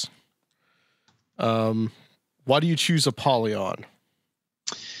series. Why do you choose Apollyon?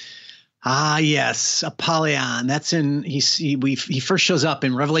 Ah, yes, Apollyon. That's he first shows up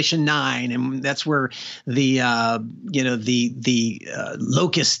in Revelation 9, and that's where the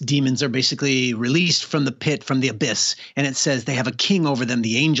locust demons are basically released from the pit, from the abyss, and it says they have a king over them,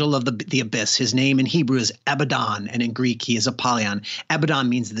 the angel of the abyss. His name in Hebrew is Abaddon, and in Greek he is Apollyon. Abaddon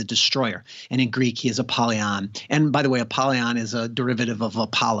means the destroyer, and in Greek he is Apollyon. And by the way, Apollyon is a derivative of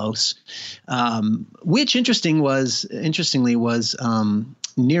Apollos, which interestingly was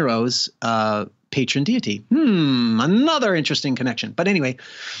Nero's patron deity. Another interesting connection. But anyway,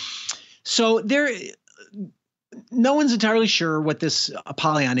 so no one's entirely sure what this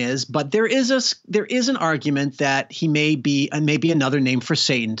Apollyon is, but there is an argument that he may be another name for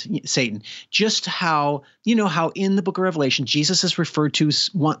Satan. Just how in the book of Revelation, Jesus is referred to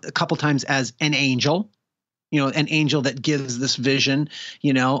a couple times as an angel. An angel that gives this vision.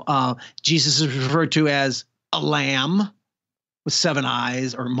 Jesus is referred to as a lamb with 7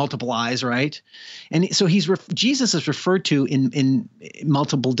 eyes or multiple eyes, right? And so Jesus is referred to in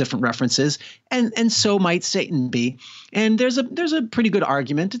multiple different references, and so might Satan be. And there's a pretty good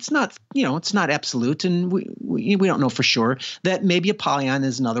argument. It's not absolute, and we don't know for sure that maybe Apollyon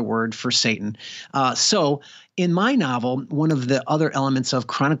is another word for Satan. So in my novel, one of the other elements of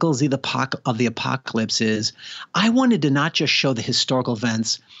Chronicles of the Apocalypse is I wanted to not just show the historical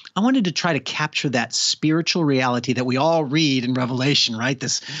events. I wanted to try to capture that spiritual reality that we all read in Revelation, right?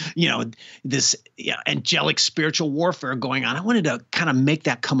 This angelic spiritual warfare going on. I wanted to kind of make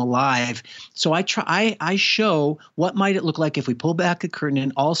that come alive. So I show what might it look like if we pull back the curtain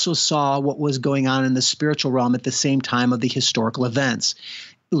and also saw what was going on in the spiritual realm at the same time of the historical events.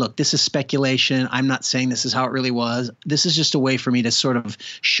 Look, this is speculation. I'm not saying this is how it really was. This is just a way for me to sort of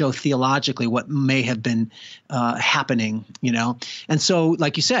show theologically what may have been happening, And so,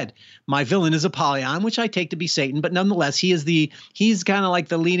 like you said, my villain is Apollyon, which I take to be Satan, but nonetheless, he's kind of like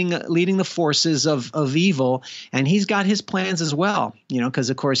the leading the forces of evil, and he's got his plans as well, because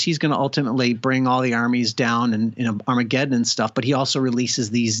of course he's going to ultimately bring all the armies down and Armageddon and stuff. But he also releases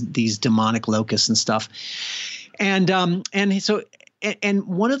these demonic locusts and stuff, and so. And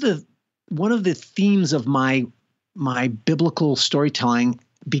one of the themes of my biblical storytelling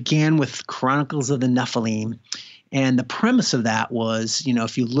began with Chronicles of the Nephilim. And the premise of that was,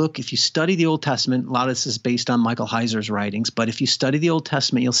 if you study the Old Testament, a lot of this is based on Michael Heiser's writings, but if you study the Old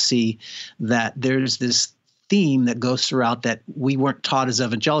Testament, you'll see that there's this theme that goes throughout that we weren't taught as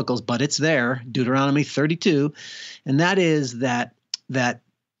evangelicals, but it's there, Deuteronomy 32. And that is that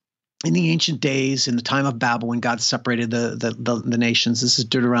in the ancient days, in the time of Babel, when God separated the nations, this is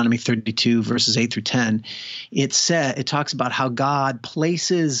Deuteronomy 32, verses 8 through 10. It talks about how God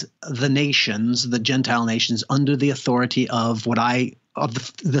places the nations, the Gentile nations, under the authority of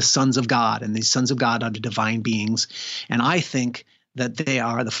the sons of God, and these sons of God are the divine beings. And I think that they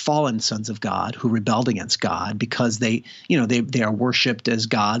are the fallen sons of God who rebelled against God because they are worshipped as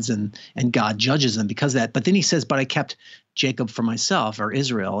gods, and God judges them because of that. But then he says, but I kept Jacob for myself, or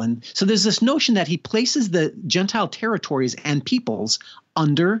Israel. And so there's this notion that he places the Gentile territories and peoples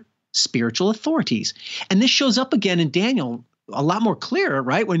under spiritual authorities. And this shows up again in Daniel a lot more clear,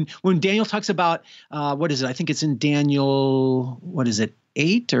 right? When Daniel talks about, what is it? I think it's in Daniel, 10?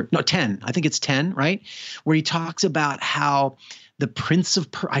 I think it's 10, right? Where he talks about how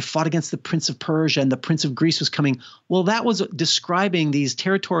I fought against the prince of Persia and the prince of Greece was coming. Well, that was describing these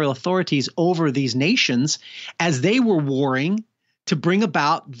territorial authorities over these nations as they were warring to bring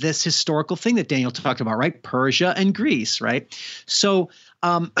about this historical thing that Daniel talked about, right? Persia and Greece, right? So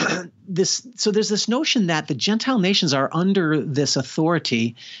there's this notion that the Gentile nations are under this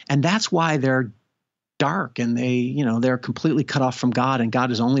authority, and that's why they're dark, and they're completely cut off from God, and God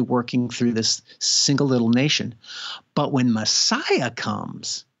is only working through this single little nation. But when Messiah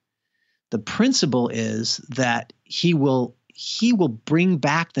comes, the principle is that he will bring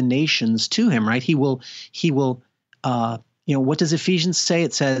back the nations to him, right? He will what does Ephesians say?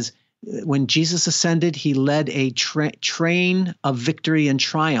 It says, when Jesus ascended, he led a train of victory and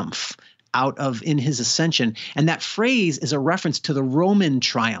triumph in his ascension. And that phrase is a reference to the Roman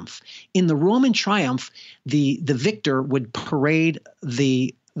triumph. In the Roman triumph, the victor would parade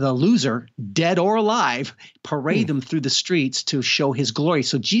the loser, dead or alive, parade them through the streets to show his glory.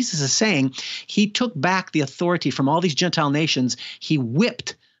 So Jesus is saying he took back the authority from all these Gentile nations. He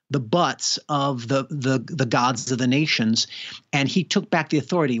whipped the butts of the gods of the nations, and he took back the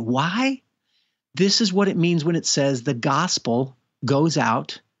authority. Why? This is what it means when it says the gospel goes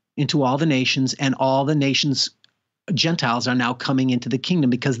out into all the nations, and all the nations, Gentiles, are now coming into the kingdom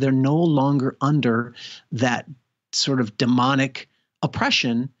because they're no longer under that sort of demonic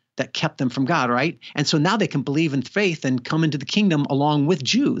oppression that kept them from God, right? And so now they can believe in faith and come into the kingdom along with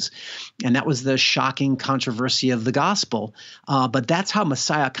Jews. And that was the shocking controversy of the gospel. But that's how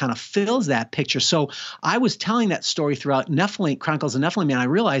Messiah kind of fills that picture. So I was telling that story throughout Chronicles of Nephilim, and I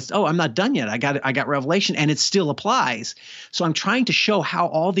realized, I'm not done yet. I got Revelation, and it still applies. So I'm trying to show how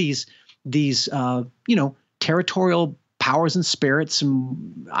all these territorial powers and spirits,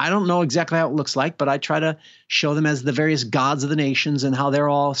 and I don't know exactly how it looks like, but I try to show them as the various gods of the nations and how they're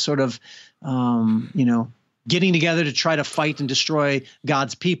all sort of, getting together to try to fight and destroy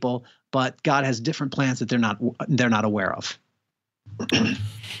God's people. But God has different plans that they're not aware of.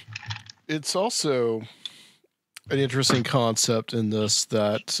 It's also an interesting concept in this,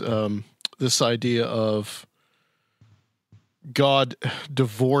 that this idea of God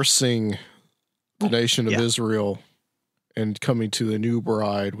divorcing the nation of Israel and coming to the new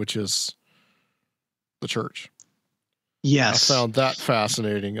bride, which is the church. Yes. I found that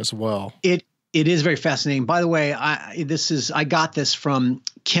fascinating as well. It is very fascinating. By the way, I got this from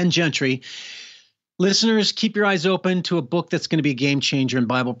Ken Gentry. Listeners, keep your eyes open to a book that's going to be a game changer in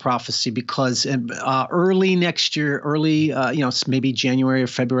Bible prophecy, because early next year, maybe January or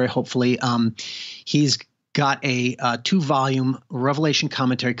February, hopefully, he's got a 2-volume Revelation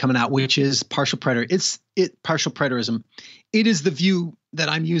commentary coming out, which is partial preterism. Partial preterism. It is the view that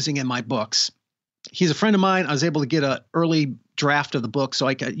I'm using in my books. He's a friend of mine. I was able to get an early draft of the book so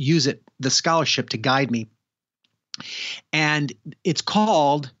I could use the scholarship to guide me. And it's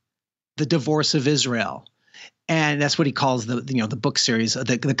called The Divorce of Israel. And that's what he calls the book series,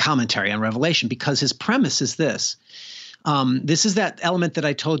 the commentary on Revelation, because his premise is this. This is that element that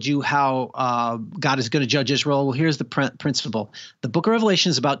I told you how God is going to judge Israel. Well, here's the principle. The book of Revelation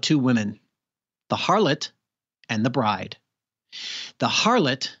is about 2 women, the harlot and the bride. The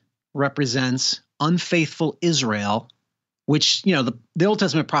harlot represents unfaithful Israel, which, the Old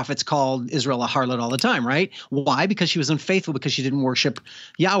Testament prophets called Israel a harlot all the time, right? Why? Because she was unfaithful, because she didn't worship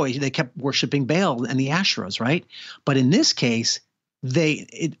Yahweh. They kept worshiping Baal and the Asherahs, right? But in this case,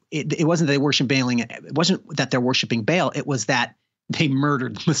 it wasn't that they worship Baaling. It wasn't that they're worshiping Baal. It was that they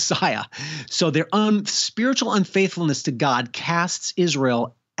murdered the Messiah. So their spiritual unfaithfulness to God casts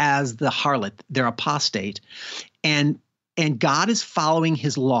Israel as the harlot, their apostate. And God is following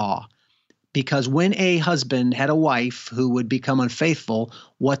his law, because when a husband had a wife who would become unfaithful,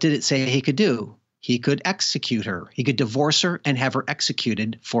 what did it say he could do? He could execute her. He could divorce her and have her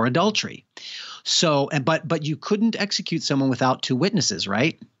executed for adultery. So, but you couldn't execute someone without 2 witnesses,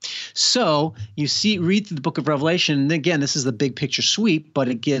 right? So read through the book of Revelation, and again, this is the big picture sweep, but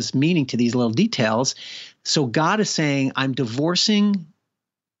it gives meaning to these little details. So God is saying, I'm divorcing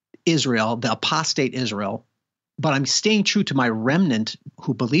Israel, the apostate Israel, but I'm staying true to my remnant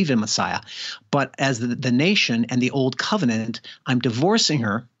who believe in Messiah. But as the nation and the old covenant, I'm divorcing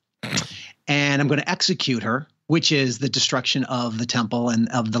her, and I'm going to execute her, which is the destruction of the temple and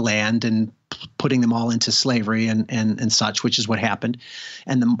of the land and putting them all into slavery and such, which is what happened,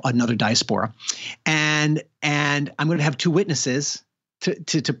 and another diaspora. And I'm going to have 2 witnesses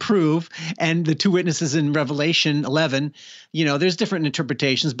to prove, and the 2 witnesses in Revelation 11, there's different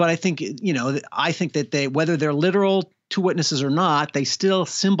interpretations, but I think that whether they're literal 2 witnesses or not, they still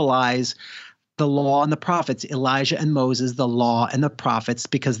symbolize the law and the prophets, Elijah and Moses, the law and the prophets,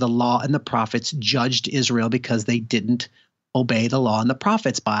 because the law and the prophets judged Israel because they didn't obey the law and the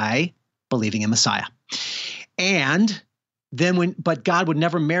prophets by believing in Messiah. And then but God would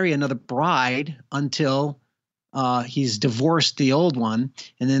never marry another bride until he's divorced the old one.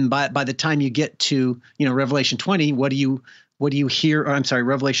 And then by the time you get to, Revelation 20, what do you hear? Or I'm sorry,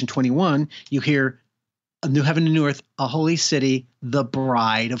 Revelation 21, you hear a new heaven and new earth, a holy city, the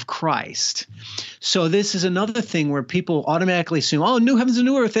bride of Christ. So this is another thing where people automatically assume, oh, new heavens and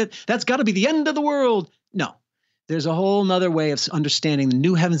new earth, that's got to be the end of the world. No, there's a whole nother way of understanding the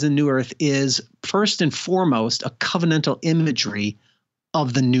new heavens and new earth is first and foremost a covenantal imagery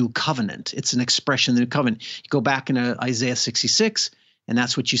of the new covenant. It's an expression of the new covenant. You go back into Isaiah 66, and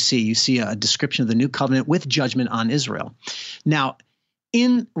that's what you see. You see a description of the new covenant with judgment on Israel. Now,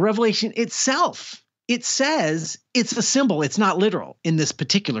 in Revelation itself, it says it's a symbol. It's not literal in this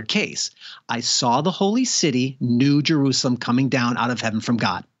particular case. I saw the holy city, New Jerusalem, coming down out of heaven from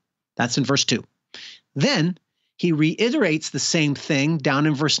God. That's in verse 2. Then he reiterates the same thing down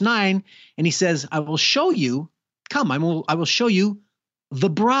in verse 9, and he says, I will show you, I will show you the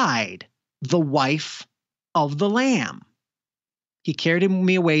bride, the wife of the Lamb. He carried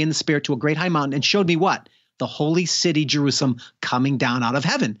me away in the spirit to a great high mountain and showed me what? The holy city, Jerusalem, coming down out of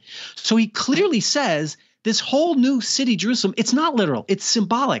heaven. So he clearly says this whole new city, Jerusalem, it's not literal. It's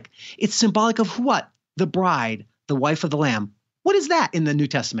symbolic. It's symbolic of what? The bride, the wife of the Lamb. What is that in the New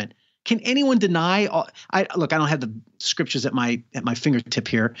Testament? Can anyone deny? I don't have the scriptures at my fingertip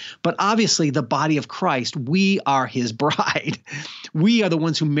here, but obviously the body of Christ, we are his bride. We are the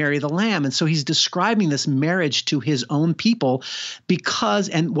ones who marry the Lamb. And so he's describing this marriage to his own people because,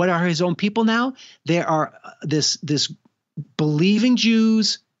 and what are his own people now? There are this believing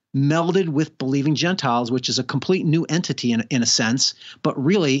Jews melded with believing Gentiles, which is a complete new entity in a sense, but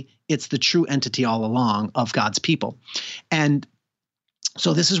really it's the true entity all along of God's people. And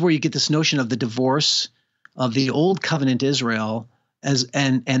so this is where you get this notion of the divorce of the old covenant Israel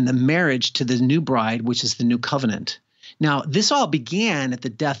and the marriage to the new bride, which is the new covenant. Now, this all began at the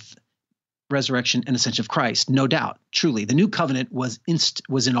death, resurrection, and ascension of Christ, no doubt. Truly, the new covenant was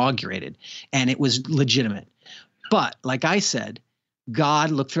inaugurated, and it was legitimate. But like I said, God,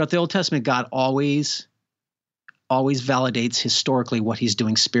 look throughout the Old Testament, God always validates historically what he's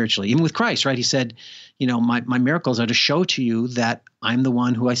doing spiritually. Even with Christ, right? He said, my miracles are to show to you that I'm the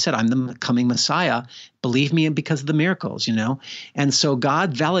one who I said, I'm the coming Messiah. Believe me because of the miracles, And so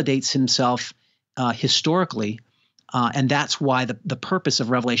God validates himself historically. And that's why the purpose of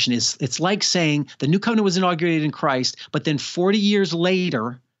Revelation is, it's like saying the new covenant was inaugurated in Christ, but then 40 years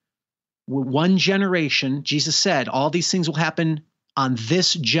later, one generation, Jesus said, all these things will happen on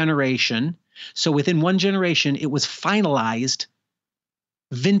this generation. So within one generation, it was finalized,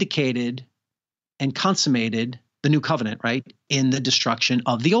 vindicated, and consummated, the new covenant, right, in the destruction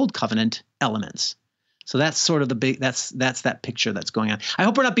of the old covenant elements. So that's sort of that's that picture that's going on. I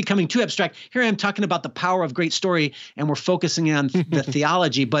hope we're not becoming too abstract. Here I am talking about the power of great story, and we're focusing on the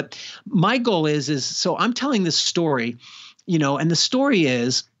theology. But my goal is so I'm telling this story, and the story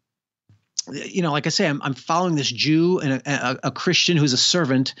is, like I say, I'm following this Jew and a Christian who's a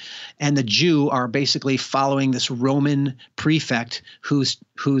servant, and the Jew are basically following this Roman prefect who's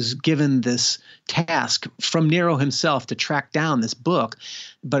given this task from Nero himself to track down this book.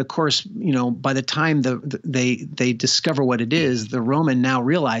 But of course, by the time they discover what it is, the Roman now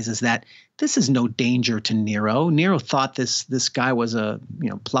realizes that this is no danger to Nero. Nero thought this guy was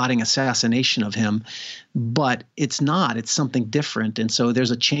plotting assassination of him, but it's not. It's something different. And so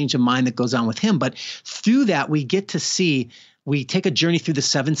there's a change of mind that goes on with him. But through that, we take a journey through the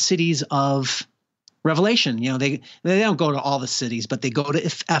 7 cities of Revelation. They don't go to all the cities, but they go to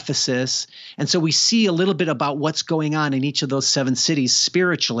Ephesus. And so we see a little bit about what's going on in each of those 7 cities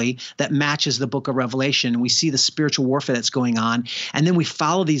spiritually that matches the book of Revelation. We see the spiritual warfare that's going on. And then we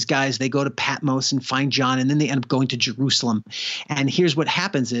follow these guys. They go to Patmos and find John, and then they end up going to Jerusalem. And here's what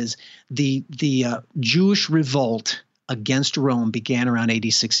happens is the Jewish revolt against Rome began around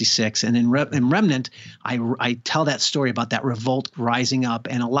AD 66. And in Remnant, I tell that story about that revolt rising up.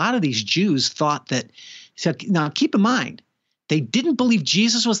 And a lot of these Jews thought that, now keep in mind, they didn't believe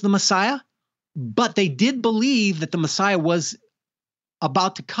Jesus was the Messiah, but they did believe that the Messiah was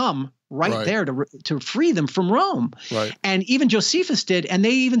about to come right there to free them from Rome. Right. And even Josephus did, and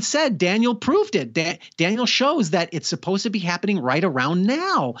they even said Daniel proved it. Daniel shows that it's supposed to be happening right around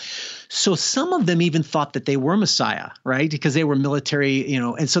now. So some of them even thought that they were Messiah, right? Because they were military,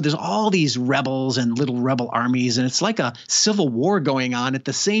 and so there's all these rebels and little rebel armies, and it's like a civil war going on at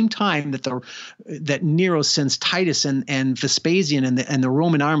the same time that Nero sends Titus and Vespasian and the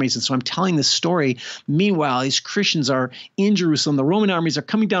Roman armies. And so I'm telling this story. Meanwhile, these Christians are in Jerusalem. The Roman armies are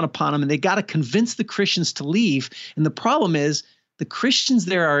coming down upon them, and they got to convince the Christians to leave. And the problem is the Christians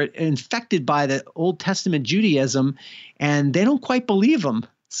there are infected by the Old Testament Judaism, and they don't quite believe them.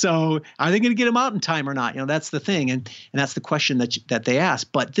 So are they going to get him out in time or not? That's the thing. And that's the question that they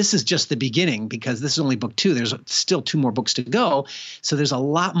ask. But this is just the beginning, because this is only book 2. There's still 2 more books to go. So there's a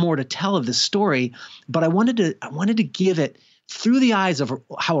lot more to tell of this story. But I wanted to give it through the eyes of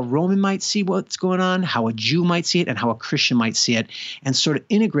how a Roman might see what's going on, how a Jew might see it, and how a Christian might see it, and sort of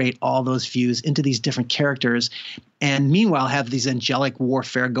integrate all those views into these different characters. And meanwhile, have these angelic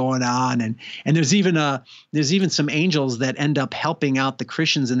warfare going on, and there's even some angels that end up helping out the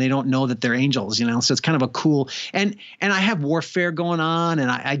Christians, and they don't know that they're angels, So it's kind of a cool and I have warfare going on, and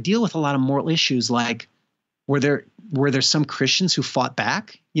I deal with a lot of moral issues, like were there some Christians who fought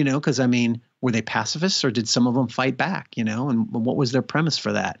back, because were they pacifists, or did some of them fight back, and what was their premise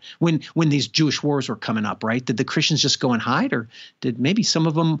for that? When these Jewish wars were coming up, right? Did the Christians just go and hide, or did maybe some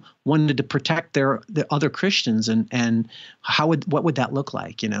of them wanted to protect the other Christians, and what would that look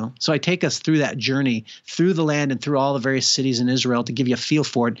like, So I take us through that journey through the land and through all the various cities in Israel to give you a feel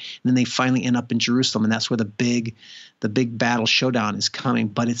for it. And then they finally end up in Jerusalem, and that's where the big battle showdown is coming,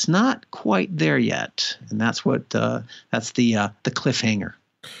 but it's not quite there yet. And that's that's the cliffhanger.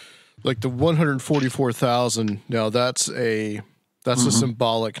 Like the 144,000. Now that's a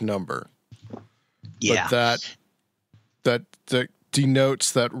symbolic number. Yeah. But that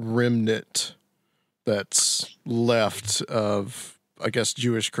denotes that remnant that's left of, I guess,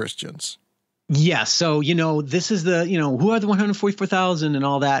 Jewish Christians. Yeah. So, this is the, who are the 144,000 and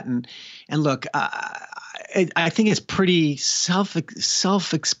all that. And look, I think it's pretty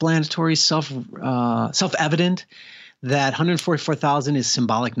self-explanatory, self-evident that 144,000 is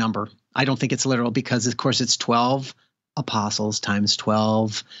symbolic number. I don't think it's literal, because, of course, it's 12 apostles times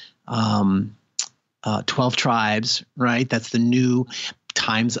 12 tribes, right? That's the new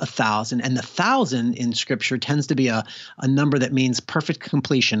times 1,000. And the 1,000 in Scripture tends to be a number that means perfect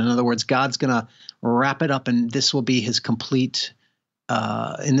completion. In other words, God's going to wrap it up, and this will be his complete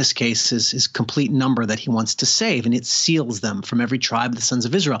in this case, his complete number that he wants to save, and it seals them from every tribe of the sons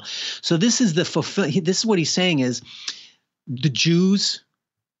of Israel. So this is this is what he's saying is the Jews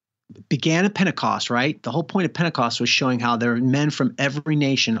began at Pentecost, right? The whole point of Pentecost was showing how there are men from every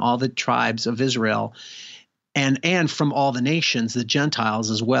nation, all the tribes of Israel, and from all the nations, the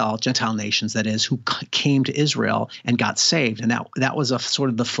Gentiles as well, Gentile nations, that is, who came to Israel and got saved. And that was a sort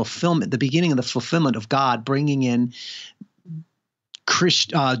of the fulfillment, the beginning of the fulfillment of God bringing in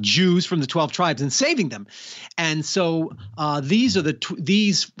Jews from the 12 tribes and saving them. And so these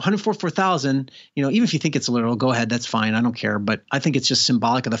 144,000, even if you think it's literal, go ahead, that's fine. I don't care. But I think it's just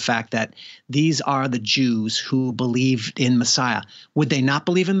symbolic of the fact that these are the Jews who believed in Messiah. Would they not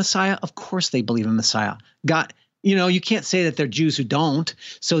believe in Messiah? Of course they believe in Messiah. God, you can't say that they're Jews who don't.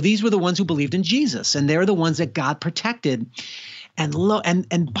 So these were the ones who believed in Jesus, and they're the ones that God protected. And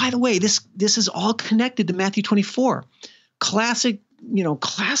by the way, this is all connected to Matthew 24. Classic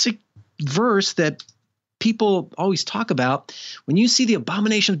verse that people always talk about. When you see the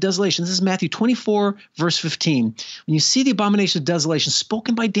abomination of desolation, this is Matthew 24, verse 15. When you see the abomination of desolation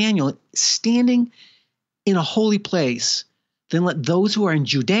spoken by Daniel standing in a holy place, then let those who are in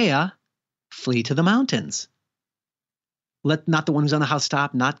Judea flee to the mountains. Let not the one who's on the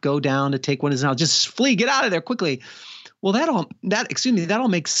housetop not go down to take one of his house. Just flee, get out of there quickly. Well, that all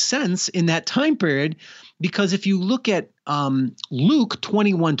makes sense in that time period, because if you look at Luke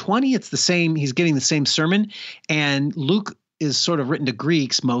 21:20, it's the same. He's getting the same sermon, and Luke is sort of written to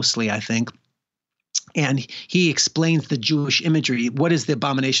Greeks mostly, I think. And he explains the Jewish imagery. What is the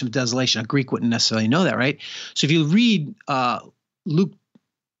abomination of desolation? A Greek wouldn't necessarily know that, right? So if you read Luke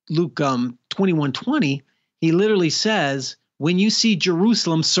 21:20, he literally says, when you see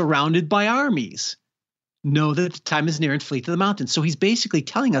Jerusalem surrounded by armies, know that the time is near and flee to the mountains. So he's basically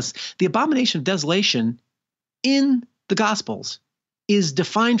telling us the abomination of desolation in the Gospels is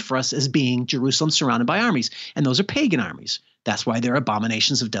defined for us as being Jerusalem surrounded by armies. And those are pagan armies. That's why they're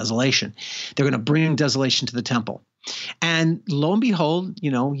abominations of desolation. They're going to bring desolation to the temple. And lo and behold,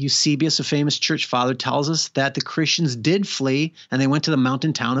 Eusebius, a famous church father, tells us that the Christians did flee, and they went to the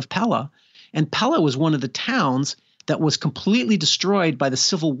mountain town of Pella. And Pella was one of the towns that was completely destroyed by the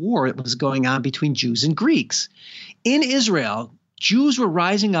civil war that was going on between Jews and Greeks. In Israel, Jews were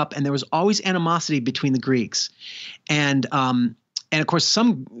rising up, and there was always animosity between the Greeks. And of course,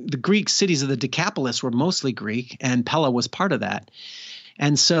 the Greek cities of the Decapolis were mostly Greek, and Pella was part of that.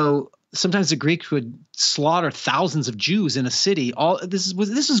 And so sometimes the Greeks would slaughter thousands of Jews in a city. This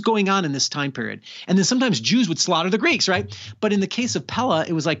was going on in this time period. And then sometimes Jews would slaughter the Greeks, right? But in the case of Pella,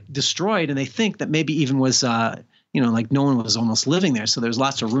 it was like destroyed, and they think that maybe even was like no one was almost living there. So there's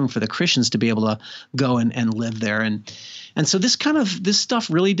lots of room for the Christians to be able to go and live there. And so this stuff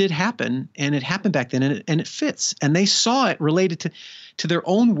really did happen, and it happened back then, and it fits. And they saw it related to their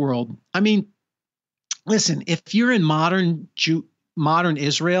own world. I mean, listen, if you're in modern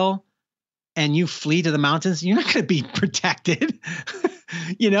Israel and you flee to the mountains, you're not going to be protected.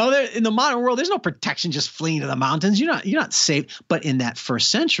 In the modern world, there's no protection just fleeing to the mountains. You're not safe. But in that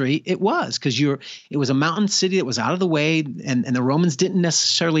first century, it was, because it was a mountain city that was out of the way, and the Romans didn't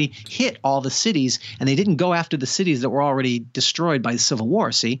necessarily hit all the cities, and they didn't go after the cities that were already destroyed by the Civil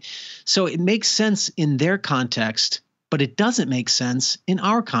War. See, so it makes sense in their context, but it doesn't make sense in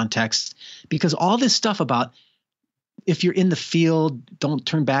our context, because all this stuff about, if you're in the field, don't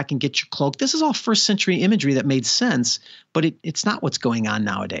turn back and get your cloak. This is all first century imagery that made sense, but it's not what's going on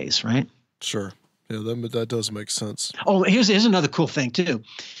nowadays, right? Sure. Yeah, that does make sense. Oh, here's another cool thing too.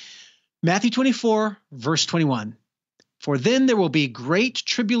 Matthew 24, verse 21. For then there will be great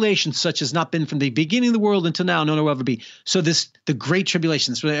tribulation, such as not been from the beginning of the world until now, nor will ever be. So the great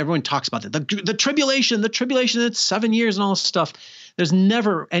tribulation, that's what everyone talks about. The tribulation, that's 7 years and all this stuff. There's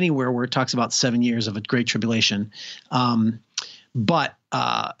never anywhere where it talks about 7 years of a great tribulation. But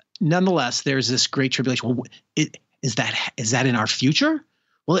nonetheless, there's this great tribulation. Well, is that in our future?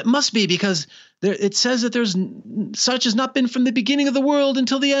 Well, it must be, because it says that there's such has not been from the beginning of the world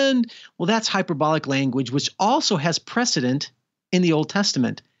until the end. Well, that's hyperbolic language, which also has precedent in the Old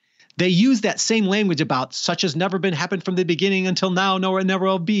Testament. They use that same language about such has never been happened from the beginning until now, nor never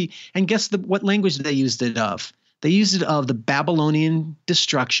will be. And guess what language they used it of? They used it of the Babylonian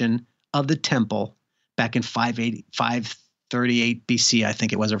destruction of the temple back in 538 BC, I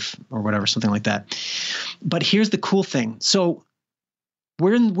think it was, or whatever, something like that. But here's the cool thing. So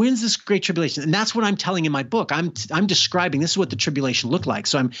when's this great tribulation? And that's what I'm telling in my book. I'm describing this is what the tribulation looked like.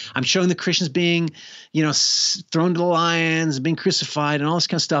 So I'm showing the Christians being, thrown to the lions, being crucified, and all this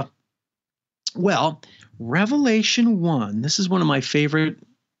kind of stuff. Well, Revelation 1, this is one of my favorite.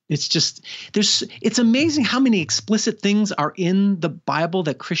 It's amazing how many explicit things are in the Bible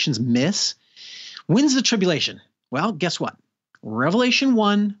that Christians miss. When's the tribulation? Well, guess what? Revelation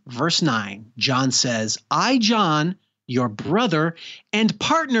 1, verse 9, John says, I, John, your brother and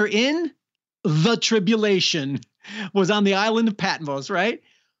partner in the tribulation, was on the island of Patmos, right?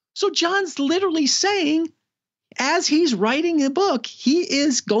 So John's literally saying, as he's writing a book, he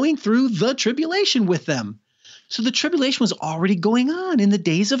is going through the tribulation with them. So the tribulation was already going on in the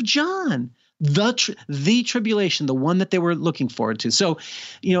days of John. The tribulation, the one that they were looking forward to. So,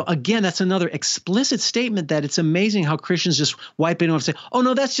 again, that's another explicit statement that it's amazing how Christians just wipe it over and say, oh,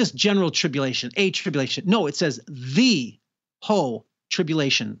 no, that's just general tribulation, a tribulation. No, it says the ho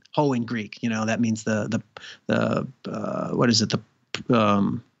tribulation, ho in Greek. That means the what is it?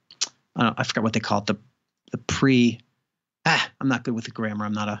 I forgot what they call it. The pre. I'm not good with the grammar.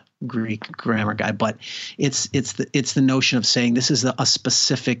 I'm not a Greek grammar guy, but it's the notion of saying this is a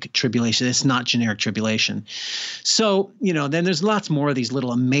specific tribulation. It's not generic tribulation. So, then there's lots more of these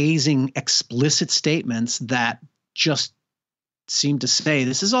little amazing explicit statements that just seem to say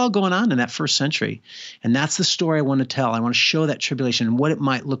this is all going on in that first century. And that's the story I want to tell. I want to show that tribulation and what it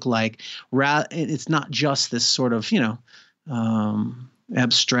might look like. It's not just this sort of,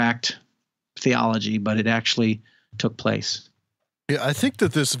 abstract theology, but it actually took place. Yeah, I think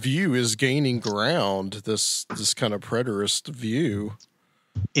that this view is gaining ground, this kind of preterist view.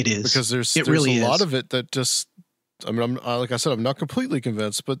 It is. Because there's really a lot of it that just, like I said, I'm not completely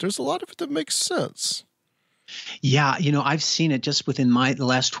convinced, but there's a lot of it that makes sense. Yeah, I've seen it just within the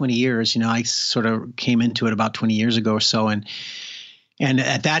last 20 years. I sort of came into it about 20 years ago or so, and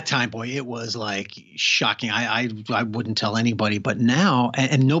at that time, boy, it was like shocking. I wouldn't tell anybody, but now,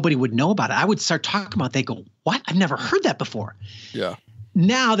 and nobody would know about it. I would start talking about it. They go, what? I've never heard that before. Yeah.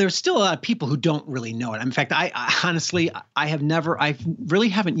 Now there's still a lot of people who don't really know it. In fact, I honestly, I really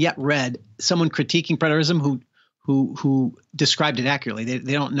haven't yet read someone critiquing preterism who described it accurately.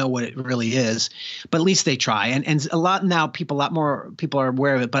 They don't know what it really is, but at least they try. And a lot more people are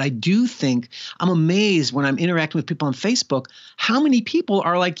aware of it. But I do think I'm amazed when I'm interacting with people on Facebook, how many people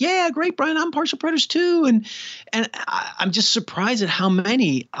are like, yeah, great, Brian, I'm partial preterist too. And I'm just surprised at how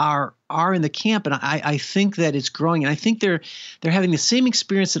many are in the camp. And I think that it's growing. And I think they're having the same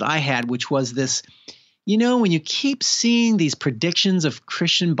experience that I had, which was this, when you keep seeing these predictions of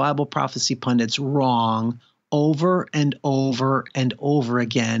Christian Bible prophecy pundits wrong over and over and over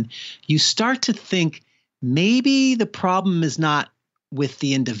again, you start to think maybe the problem is not with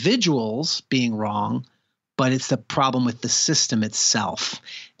the individuals being wrong, but it's the problem with the system itself.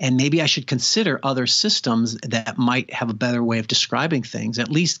 And maybe I should consider other systems that might have a better way of describing things.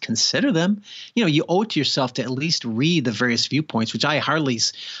 At least consider them. You owe it to yourself to at least read the various viewpoints, which I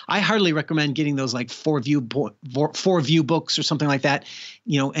hardly recommend getting those like four view books or something like that.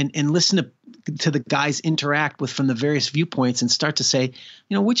 And listen to the guys interact with from the various viewpoints and start to say,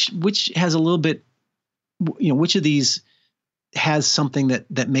 which has a little bit, which of these has something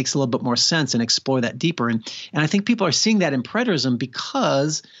that makes a little bit more sense, and explore that deeper. And I think people are seeing that in preterism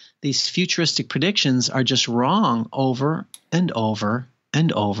because these futuristic predictions are just wrong over and over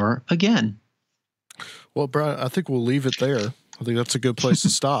and over again. Well, Brian, I think we'll leave it there. I think that's a good place to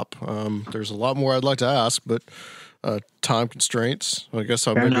stop. There's a lot more I'd like to ask, but time constraints. I guess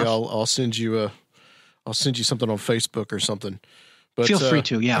I'll send you something on Facebook or something. But feel free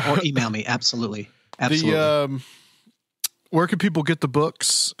to, or email me. Absolutely. Where can people get the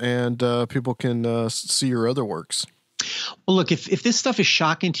books, and people can see your other works? Well, look, if this stuff is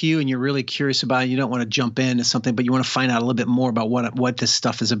shocking to you and you're really curious about it, you don't want to jump into something, but you want to find out a little bit more about what this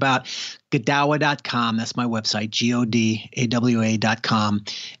stuff is about, Godawa.com. That's my website, GODAWA.com.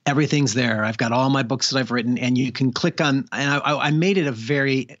 Everything's there. I've got all my books that I've written, and you can click on, and I made it a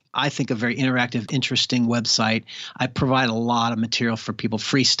very interactive, interesting website. I provide a lot of material for people,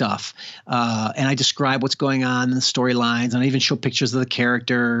 free stuff. And I describe what's going on in the storylines, and I even show pictures of the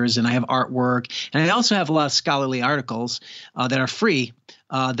characters, and I have artwork. And I also have a lot of scholarly articles that are free,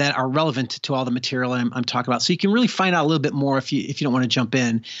 that are relevant to all the material I'm talking about. So you can really find out a little bit more if you don't want to jump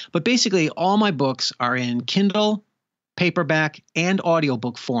in. But basically, all my books are in Kindle, paperback, and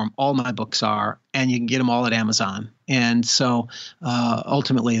audiobook form. All my books are, and you can get them all at Amazon. And so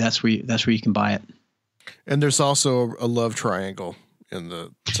ultimately, that's where you can buy it. And there's also a love triangle in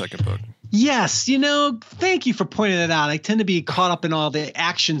the second book. Yes, thank you for pointing it out. I tend to be caught up in all the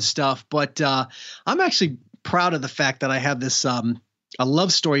action stuff, but I'm actually proud of the fact that I have this a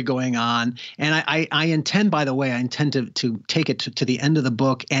love story going on. And I intend, by the way, to take it to the end of the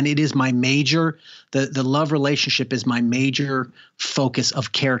book. And it is my major, the love relationship is my major focus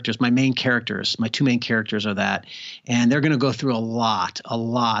of characters. My main characters, my two main characters are that. And they're going to go through a lot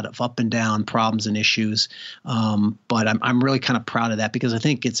of up and down problems and issues. But I'm really kind of proud of that, because I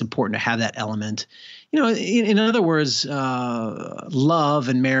think it's important to have that element. In other words, love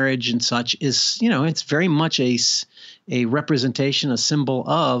and marriage and such is, it's very much a representation, a symbol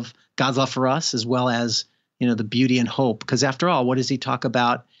of God's love for us, as well as, the beauty and hope. Because after all, what does he talk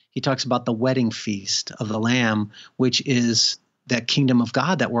about? He talks about the wedding feast of the Lamb, which is that kingdom of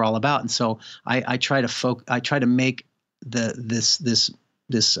God that we're all about. And so I try to make this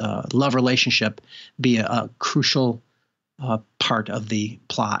love relationship be a crucial part of the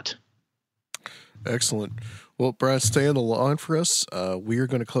plot. Excellent. Well, Brad, stay on the line for us. We are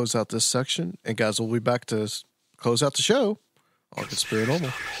going to close out this section, and guys, we'll be back to close out the show on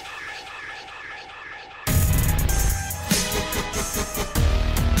Conspirinormal.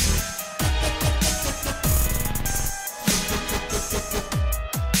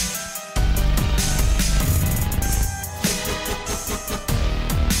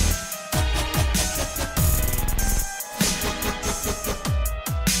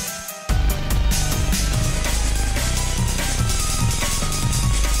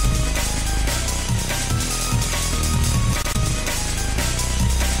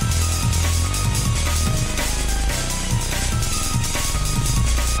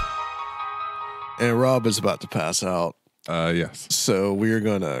 And Rob is about to pass out. Yes. So we are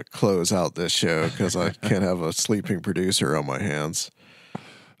going to close out this show because I can't have a sleeping producer on my hands.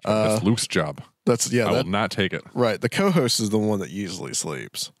 That's Luke's job. I will not take it. Right. The co-host is the one that usually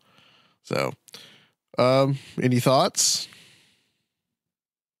sleeps. So, any thoughts?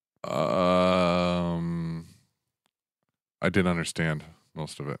 I did understand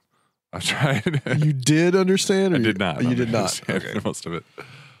most of it. I tried. You did understand? I did not. You did not. Okay. Most of it.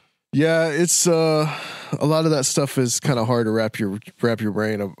 Yeah, it's a lot of that stuff is kind of hard to wrap your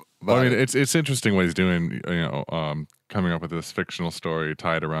brain about. Well, I mean, it's interesting what he's doing. Coming up with this fictional story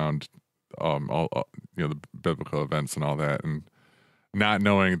tied around, all the biblical events and all that, and not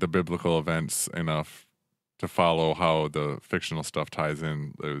knowing the biblical events enough to follow how the fictional stuff ties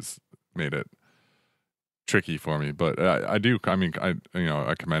in. Made it tricky for me, but I do. I mean, I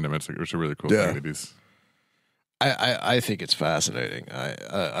commend him. It's a really cool thing that he's. I think it's fascinating.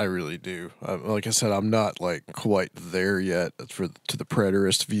 I really do. Like I said, I'm not like quite there yet to the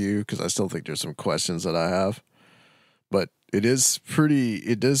preterist view, because I still think there's some questions that I have. But it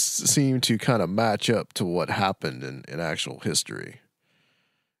does seem to kind of match up to what happened in actual history.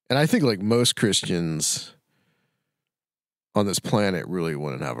 And I think like most Christians on this planet really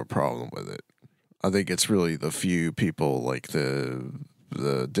wouldn't have a problem with it. I think it's really the few people like the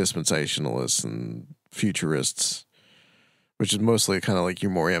dispensationalists and futurists, which is mostly kind of like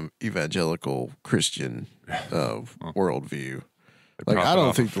your more evangelical Christian worldview. Like I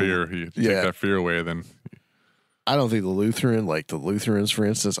don't think fear. You take that fear away, then I don't think the Lutherans, for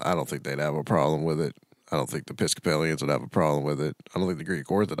instance, I don't think they'd have a problem with it. I don't think the Episcopalians would have a problem with it. I don't think the Greek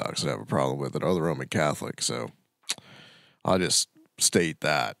Orthodox would have a problem with it, or the Roman Catholic. So I'll just state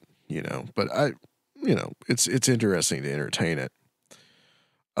that, But it's interesting to entertain it.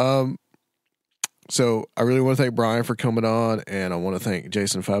 So I really want to thank Brian for coming on, and I want to thank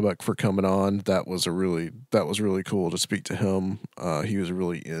Jason Fabok for coming on. That was really cool to speak to him. He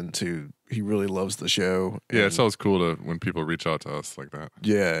really loves the show. Yeah, it's always cool when people reach out to us like that.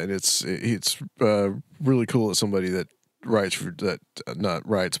 Yeah, and it's really cool that somebody that draws for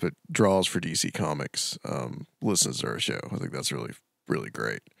DC Comics listens to our show. I think that's really, really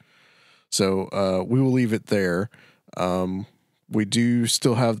great. So we will leave it there. We do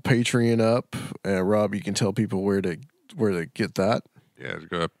still have the Patreon up. Rob, you can tell people where to get that. Yeah,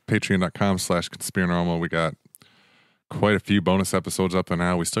 go to patreon.com/Conspirinormal. We got quite a few bonus episodes up there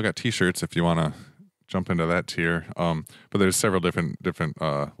now. We still got t-shirts if you want to jump into that tier. But there's several different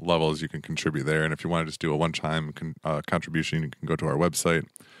levels you can contribute there. And if you want to just do a one-time contribution, you can go to our website.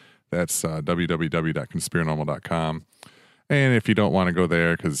 That's www.conspirinormal.com. And if you don't want to go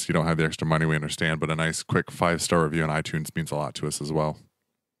there because you don't have the extra money, we understand. But a nice, quick 5-star review on iTunes means a lot to us as well.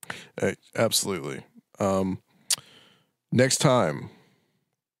 Absolutely. Next time,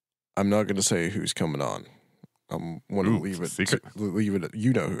 I'm not going to say who's coming on. I'm going to leave it.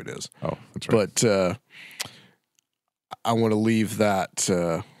 You know who it is. Oh, that's right. But I want to leave that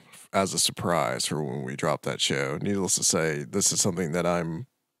as a surprise for when we drop that show. Needless to say, this is something that I'm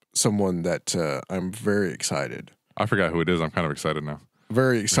very excited. I forgot who it is. I'm kind of excited now.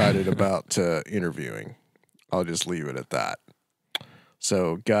 Very excited about interviewing. I'll just leave it at that.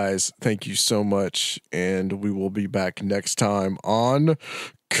 So, guys, thank you so much, and we will be back next time on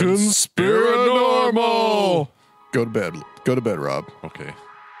Conspirinormal. Go to bed, Rob. Okay.